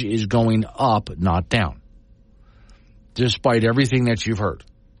average, is going up, not down, despite everything that you've heard.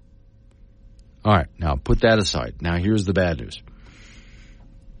 All right, now put that aside. Now here's the bad news.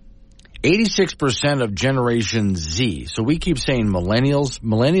 86% of Generation Z. So we keep saying millennials.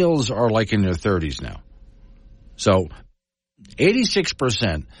 Millennials are like in their 30s now. So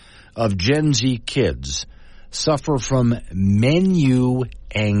 86% of Gen Z kids suffer from menu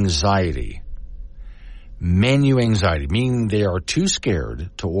anxiety. Menu anxiety, meaning they are too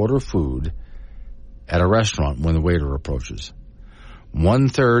scared to order food at a restaurant when the waiter approaches.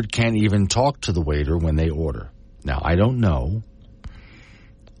 1/3 can't even talk to the waiter when they order. Now, I don't know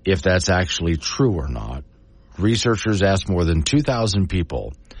if that's actually true or not. Researchers asked more than 2,000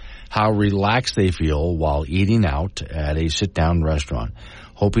 people how relaxed they feel while eating out at a sit-down restaurant,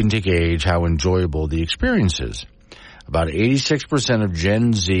 hoping to gauge how enjoyable the experience is. About 86% of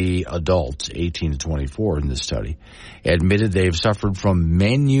Gen Z adults, 18 to 24 in this study, admitted they've suffered from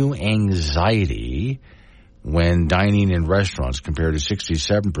menu anxiety when dining in restaurants, compared to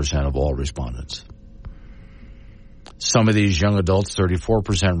 67% of all respondents. Some of these young adults,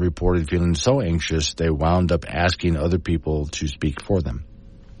 34%, reported feeling so anxious they wound up asking other people to speak for them.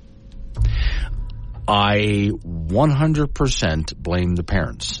 I 100% blame the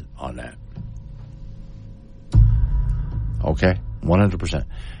parents on that. Okay, 100%.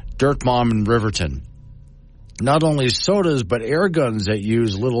 Dirt Mom in Riverton. Not only sodas, but air guns that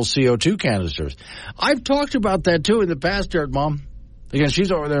use little CO2 canisters. I've talked about that, too, in the past, Dirt Mom. Again,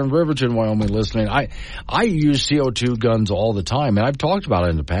 she's over there in Riverton, Wyoming, listening. I use CO2 guns all the time, and I've talked about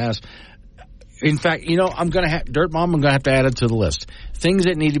it in the past. In fact, Dirt Mom, I'm going to have to add it to the list. Things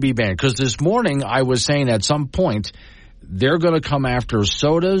that need to be banned. Because this morning I was saying at some point they're going to come after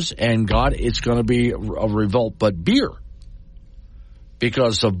sodas, and God, it's going to be a revolt, but beer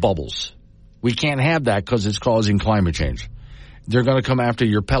because of bubbles. We can't have that because it's causing climate change. They're going to come after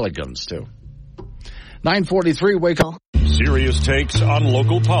your pellet guns, too. 9:43, wake up. Serious takes on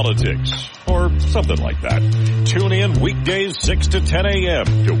local politics, or something like that. Tune in weekdays 6 to 10 a.m.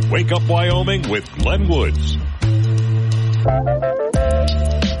 to Wake Up Wyoming with Glenn Woods.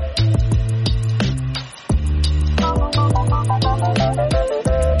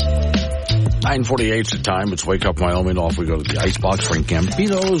 9:48 is the time. It's Wake Up Wyoming. Off we go to the Icebox. Frank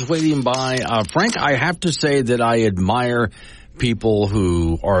Gambino is waiting by. Frank, I have to say that I admire people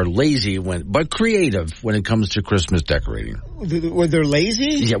who are lazy but creative when it comes to Christmas decorating. When they're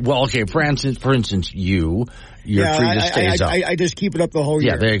lazy? Yeah, well, okay, for instance, you're free to stay up. I just keep it up the whole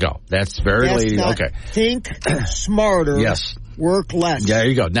year. Yeah, there you go. That's very lazy. Okay. Think smarter. Yes. Work less. Yeah, there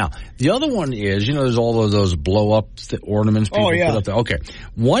you go. Now, the other one is, there's all of those blow-up ornaments people put up there. Okay.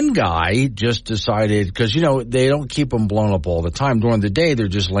 One guy just decided, because, they don't keep them blown up all the time. During the day, they're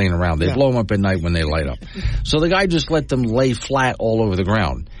just laying around. They blow them up at night when they light up. So the guy just let them lay flat all over the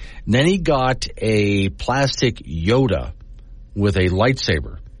ground. And then he got a plastic Yoda with a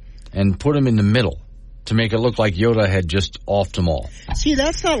lightsaber and put him in the middle to make it look like Yoda had just offed them all. See,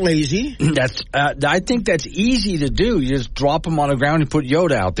 that's not lazy. I think that's easy to do. You just drop them on the ground and put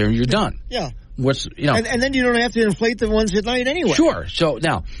Yoda out there and you're done. Yeah. And then you don't have to inflate the ones at night anyway. Sure. So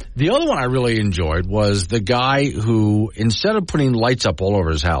now, the other one I really enjoyed was the guy who, instead of putting lights up all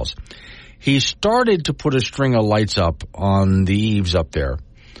over his house, he started to put a string of lights up on the eaves up there.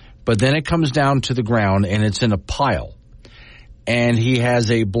 But then it comes down to the ground and it's in a pile. And he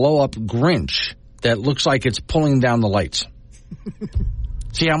has a blow-up Grinch that looks like it's pulling down the lights.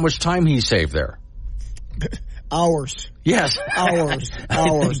 See how much time he saved there? Hours. Yes. Hours.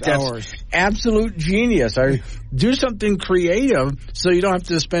 Absolute genius. Do something creative so you don't have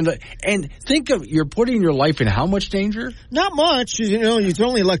to spend and think of, you're putting your life in how much danger? Not much. It's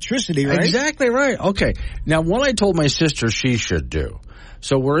only electricity, right? Exactly right. Okay. Now, what I told my sister she should do.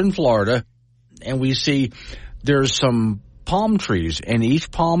 So we're in Florida, and we see there's some palm trees, and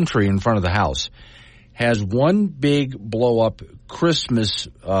each palm tree in front of the house has one big blow-up Christmas,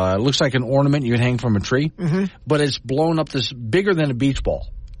 looks like an ornament you can hang from a tree, but it's blown up this bigger than a beach ball,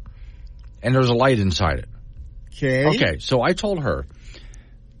 and there's a light inside it. Okay, so I told her,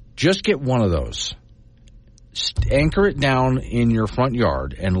 just get one of those. Anchor it down in your front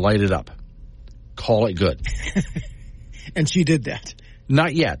yard and light it up. Call it good. And she did that.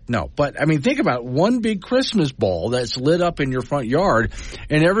 Not yet, no. But, I mean, think about it. One big Christmas ball that's lit up in your front yard,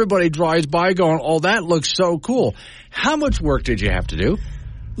 and everybody drives by going, oh, that looks so cool. How much work did you have to do?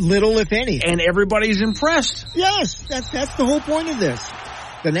 Little, if any. And everybody's impressed. Yes, that's the whole point of this.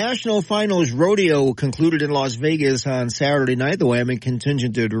 The National Finals Rodeo concluded in Las Vegas on Saturday night. The Wyoming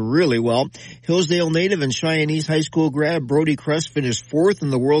contingent did really well. Hillsdale native and Cheyenne's high school grad Brody Crest finished fourth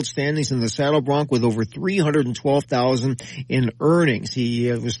in the world standings in the saddle bronc with over $312,000 in earnings.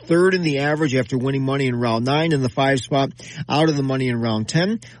 He was third in the average after winning money in round 9 in the 5 spot, out of the money in round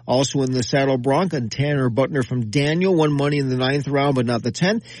 10. Also in the saddle bronc, and Tanner Butner from Daniel won money in the 9th round, but not the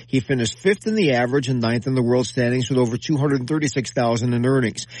 10th. He finished 5th in the average and 9th in the world standings with over $236,000 in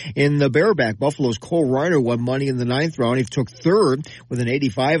earnings. In the bareback, Buffalo's Cole Reiner won money in the 9th round. He took third with an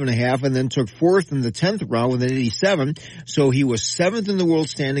 85.5 and then took fourth in the 10th round with an 87. So he was 7th in the world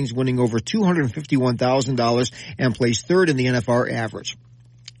standings, winning over $251,000 and placed third in the NFR average.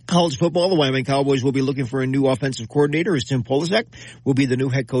 College football, the Wyoming Cowboys will be looking for a new offensive coordinator, as Tim Polasek will be the new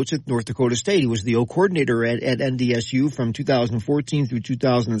head coach at North Dakota State. He was the O-coordinator at NDSU from 2014 through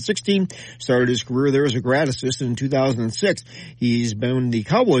 2016. Started his career there as a grad assistant in 2006. He's been the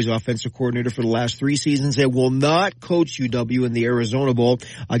Cowboys offensive coordinator for the last 3 seasons and will not coach UW in the Arizona Bowl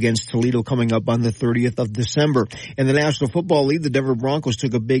against Toledo coming up on the 30th of December. In the National Football League, the Denver Broncos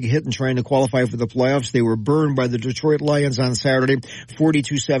took a big hit in trying to qualify for the playoffs. They were burned by the Detroit Lions on Saturday,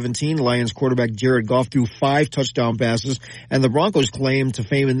 42-17. Lions quarterback Jared Goff threw 5 touchdown passes, and the Broncos' claim to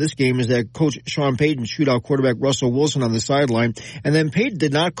fame in this game is that Coach Sean Payton chewed out quarterback Russell Wilson on the sideline, and then Payton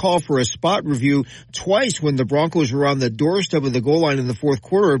did not call for a spot review twice when the Broncos were on the doorstep of the goal line in the 4th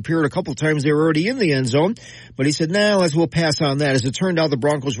quarter. It appeared a couple times they were already in the end zone, but he said, we'll pass on that. As it turned out, the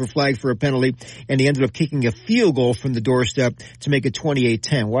Broncos were flagged for a penalty, and he ended up kicking a field goal from the doorstep to make it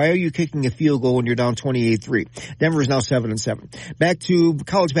 28-10. Why are you kicking a field goal when you're down 28-3? Denver is now 7-7. Back to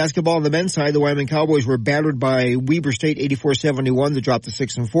college basketball on the men's side, the Wyoming Cowboys were battered by Weber State 84-71 to drop to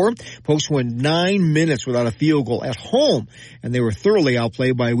 6-4. Pokes went 9 minutes without a field goal at home, and they were thoroughly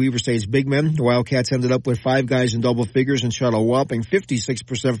outplayed by Weber State's big men. The Wildcats ended up with 5 guys in double figures and shot a whopping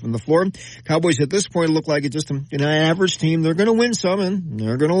 56% from the floor. Cowboys at this point look like it's just an average team. They're going to win some and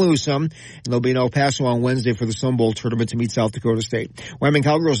they're going to lose some, and they'll be in El Paso on Wednesday for the Sun Bowl tournament to meet South Dakota State. Wyoming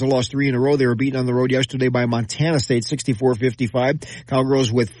Cowgirls have lost 3 in a row. They were beaten on the road yesterday by Montana State 64-55.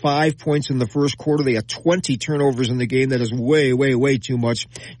 Cowgirls with 5 points in the first quarter. They had 20 turnovers in the game. That is way, way, way too much.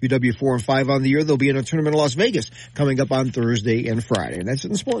 UW 4-5 on the year. They'll be in a tournament in Las Vegas coming up on Thursday and Friday. And that's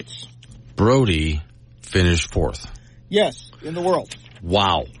it in sports. Brody finished 4th. Yes, in the world.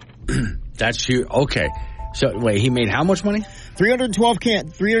 Wow. That's you. Okay. So, wait, he made how much money?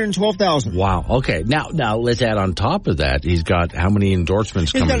 $312,000. Wow. Okay. Now let's add on top of that, he's got how many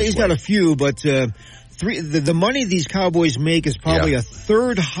endorsements coming? He's got a few, but the money these Cowboys make is probably a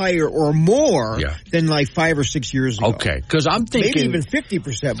third higher or more than like 5 or 6 years ago. Okay, because I'm thinking maybe even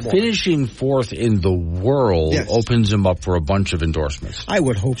 50% more. Finishing 4th in the world opens him up for a bunch of endorsements. I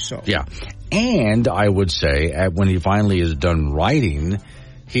would hope so. Yeah, and I would say when he finally is done writing,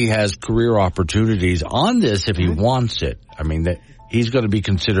 he has career opportunities on this if he wants it. I mean, he's going to be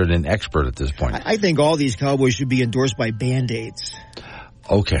considered an expert at this point. I think all these Cowboys should be endorsed by Band-Aids.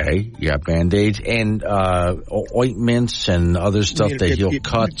 Okay, yeah, Band-Aids and ointments and other stuff that heal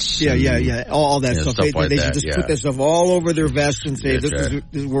cuts. Yeah, all that stuff. Stuff they should just put that stuff all over their vest and say, this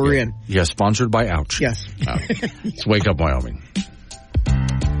is we're in. Yeah, sponsored by Ouch. Yes. Let's Wake Up Wyoming.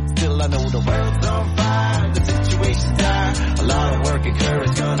 Still I know the world's on fire, the situation's dire, a lot of work and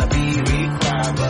courage gonna be required.